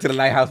wasn't going to the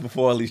Lighthouse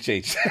before all these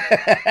changes.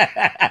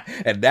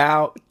 And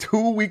now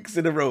 2 weeks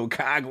in a row,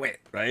 COG went,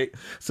 right?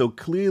 So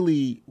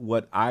clearly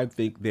what I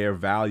think they're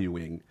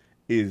valuing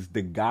is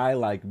the guy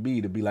like me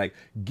to be like,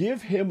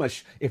 give him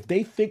if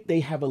they think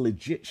they have a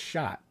legit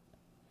shot,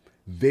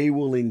 they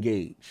will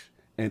engage.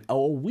 And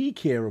all we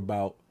care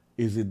about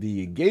is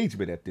the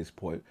engagement at this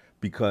point,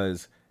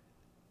 because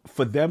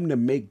for them to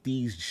make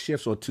these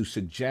shifts or to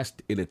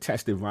suggest in a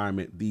test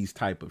environment these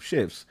type of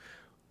shifts,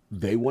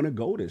 they want to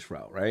go this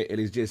route, right?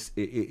 And it's just,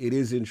 it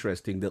is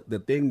interesting. The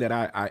thing that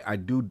I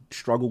do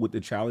struggle with the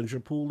challenger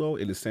pool, though,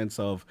 in the sense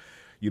of,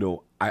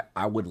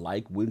 I would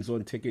like wins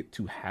on ticket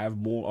to have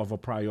more of a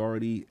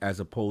priority as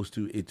opposed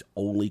to it's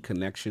only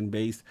connection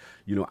based.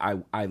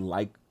 I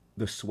like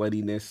the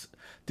sweatiness.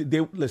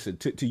 Listen,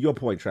 to your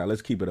point, Trav,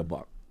 let's keep it a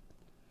buck.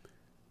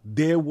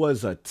 There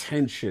was a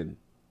tension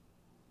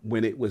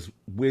when it was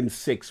win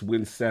 6,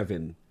 win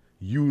 7.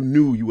 You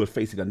knew you were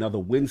facing another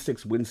win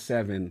 6, win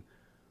 7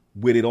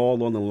 with it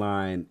all on the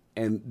line.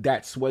 And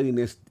that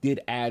sweatiness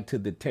did add to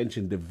the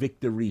tension. The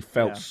victory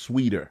felt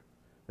sweeter,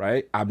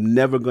 right? I'm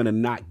never going to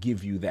not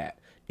give you that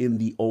in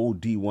the old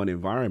D1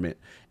 environment.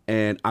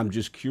 And I'm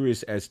just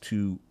curious as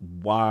to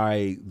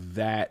why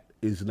that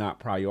is not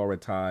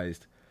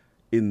prioritized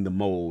in the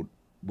mode,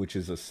 which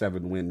is a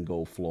 7-win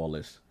go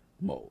flawless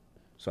mode.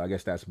 So I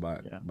guess that's my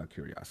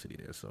curiosity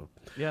there. So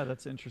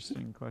that's an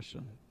interesting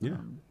question. Yeah.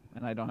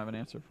 And I don't have an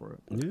answer for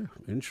it. Yeah,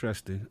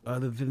 interesting.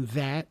 Other than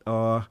that,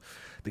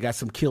 they got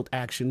some Kilt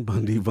action,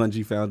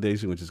 Bungie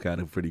Foundation, which is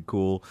kind of pretty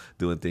cool,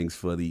 doing things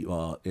for the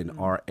in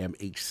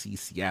RMHC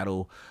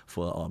Seattle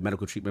for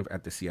medical treatment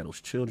at the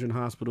Seattle's Children's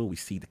Hospital. We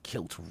see the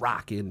Kilt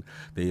rocking.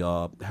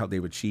 How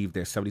they've achieved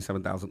their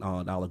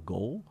 $77,000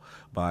 goal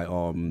by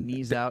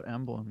Knees Out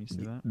emblem. You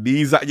see that?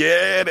 Knees Out,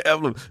 the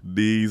emblem.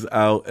 Knees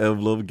Out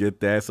emblem.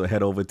 Get that. So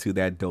head over to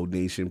that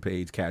donation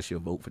page. Cast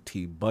your vote for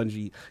Team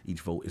Bungie.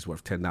 Each vote is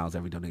worth $10.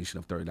 Every donation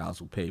of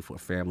 $30 will pay for a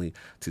family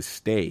to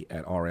stay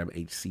at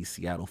RMHC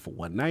Seattle for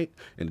one night.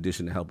 In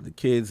addition to helping the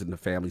kids and the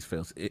families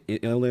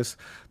illness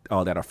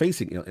that are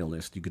facing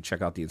illness, you can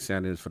check out the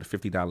incentives for the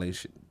 $50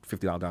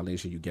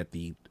 donation. You get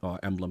the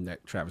emblem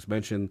that Travis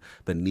mentioned,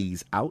 the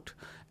Knees Out,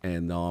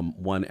 and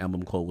one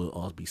emblem code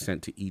will be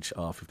sent to each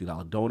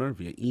 $50 donor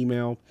via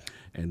email.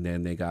 And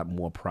then they got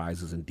more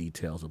prizes and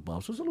details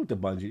above. So salute to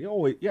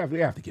Bungie. We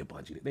have to get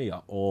Bungie. They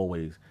are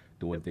always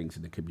doing things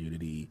in the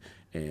community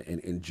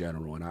and in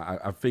general. And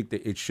I think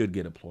that it should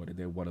get applauded.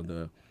 They're one of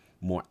the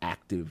more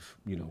active,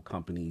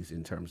 companies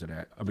in terms of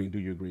that. I mean, do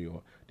you agree,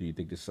 or do you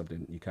think this is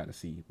something you kind of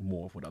see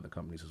more of with other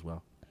companies as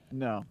well?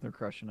 No, they're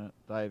crushing it.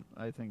 I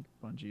think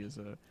Bungie is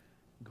a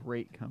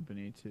great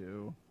company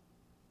to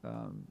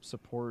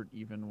support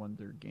even when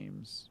their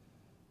games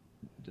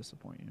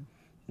disappoint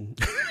you.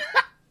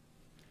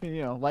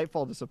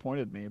 Lightfall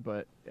disappointed me,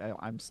 but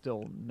I'm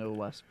still no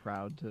less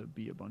proud to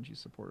be a Bungie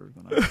supporter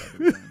than I was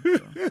ever been.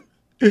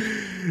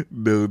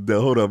 No,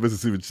 hold on, Mr.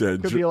 Super Chat.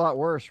 It could be a lot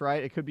worse,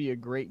 right? It could be a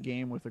great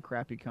game with a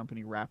crappy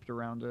company wrapped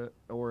around it,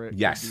 or it could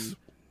be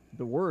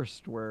the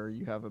worst, where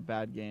you have a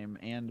bad game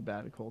and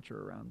bad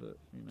culture around it.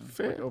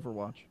 Fair. Like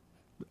Overwatch.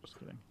 Just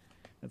kidding.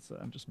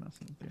 I'm just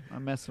messing with you.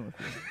 I'm messing with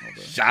you.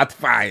 Shots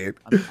fired.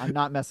 I'm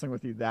not messing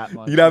with you that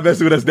much. You're not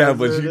messing with us that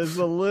much. It's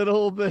a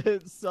little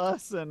bit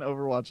sus, and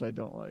Overwatch I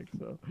don't like.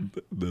 So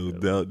no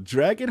doubt.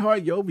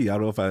 Dragonheart Yobi. I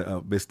don't know if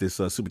I missed this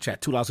super chat.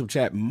 $2 super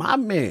chat. My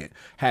man.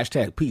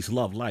 Hashtag peace,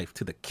 love, life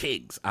to the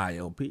Kings.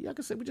 ILP. Like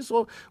I said, we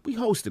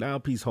hosted.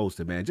 ILP's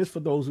hosted, man. Just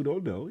for those who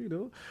don't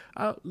know,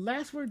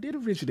 Last Word did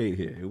originate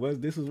here.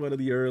 This was one of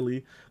the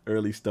early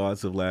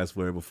starts of Last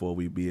Word before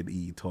me and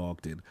E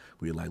talked, and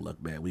we were like,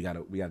 look, man, we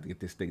gotta get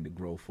this thing to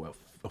grow for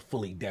a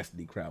fully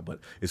Destiny crowd. But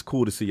it's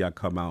cool to see y'all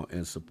come out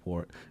and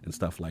support and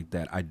stuff like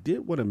that. I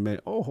did want to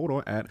mention, hold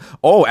on,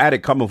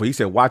 Addict coming for, he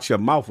said, watch your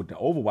mouth with the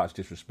Overwatch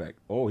disrespect.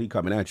 Oh, he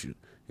coming at you.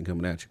 He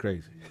coming at you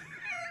crazy.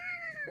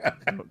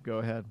 Go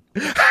ahead.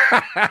 Come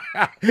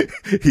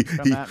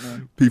at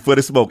me. He for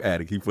the smoke,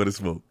 Addict. He for the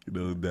smoke.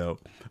 No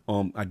doubt.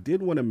 I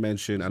did want to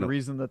mention the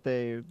reason that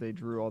they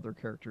drew all their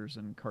characters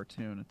in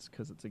cartoon. It's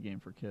because it's a game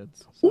for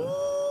kids.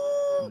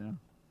 So,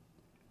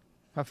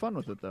 have fun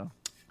with it though.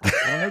 I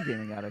don't know,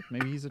 Gaming Addict.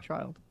 Maybe he's a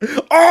child.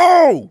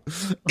 Oh,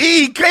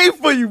 E came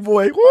for you,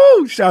 boy.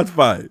 Woo! Shots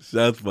fired.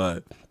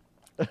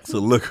 So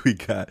look, we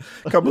got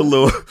a couple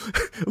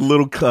of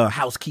little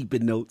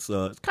housekeeping notes.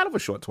 It's kind of a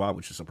short twat,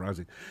 which is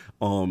surprising.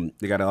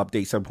 They got an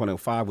update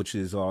 7.05, which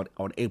is on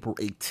April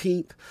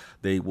 18th.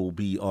 They will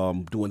be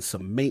doing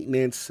some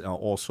maintenance.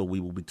 Also, we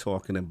will be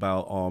talking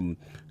about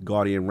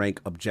Guardian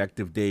rank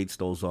objective dates.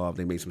 Those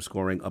they made some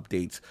scoring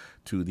updates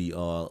to the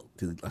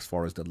as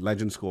far as the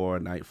Legend score,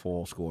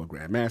 Nightfall score,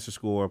 Grandmaster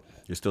score.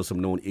 There's still some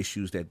known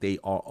issues that they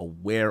are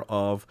aware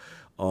of.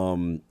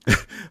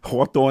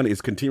 Hawthorne is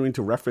continuing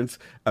to reference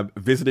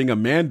visiting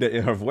Amanda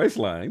in her voice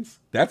lines.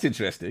 That's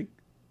interesting.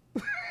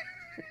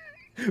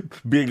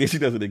 Being that she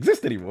doesn't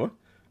exist anymore.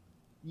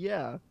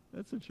 Yeah,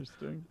 that's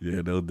interesting.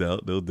 Yeah, no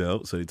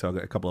doubt. So they talk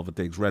a couple other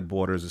things, red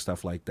borders and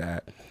stuff like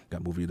that.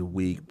 Got movie of the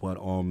week. But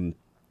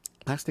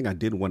last thing I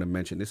did want to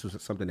mention, this was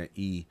something that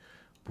E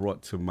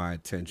brought to my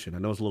attention. I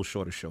know it's a little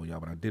shorter show, y'all,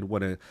 but I did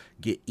want to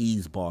get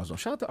E's bars off.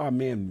 Shout out to our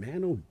man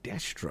Mano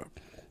Destra.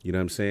 You know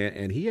what I'm saying?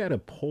 And he had a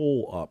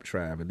poll up,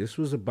 Trav, and this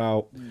was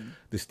about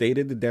the state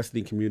of the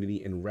Destiny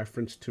community in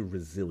reference to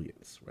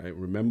resilience, right?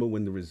 Remember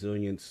when the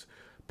resilience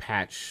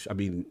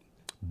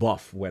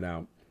buff went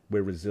out,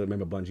 where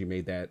remember Bungie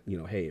made that,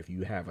 hey, if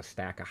you have a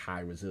stack of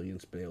high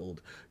resilience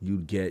build,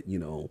 you'd get,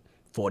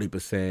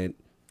 40%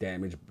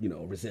 damage,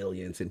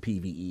 resilience in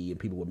PvE, and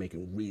people were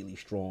making really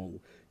strong,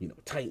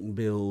 Titan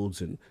builds,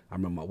 and I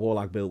remember my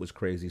Warlock build was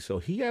crazy. So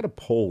he had a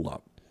poll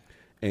up.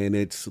 And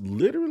it's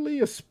literally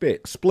a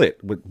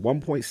split with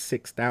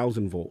 1.6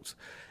 thousand votes.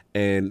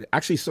 And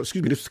actually, this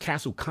was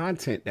Castle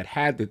Content that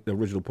had the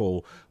original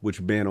poll,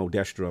 which Mano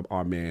Destra,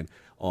 our man,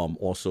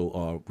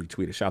 also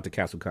retweeted. Shout out to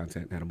Castle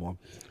Content, had him on.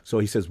 So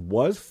he says,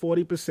 was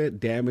 40%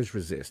 damage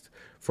resist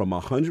from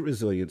 100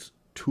 resilience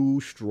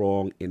too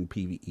strong in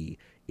PvE?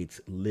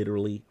 It's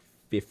literally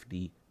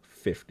 50-50.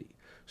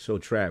 So,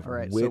 Trav. All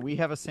right, so we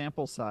have a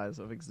sample size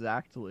of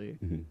exactly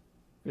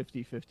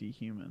 50-50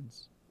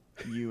 humans.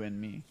 You and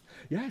me.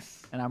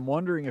 Yes. And I'm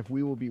wondering if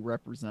we will be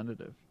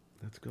representative.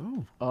 Let's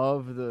go.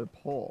 Of the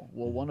poll.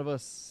 Will one of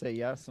us say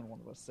yes and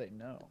one of us say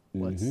no?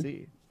 Let's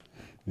see.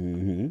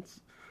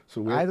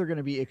 So we're either going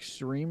to be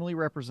extremely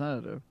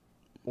representative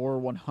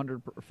or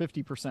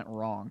 50%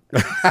 wrong.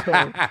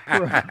 So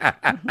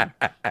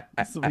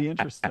this will be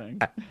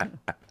interesting.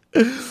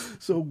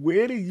 So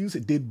where do you say,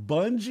 did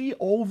Bungie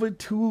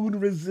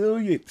overtune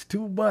resilience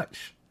too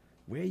much?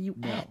 Where you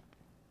at?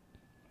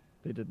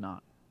 They did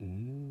not.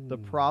 The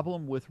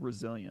problem with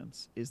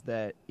resilience is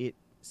that it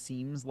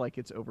seems like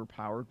it's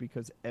overpowered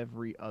because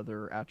every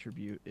other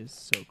attribute is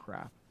so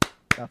crap.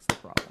 That's the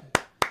problem.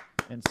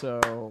 And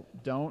so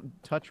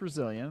don't touch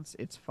resilience.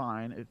 It's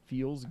fine. It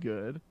feels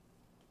good.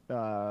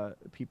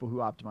 People who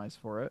optimize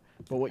for it.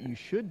 But what you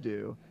should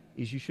do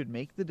is you should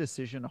make the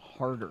decision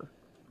harder,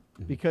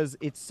 because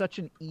it's such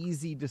an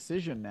easy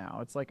decision now.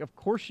 It's like, of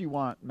course you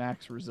want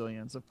max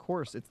resilience. Of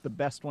course, it's the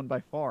best one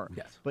by far.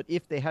 Yes. But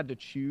if they had to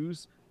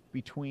choose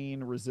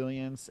between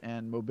resilience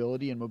and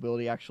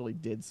mobility actually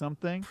did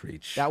something,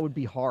 that would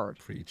be hard.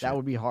 That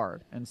would be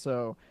hard. And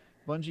so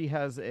Bungie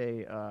has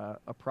a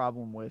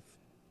problem with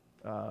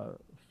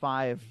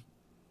 5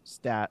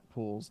 stat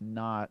pools,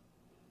 not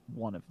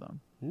one of them.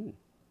 You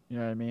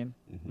know what I mean?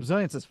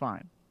 Resilience is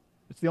fine.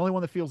 It's the only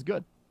one that feels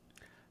good.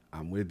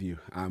 I'm with you.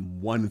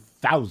 I'm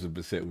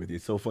 1000% with you.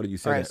 It's so funny you All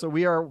said right, that. so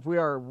we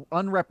are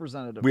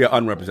unrepresentative. We are people.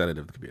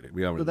 unrepresentative of the community.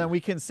 We are. So then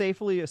we can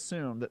safely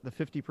assume that the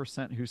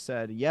 50% who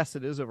said yes,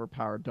 it is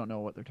overpowered, don't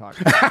know what they're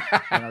talking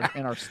about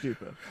and are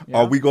stupid.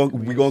 Are we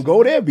going? We gonna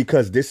go there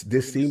because this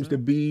seems to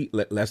assume? be.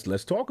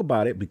 Let's talk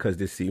about it because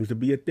this seems to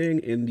be a thing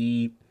in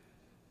the.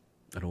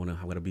 I don't want to.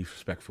 I want to be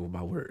respectful of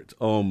my words.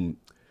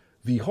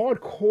 The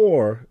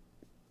hardcore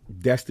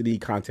Destiny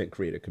content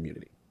creator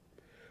community,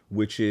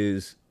 which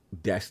is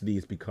Destiny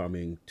is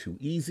becoming too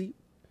easy.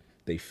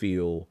 They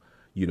feel,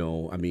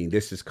 I mean,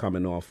 this is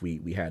coming off.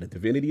 We had a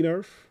Divinity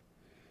nerf.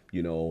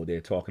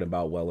 They're talking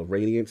about, well,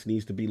 Radiance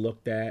needs to be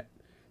looked at.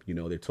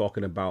 They're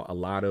talking about a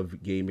lot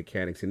of game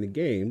mechanics in the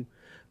game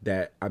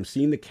that I'm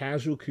seeing the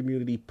casual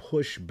community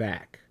push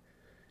back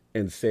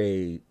and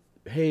say,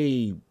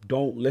 hey,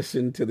 don't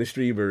listen to the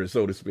streamers,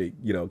 so to speak,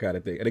 kind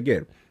of thing. And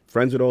again,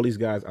 friends with all these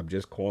guys, I'm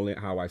just calling it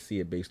how I see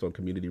it based on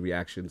community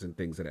reactions and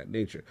things of that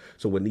nature.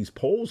 So when these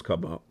polls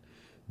come up,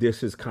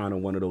 this is kind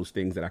of one of those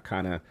things that I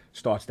kind of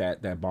starts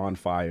that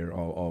bonfire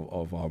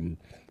of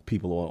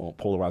people on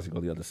polarizing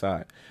on the other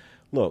side.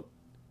 Look,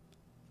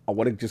 I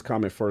want to just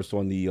comment first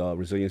on the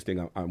resilience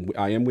thing.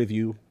 I am with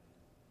you.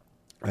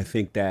 I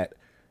think that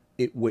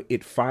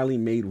it finally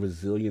made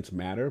resilience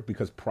matter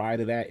because prior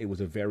to that, it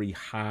was a very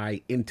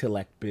high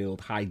intellect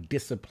build, high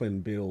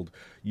discipline build,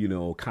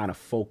 kind of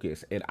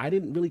focus. And I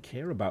didn't really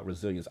care about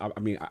resilience. I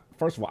mean,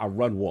 first of all, I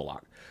run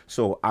Warlock.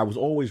 So I was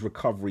always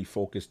recovery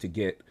focused to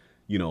get,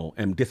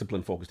 and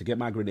discipline focused to get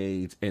my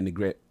grenades and to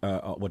get,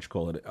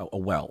 a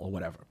well or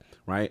whatever,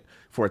 right?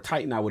 For a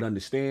Titan, I would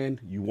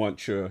understand. You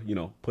want your,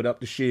 put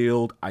up the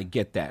shield. I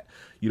get that.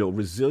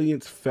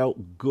 Resilience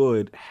felt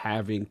good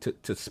having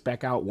to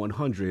spec out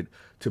 100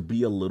 to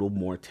be a little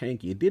more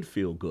tanky. It did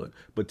feel good.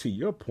 But to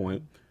your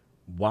point,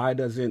 why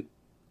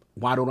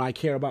don't I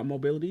care about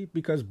mobility?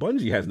 Because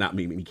Bungie has not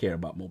made me care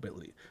about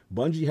mobility.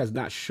 Bungie has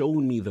not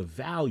shown me the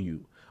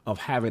value of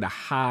having a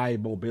high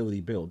mobility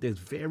build. There's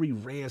very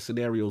rare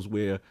scenarios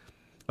where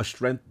a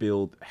strength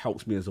build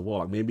helps me as a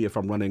warlock. Maybe if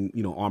I'm running,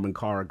 Armored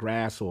Car or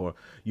Grass, or,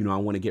 I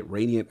want to get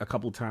Radiant a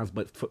couple times.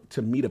 But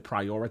to me, to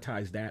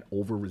prioritize that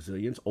over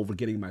resilience, over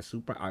getting my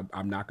super,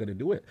 I'm not going to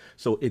do it.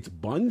 So it's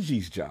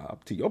Bungie's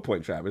job, to your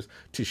point, Travis,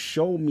 to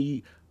show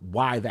me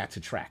why that's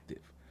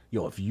attractive.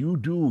 If you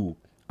do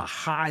a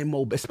high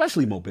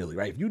especially mobility,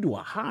 right? If you do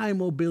a high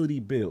mobility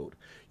build,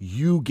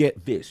 you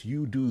get this,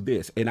 you do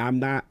this, and I'm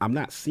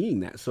not seeing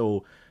that.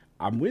 So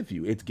I'm with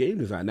you. It's game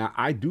design. Now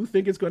I do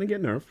think it's going to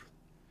get nerfed.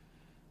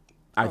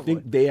 I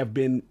think they have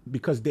been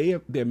because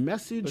their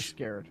message. They're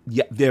scared.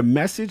 Yeah, their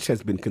message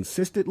has been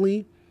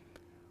consistently.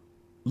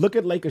 Look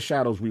at Lake of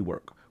Shadows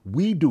rework.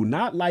 We do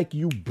not like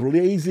you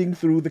blazing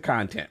through the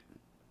content.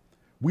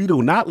 We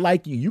do not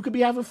like you. You could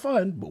be having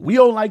fun, but we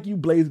don't like you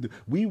blazing.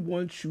 We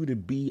want you to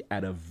be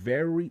at the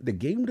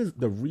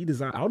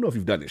redesign. I don't know if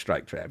you've done it,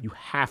 Strike Trav. You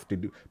have to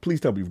do. Please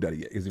tell me you've done it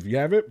yet. Because if you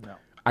haven't, no.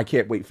 I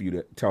can't wait for you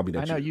to tell me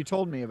that. I know you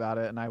told me about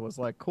it, and I was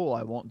like, "Cool,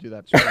 I won't do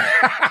that." So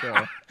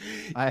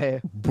I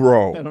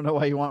don't know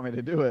why you want me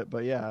to do it,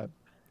 but yeah,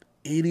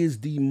 it is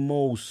the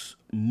most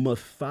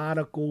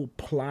methodical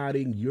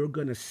plotting. You're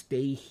gonna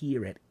stay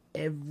here at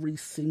every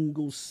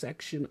single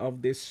section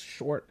of this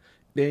short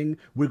thing.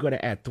 We're gonna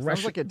add threshold.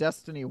 Sounds like a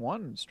Destiny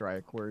 1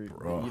 strike where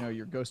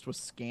your ghost was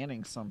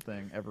scanning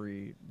something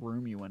every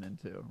room you went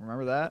into.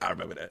 Remember that? I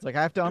remember that. It's like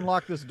I have to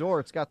unlock this door.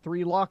 It's got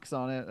 3 locks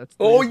on it. That's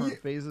 3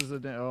 different phases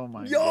of oh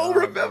my god.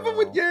 Remember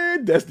when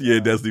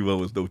Destiny 1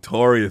 was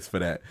notorious for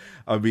that.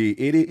 I mean,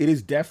 it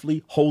is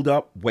definitely hold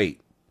up, wait.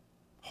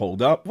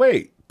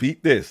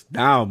 Beat this.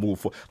 Now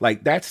move forward.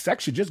 Like that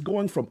section just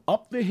going from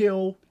up the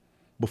hill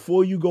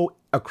before you go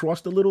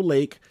across the little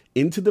lake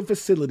into the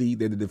facility,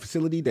 the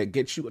facility that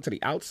gets you to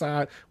the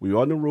outside, we're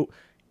on the roof.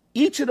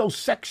 Each of those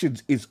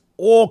sections is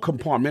all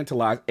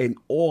compartmentalized and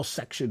all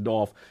sectioned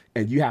off,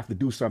 and you have to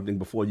do something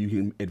before you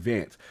can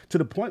advance. To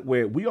the point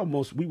where we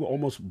were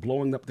almost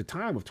blowing up the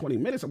time of 20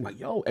 minutes. I'm like,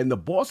 yo, and the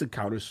boss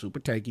encounter is super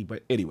tanky.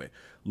 But anyway,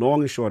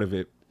 long and short of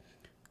it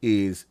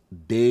is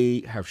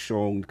they have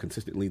shown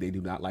consistently they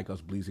do not like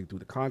us bleeding through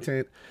the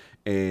content,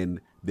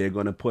 and they're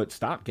going to put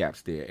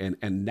stopgaps there.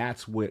 And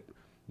that's what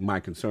my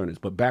concern is.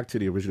 But back to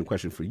the original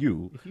question for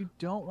you. If you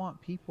don't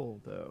want people,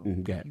 though,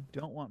 you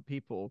don't want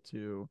people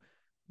to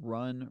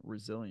run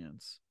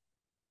resilience.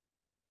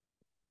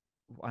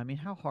 I mean,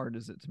 how hard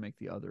is it to make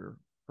the other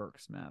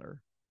perks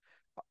matter?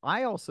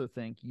 I also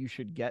think you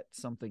should get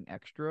something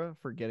extra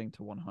for getting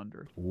to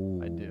 100.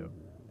 Ooh. I do.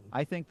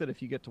 I think that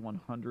if you get to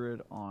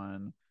 100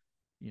 on,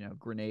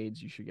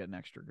 grenades, you should get an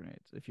extra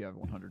grenades if you have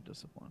 100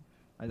 discipline.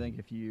 I think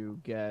if you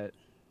get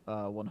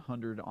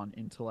 100 on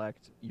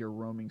intellect, your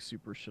roaming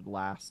super should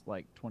last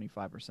like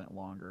 25%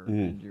 longer,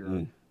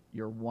 and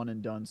your one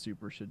and done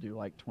super should do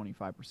like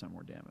 25%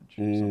 more damage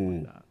or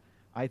something like that.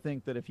 I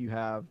think that if you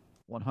have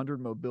 100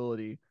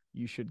 mobility,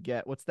 you should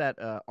get what's that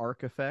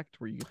arc effect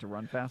where you get to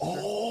run faster.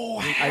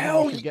 I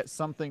think you should get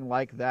something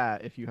like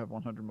that if you have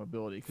 100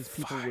 mobility, because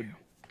people would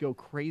go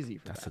crazy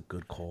for that. That's a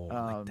good call.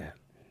 I like that.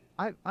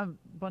 I'm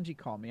Bungie.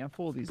 Call me. I'm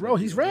full of these. Bro,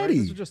 he's ideas, right? ready.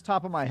 This is just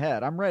top of my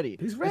head. I'm ready.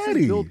 He's This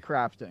ready. is build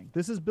crafting.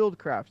 This is build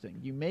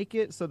crafting. You make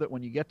it so that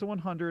when you get to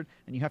 100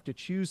 and you have to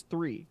choose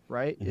 3,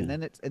 right? And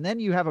then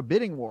you have a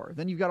bidding war.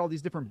 Then you've got all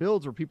these different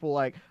builds where people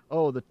like,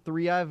 oh, the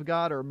 3 I've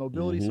got are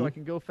mobility, so I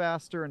can go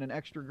faster, and an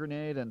extra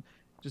grenade, and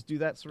just do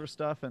that sort of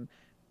stuff. And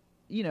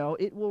you know,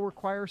 it will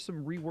require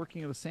some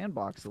reworking of the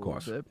sandbox a little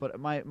bit. But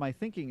my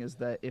thinking is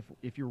that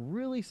if you're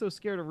really so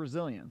scared of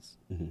resilience,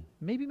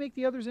 maybe make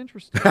the others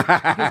interesting.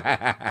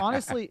 Because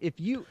honestly, if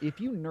you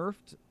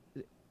nerfed,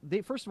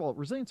 first of all,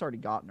 resilience already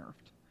got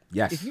nerfed.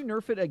 Yes. If you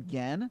nerf it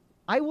again,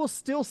 I will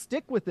still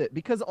stick with it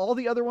because all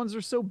the other ones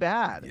are so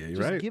bad. Yeah, you're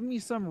Just right. give me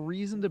some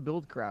reason to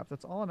build craft.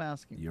 That's all I'm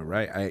asking. You're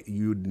right.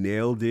 You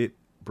nailed it,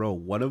 bro.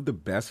 One of the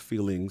best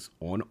feelings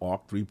on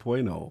Arc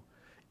 3.0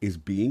 is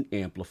being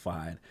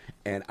amplified,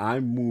 and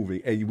I'm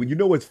moving. And when you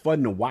know it's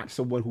fun to watch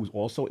someone who's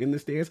also in the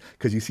stairs,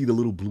 because you see the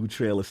little blue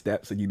trail of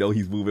steps, and you know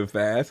he's moving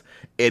fast,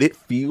 and it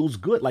feels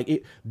good. Like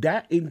it.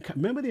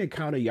 Remember the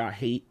encounter y'all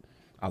hate?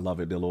 I love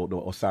it. The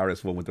little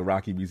Osiris one with the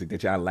Rocky music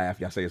that y'all laugh.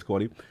 Y'all say it's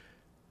corny.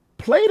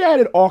 Play that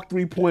at Arc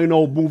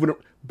 3.0, moving.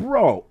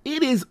 Bro,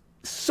 it is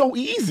so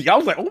easy. I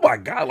was like, oh my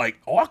god,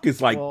 like Arc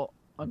is like. Well,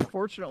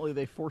 unfortunately,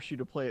 they force you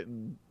to play it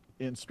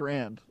in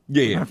Strand.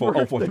 Yeah.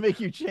 They make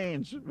you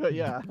change, but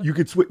yeah. You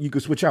could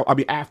switch out. I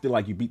mean, after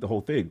like you beat the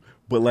whole thing,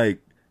 but like,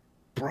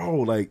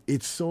 bro, like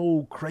it's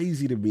so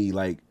crazy to me,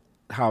 like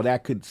how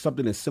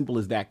something as simple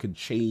as that could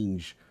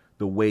change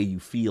the way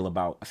you feel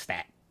about a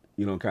stat,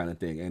 you know, kind of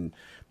thing. And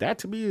that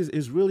to me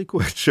is really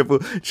cool.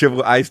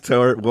 triple ice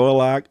turret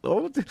warlock.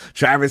 Oh,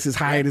 Travis is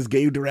hired as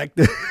game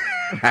director.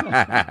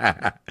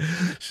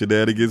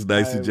 Shenanigans,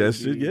 nice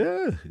suggestion.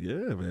 Yeah,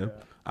 man.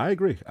 Yeah. I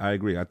agree. I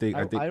think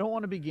I don't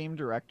want to be game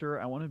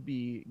director. I want to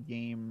be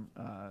game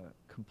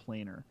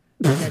complainer.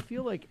 Like, I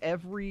feel like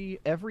every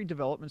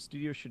development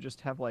studio should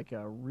just have like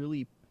a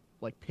really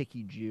like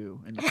picky Jew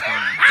in the corner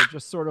that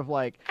just sort of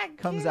like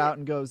comes out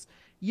and goes,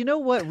 you know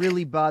what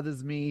really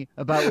bothers me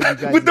about what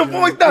you guys with the doing?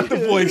 voice, not the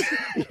voice.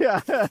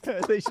 Yeah,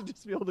 they should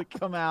just be able to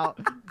come out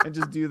and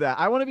just do that.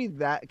 I want to be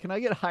that. Can I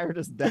get hired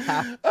as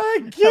that?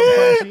 I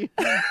can't.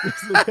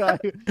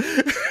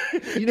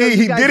 You know,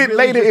 he did it really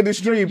later in the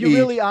stream. You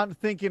really aren't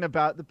thinking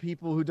about the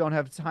people who don't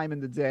have time in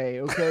the day,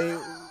 okay?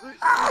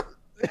 I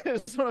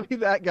just want to be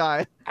that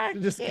guy to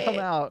just come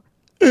out.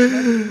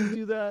 Can I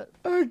do that?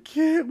 I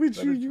can't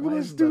with you. You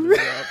want to do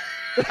that?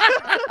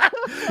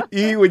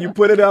 When you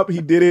put it up,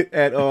 he did it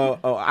at an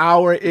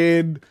hour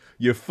in.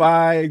 You're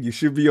fine. You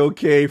should be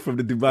okay from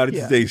the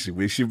demonetization.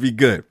 We should be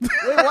good. Wait,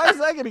 why is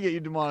that going to get you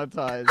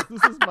demonetized?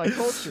 This is my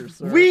culture,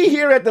 sir. We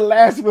here at The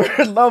Last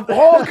Word love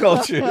all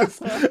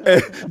cultures.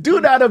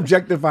 Do not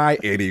objectify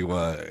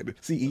anyone.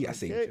 See, I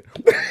see it.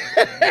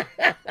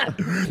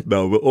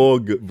 No, we're all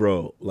good,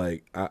 bro.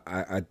 Like,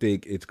 I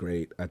think it's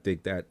great. I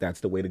think that's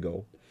the way to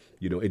go.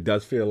 You know, it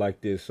does feel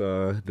like this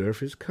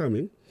nerf is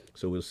coming.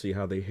 So we'll see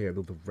how they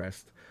handle the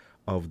rest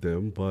of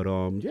them. But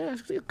yeah,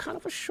 it's kind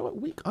of a short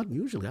week.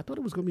 Unusually, I thought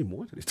it was going to be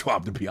more than this.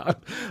 To be honest,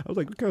 I was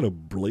like, we kind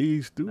of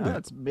blazed through that.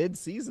 It's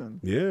mid-season.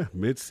 Yeah,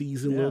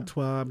 mid-season little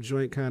twab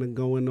joint kind of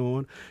going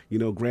on. You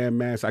know,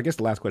 Grandmaster. I guess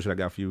the last question I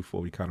got for you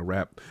before we kind of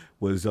wrap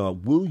was,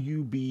 will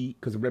you be?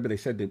 Because remember they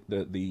said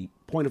that the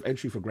point of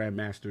entry for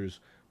Grandmasters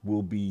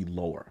will be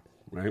lower,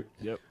 right?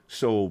 Yep.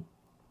 So,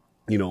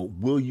 you know,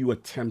 will you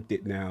attempt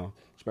it now,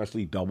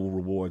 especially double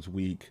rewards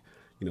week?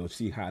 You know,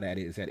 see how that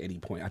is at any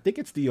point. I think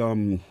it's the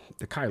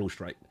Kylo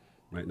strike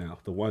right now.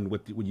 The one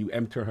with when you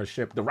enter her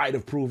ship, the right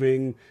of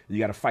proving. You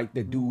got to fight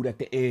the dude at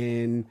the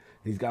end.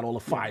 He's got all the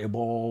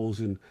fireballs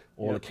and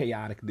all the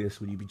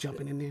chaoticness. Will you be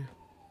jumping in there?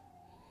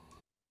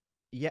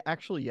 Yeah,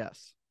 actually,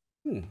 yes.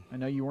 I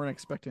know you weren't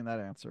expecting that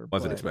answer.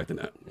 Wasn't expecting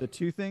that. The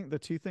two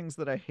things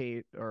that I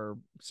hate are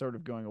sort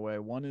of going away.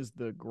 One is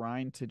the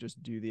grind to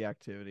just do the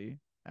activity.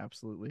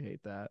 Absolutely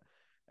hate that.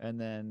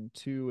 And then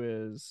 2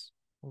 is,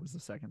 what was the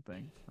second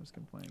thing I was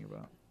complaining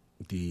about?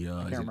 The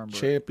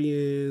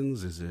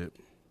champions, is it?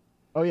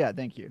 Oh yeah,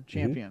 thank you.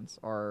 Champions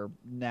are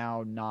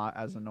now not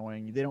as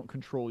annoying. They don't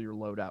control your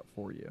loadout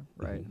for you,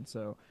 right? And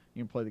so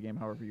you can play the game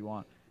however you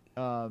want.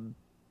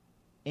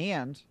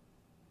 And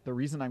the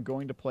reason I'm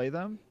going to play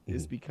them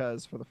is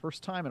because for the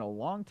first time in a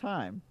long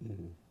time,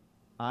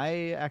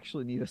 I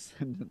actually need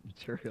ascendant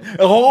material.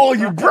 Oh,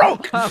 you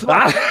broke! I'm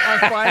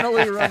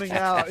finally running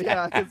out.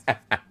 Yeah,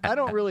 I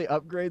don't really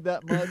upgrade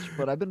that much,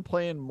 but I've been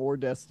playing more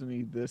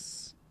Destiny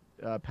this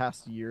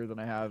past year than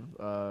I have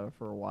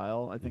for a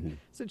while. I think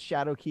since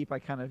Shadowkeep, I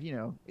kind of, you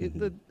know,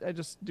 I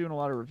just doing a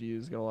lot of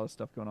reviews, got a lot of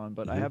stuff going on,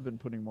 but I have been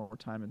putting more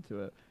time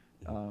into it.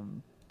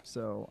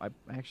 So I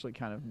actually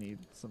kind of need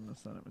some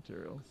ascendant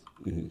materials.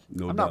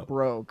 No I'm doubt. not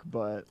broke,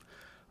 but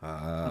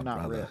I'm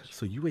not brother. rich.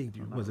 So you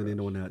wasn't in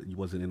on that. You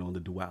wasn't in on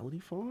the duality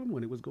farm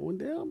when it was going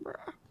down, bro.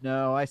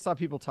 No, I saw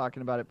people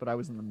talking about it, but I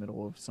was in the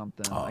middle of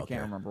something. Oh, I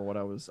can't remember what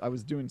I was. I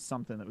was doing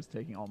something that was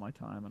taking all my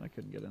time, and I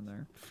couldn't get in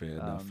there. Fair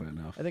enough.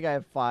 I think I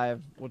have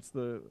 5. What's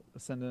the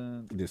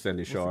ascendant? The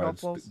ascendant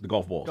shards, the the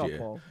golf balls. Golf yeah.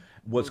 balls.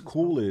 What's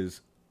cool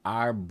is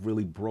I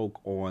really broke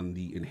on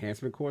the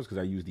enhancement course because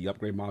I use the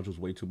upgrade modules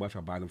way too much.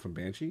 I buy them from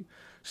Banshee.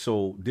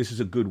 So this is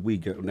a good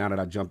week. Now that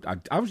I jumped,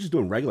 I was just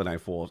doing regular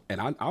Nightfalls,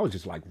 and I was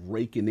just like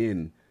raking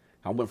in.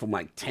 I went from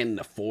like 10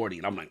 to 40,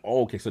 and I'm like,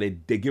 oh, okay, so they're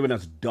giving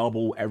us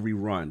double every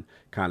run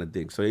kind of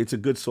thing. So it's a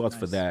good source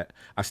for that.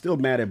 I'm still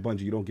mad at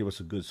Bungie. You don't give us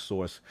a good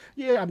source.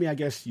 Yeah, I mean, I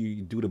guess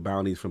you do the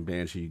bounties from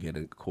Banshee, you get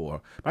a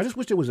core. But I just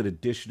wish there was an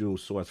additional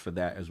source for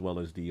that as well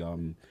as the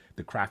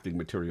crafting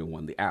material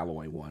one, the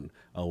alloy one.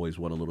 I always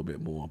want a little bit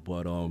more.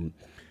 But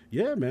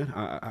yeah, man,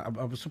 I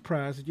was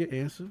surprised at your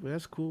answer.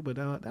 That's cool. But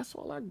that's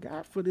all I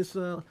got for this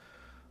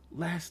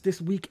this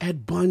week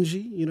at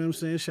Bungie. You know what I'm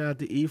saying? Shout out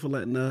to E for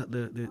letting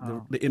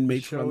the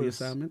inmates run the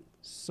assignment.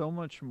 So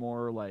much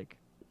more like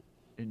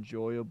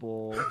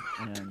enjoyable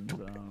and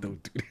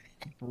don't do that.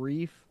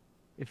 brief.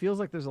 It feels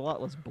like there's a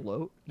lot less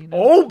bloat.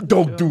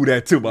 Don't do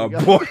that to my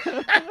boy.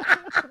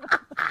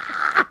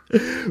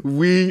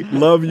 We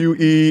love you,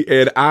 E,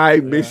 and I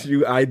miss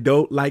you. I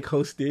don't like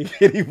hosting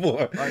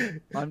anymore.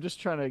 I'm just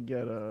trying to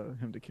get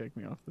him to kick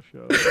me off the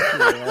show.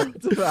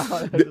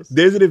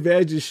 There's an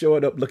advantage of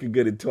showing up looking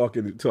good and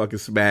talking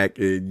smack,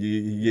 and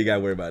you ain't got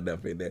to worry about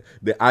nothing.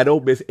 I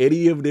don't miss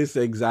any of this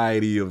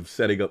anxiety of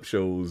setting up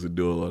shows and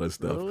doing all that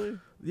stuff. Really?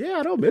 Yeah,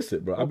 I don't miss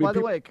it, bro. Well, by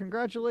the way,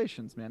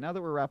 congratulations, man. Now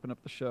that we're wrapping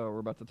up the show, we're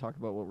about to talk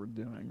about what we're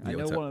doing. I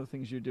know one of the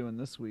things you're doing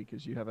this week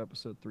is you have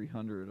episode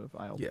 300 of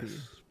ILP.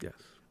 Yes.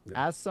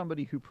 As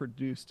somebody who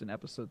produced an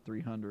episode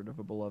 300 of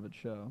a beloved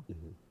show,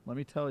 let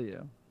me tell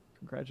you,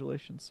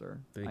 congratulations, sir.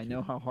 I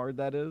know how hard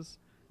that is,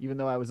 even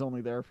though I was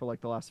only there for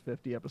like the last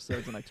 50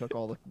 episodes and I took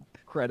all the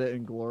credit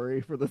and glory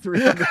for the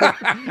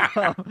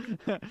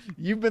 300.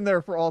 You've been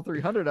there for all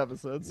 300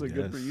 episodes, so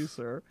good for you,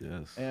 sir.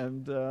 Yes.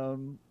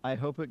 And I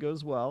hope it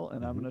goes well,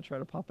 and I'm going to try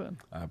to pop in.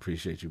 I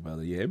appreciate you,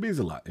 brother. Yeah, it means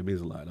a lot.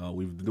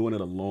 We've been doing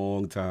it a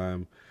long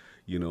time.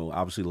 You know,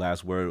 obviously,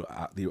 last word,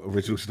 the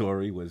original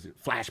story was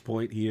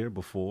Flashpoint here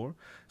before.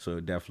 So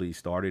it definitely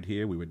started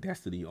here. We were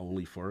Destiny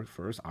only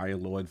first.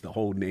 Iron Lords, the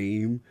whole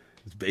name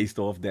is based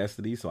off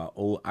Destiny.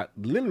 So I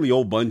literally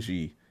owe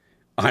Bungie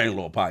Iron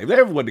Lord Pie.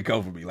 Everyone to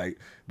come for me,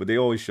 but they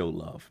always show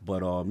love.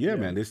 But yeah,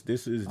 man, this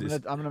is.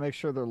 I'm gonna make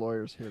sure their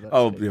lawyers hear that.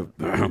 Oh, yeah.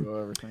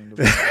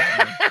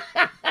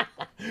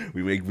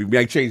 We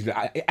make change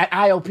at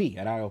ILP.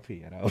 Yeah.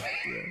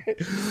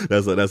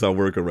 That's our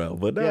workaround.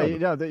 But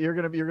you're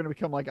gonna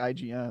become like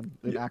IGN,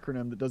 an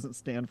acronym that doesn't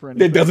stand for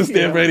anything. It doesn't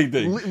stand for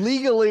anything.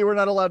 Legally, we're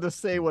not allowed to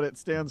say what it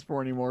stands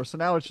for anymore. So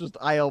now it's just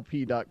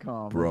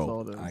ILP.com. Bro, that's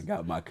all it is. I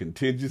got my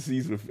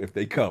contingencies if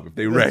they come, if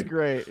they ready. That's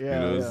great. Yeah, you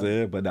know what I'm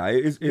saying. But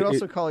you could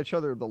also call each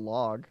other the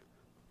Log.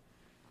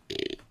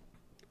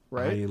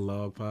 Right? Iron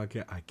Log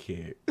podcast. I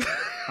can't.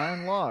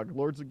 Iron Log,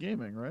 Lords of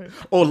Gaming, right?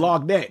 Oh,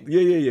 Log Net.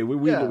 Yeah.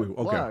 We okay.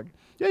 Log.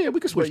 Yeah,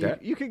 we can switch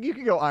that. You can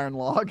go Iron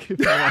Log if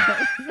you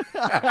want.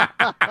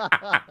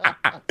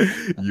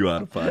 You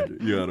out of pocket.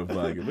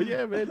 But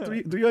yeah, man,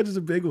 300 is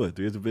a big one.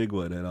 300 is a big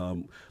one, and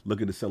I'm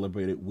looking to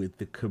celebrate it with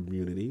the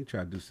community.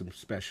 Try to do some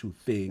special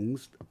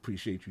things.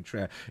 Appreciate you,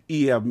 Trav.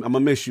 Yeah, I'm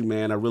gonna miss you,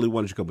 man. I really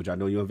wanted you to come, but I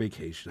know you're on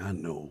vacation. I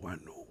know.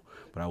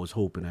 But I was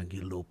hoping I'd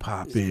get a little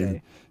pop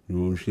in. You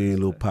know what I'm saying? A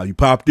little pop. You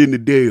popped in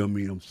today. I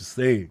mean, I'm just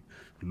saying.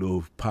 A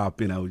little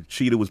pop in.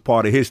 Cheetah was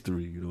part of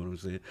history. You know what I'm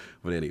saying?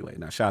 But anyway,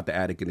 now shout out to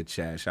Attic in the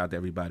chat. Shout out to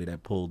everybody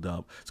that pulled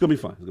up. It's going to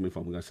be fun. We're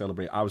going to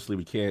celebrate. Obviously,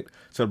 we can't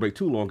celebrate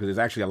too long because there's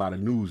actually a lot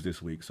of news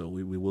this week. So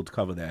we will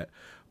cover that.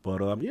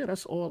 But yeah,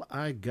 that's all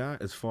I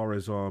got as far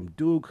as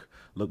Duke.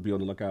 Be on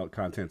the lookout.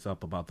 Content's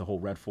up about the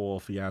whole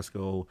Redfall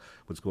fiasco.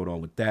 What's going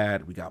on with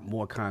that? We got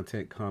more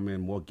content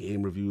coming, more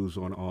game reviews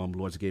on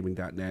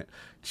lordsgaming.net.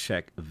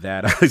 Check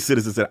that out.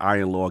 Citizen said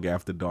Iron Log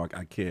After Dark.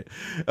 I can't.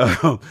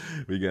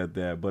 We got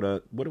that.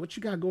 But what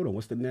you got going on?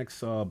 What's the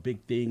next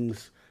big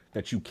things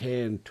that you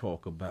can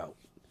talk about?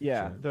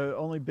 Yeah, the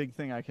only big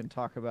thing I can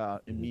talk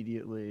about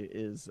immediately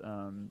is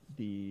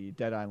the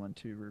Dead Island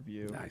 2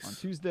 review on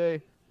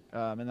Tuesday.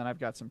 And then I've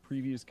got some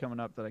previews coming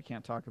up that I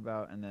can't talk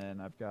about, and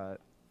then I've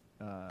got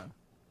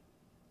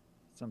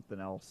something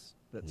else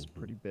that's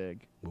pretty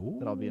big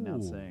that I'll be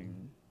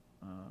announcing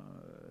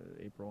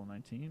April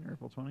 19 or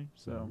April 20.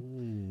 So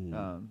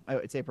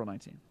it's April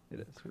 19.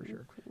 It is for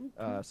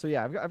sure. So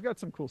yeah, I've got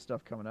some cool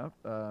stuff coming up,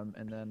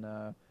 and then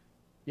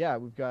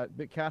we've got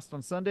Bitcast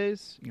on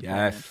Sundays. You can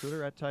follow me on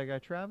Twitter at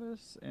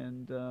TyGuyTravis,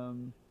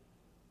 and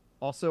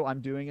also, I'm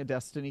doing a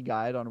Destiny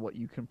guide on what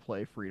you can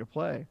play free to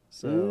play.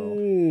 So,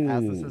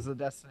 as this is a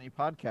Destiny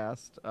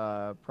podcast,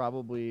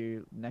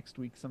 probably next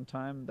week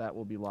sometime that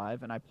will be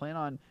live. And I plan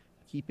on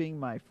keeping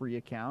my free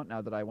account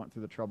now that I went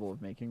through the trouble of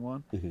making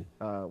one,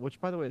 which,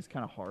 by the way, is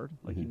kind of hard.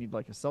 Like, you need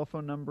like a cell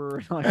phone number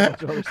and like a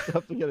bunch of other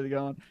stuff to get it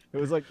going. It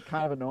was like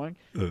kind of annoying.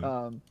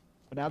 But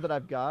now that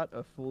I've got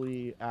a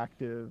fully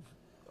active,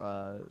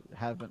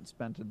 haven't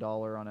spent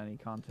 $1 on any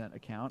content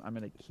account, I'm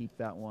going to keep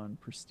that one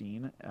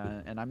pristine,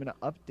 and I'm going to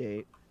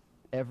update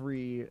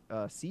every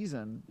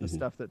season the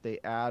stuff that they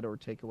add or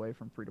take away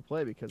from free to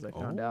play, because I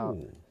found out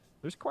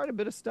there's quite a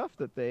bit of stuff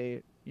that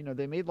they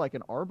made like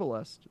an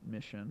Arbalest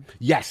mission.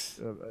 Yes.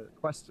 A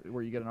quest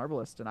where you get an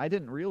Arbalest, and I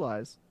didn't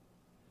realize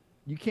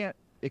you can't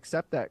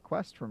accept that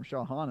quest from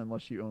Shahan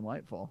unless you own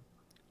Lightfall.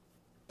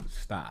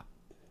 Stop.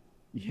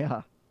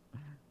 Yeah.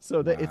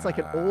 So that it's like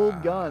an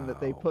old gun that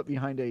they put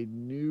behind a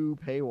new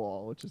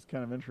paywall, which is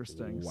kind of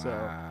interesting. Wow,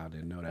 So,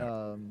 didn't know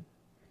that.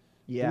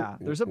 yeah,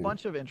 there's a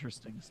bunch of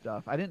interesting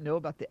stuff. I didn't know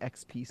about the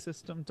XP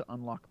system to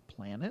unlock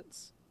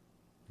planets.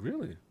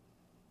 Really?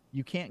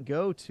 You can't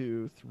go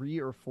to 3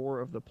 or 4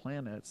 of the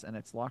planets, and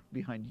it's locked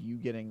behind you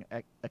getting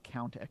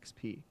account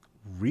XP.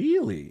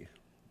 Really?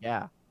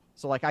 Yeah.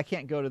 So, like, I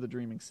can't go to the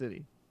Dreaming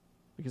City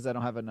because I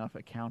don't have enough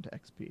account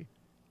XP.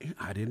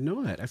 I didn't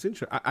know that. That's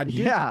interesting. I did.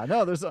 Yeah,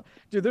 no,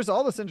 there's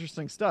all this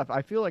interesting stuff.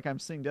 I feel like I'm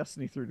seeing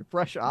Destiny through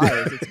fresh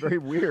eyes. It's very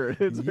weird.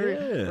 It's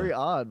very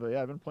odd, but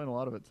yeah, I've been playing a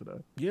lot of it today.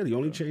 Yeah, the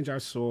only change I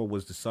saw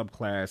was the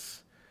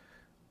subclass.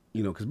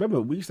 You know, because remember,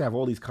 we used to have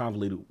all these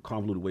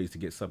convoluted ways to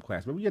get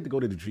subclass. Remember, you had to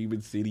go to the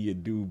Dreaming City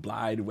and do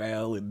Blind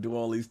Well and do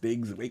all these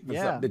things and wait for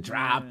something to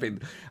drop.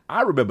 And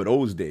I remember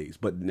those days.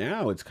 But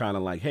now it's kind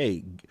of like,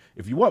 hey,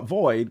 if you want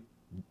Void,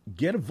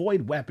 get a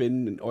Void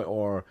weapon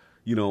or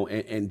you know,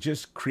 and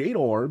just create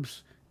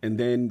orbs and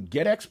then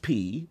get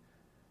XP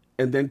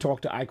and then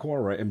talk to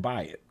Ikora and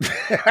buy it.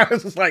 I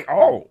was just like,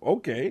 oh,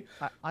 okay.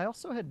 I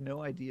also had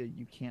no idea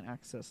you can't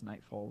access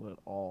Nightfall at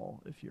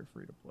all if you're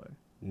free to play.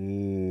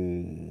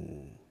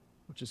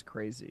 Which is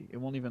crazy. It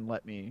won't even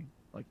let me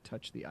like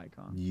touch the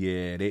icon.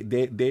 Yeah,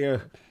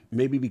 they're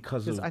maybe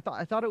because of... I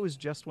thought it was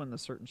just when the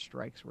certain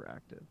strikes were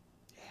active.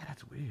 Yeah,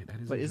 that's weird. That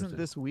is. But isn't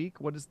this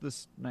week? What is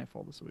this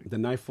Nightfall this week? The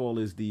Nightfall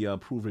is the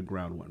Proving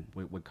Ground one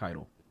with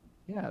Kaido.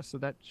 Yeah, so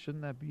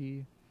shouldn't that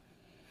be?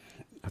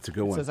 That's a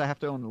good one. It says I have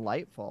to own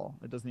Lightfall.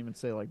 It doesn't even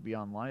say like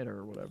Beyond Light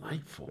or whatever.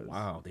 Lightfall.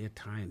 Wow, they're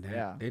tying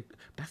that. Yeah.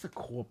 That's a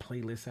core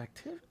playlist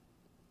activity.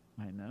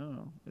 I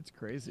know. It's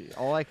crazy.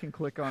 All I can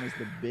click on is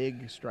the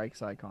big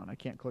strikes icon. I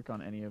can't click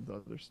on any of the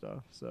other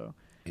stuff. So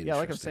yeah,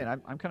 like I'm saying,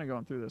 I'm kind of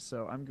going through this.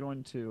 So I'm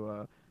going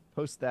to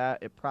post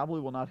that. It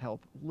probably will not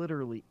help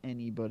literally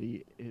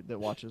anybody that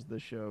watches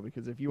this show,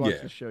 because if you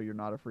watch this show, you're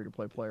not a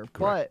free-to-play player.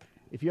 Correct. But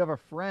if you have a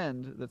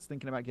friend that's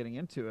thinking about getting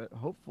into it,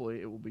 hopefully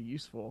it will be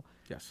useful.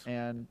 Yes.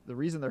 And the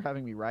reason they're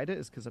having me write it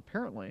is because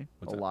apparently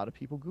a lot of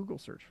people Google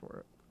search for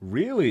it.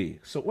 Really?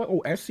 So what?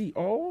 Oh, SEO?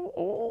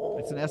 Oh.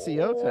 It's an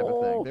SEO type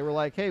of thing. They were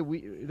like, "Hey,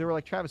 they were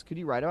like, Travis, could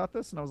you write about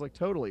this?" And I was like,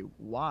 "Totally.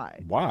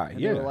 Why?" Why? And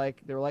yeah. They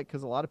were like,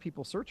 because a lot of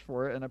people search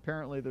for it, and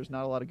apparently there's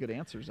not a lot of good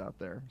answers out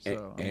there.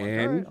 So I'm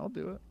like, all right, I'll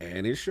do it.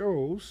 And it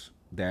shows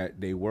that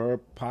they were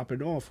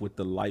popping off with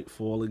the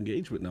Lightfall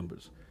engagement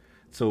numbers.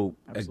 So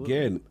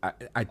again,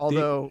 I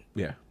think,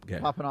 yeah,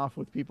 popping off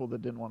with people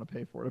that didn't want to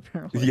pay for it,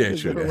 apparently. Yeah,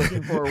 sure. They were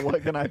looking for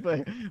what can I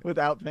pay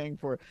without paying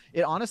for it.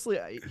 It honestly,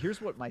 here's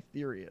what my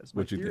theory is.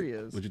 My theory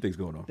is what you think's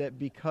going on? That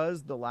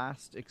because the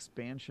last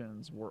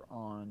expansions were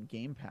on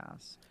Game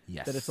Pass,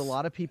 yes, that it's a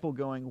lot of people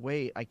going,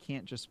 wait, I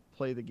can't just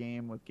play the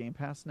game with Game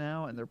Pass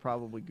now, and they're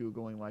probably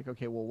Googling like,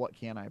 okay, well, what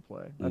can I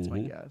play? That's my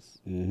guess.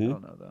 I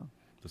don't know though.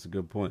 That's a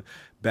good point.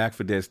 Back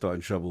for Dead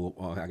Starting Trouble.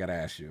 I gotta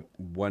ask you.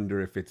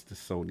 Wonder if it's the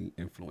Sony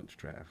influence,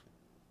 Trav.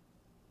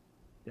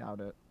 Doubt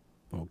it.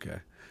 Okay,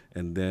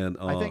 and then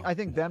I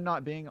think them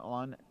not being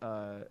on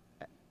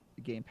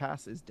Game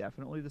Pass is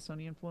definitely the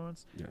Sony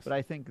influence. Yes. But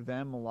I think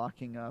them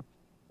locking up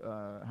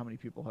how many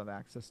people have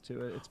access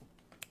to it, it's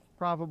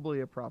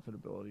probably a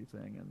profitability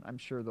thing, and I'm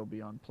sure they'll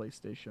be on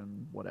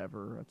PlayStation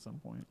whatever at some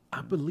point.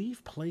 I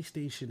believe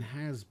PlayStation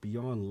has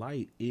Beyond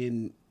Light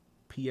in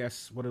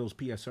PS, what are those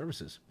PS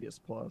services? PS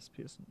Plus,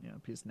 PS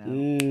Now.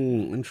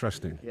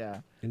 Interesting. Yeah.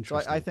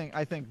 Interesting. So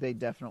I think they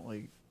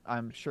definitely.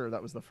 I'm sure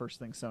that was the first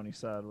thing Sony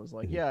said was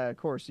like, yeah, of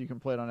course you can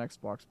play it on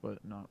Xbox, but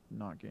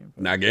not Game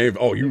Pass. Not Game.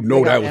 Oh, you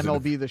know that was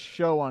MLB The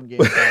Show on Game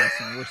Pass,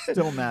 and we're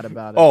still mad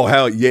about it. Oh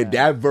hell yeah,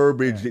 that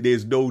verbiage. Yeah.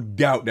 There's no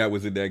doubt that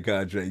was in that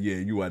contract. Yeah,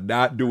 you are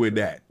not doing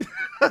that.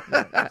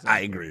 Yeah, exactly. I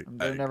agree.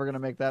 They're never gonna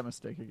make that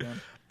mistake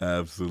again.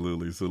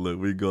 Absolutely. So look,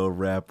 we gonna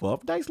wrap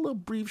up. Nice little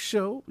brief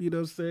show. You know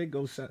what I'm saying?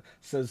 Go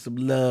send some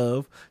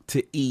love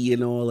to E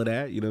and all of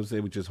that. You know what I'm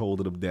saying? We're just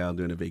holding them down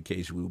during the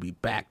vacation. We'll be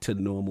back to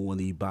normal on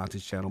the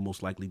Ebontis channel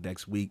most likely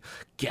next week.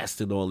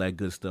 Guests and all that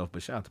good stuff.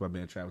 But shout out to my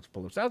man Travis for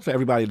pulling up. Shout out to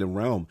everybody in the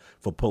realm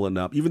for pulling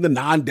up. Even the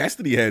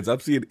non-Destiny heads. I'm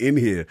seeing in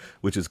here,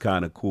 which is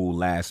kind of cool.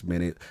 Last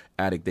minute.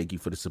 Addict, thank you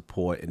for the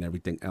support and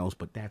everything else.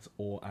 But that's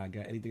all I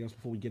got. Anything else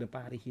before we get up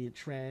out of here,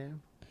 Trav?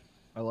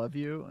 I love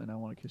you, and I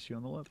want to kiss you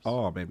on the lips.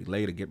 Oh, baby.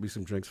 Later. Get me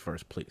some drinks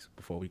first, please,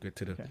 before we get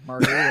to the... Okay.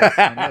 Margaritas.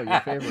 I know,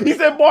 your favorite. He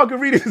said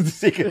margaritas is the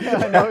secret.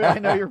 Yeah, I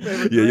know your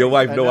favorite. Yeah, your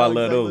wife know I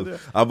love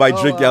those. I might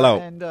drink y'all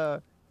out.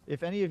 And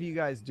if any of you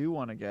guys do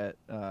want to get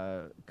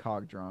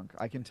Cog drunk,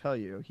 I can tell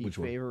you he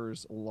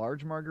favors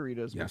large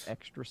margaritas with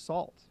extra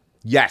salt.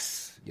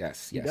 Yes.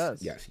 He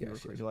does. Yes. He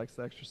likes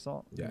the extra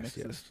salt. Yes.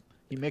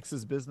 He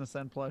mixes business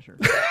and pleasure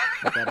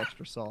with that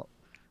extra salt.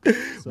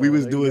 So we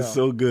was doing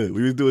so good.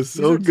 We was doing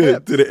so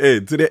good to the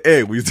end. To the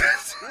end.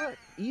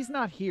 He's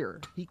not here.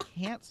 He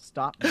can't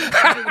stop this.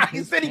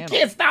 He said he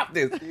can't stop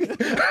this.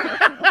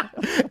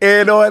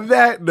 And on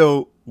that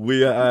note,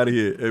 we are out of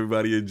here.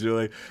 Everybody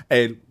enjoy.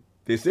 And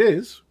this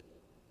is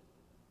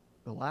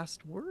The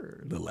Last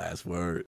Word. The Last Word.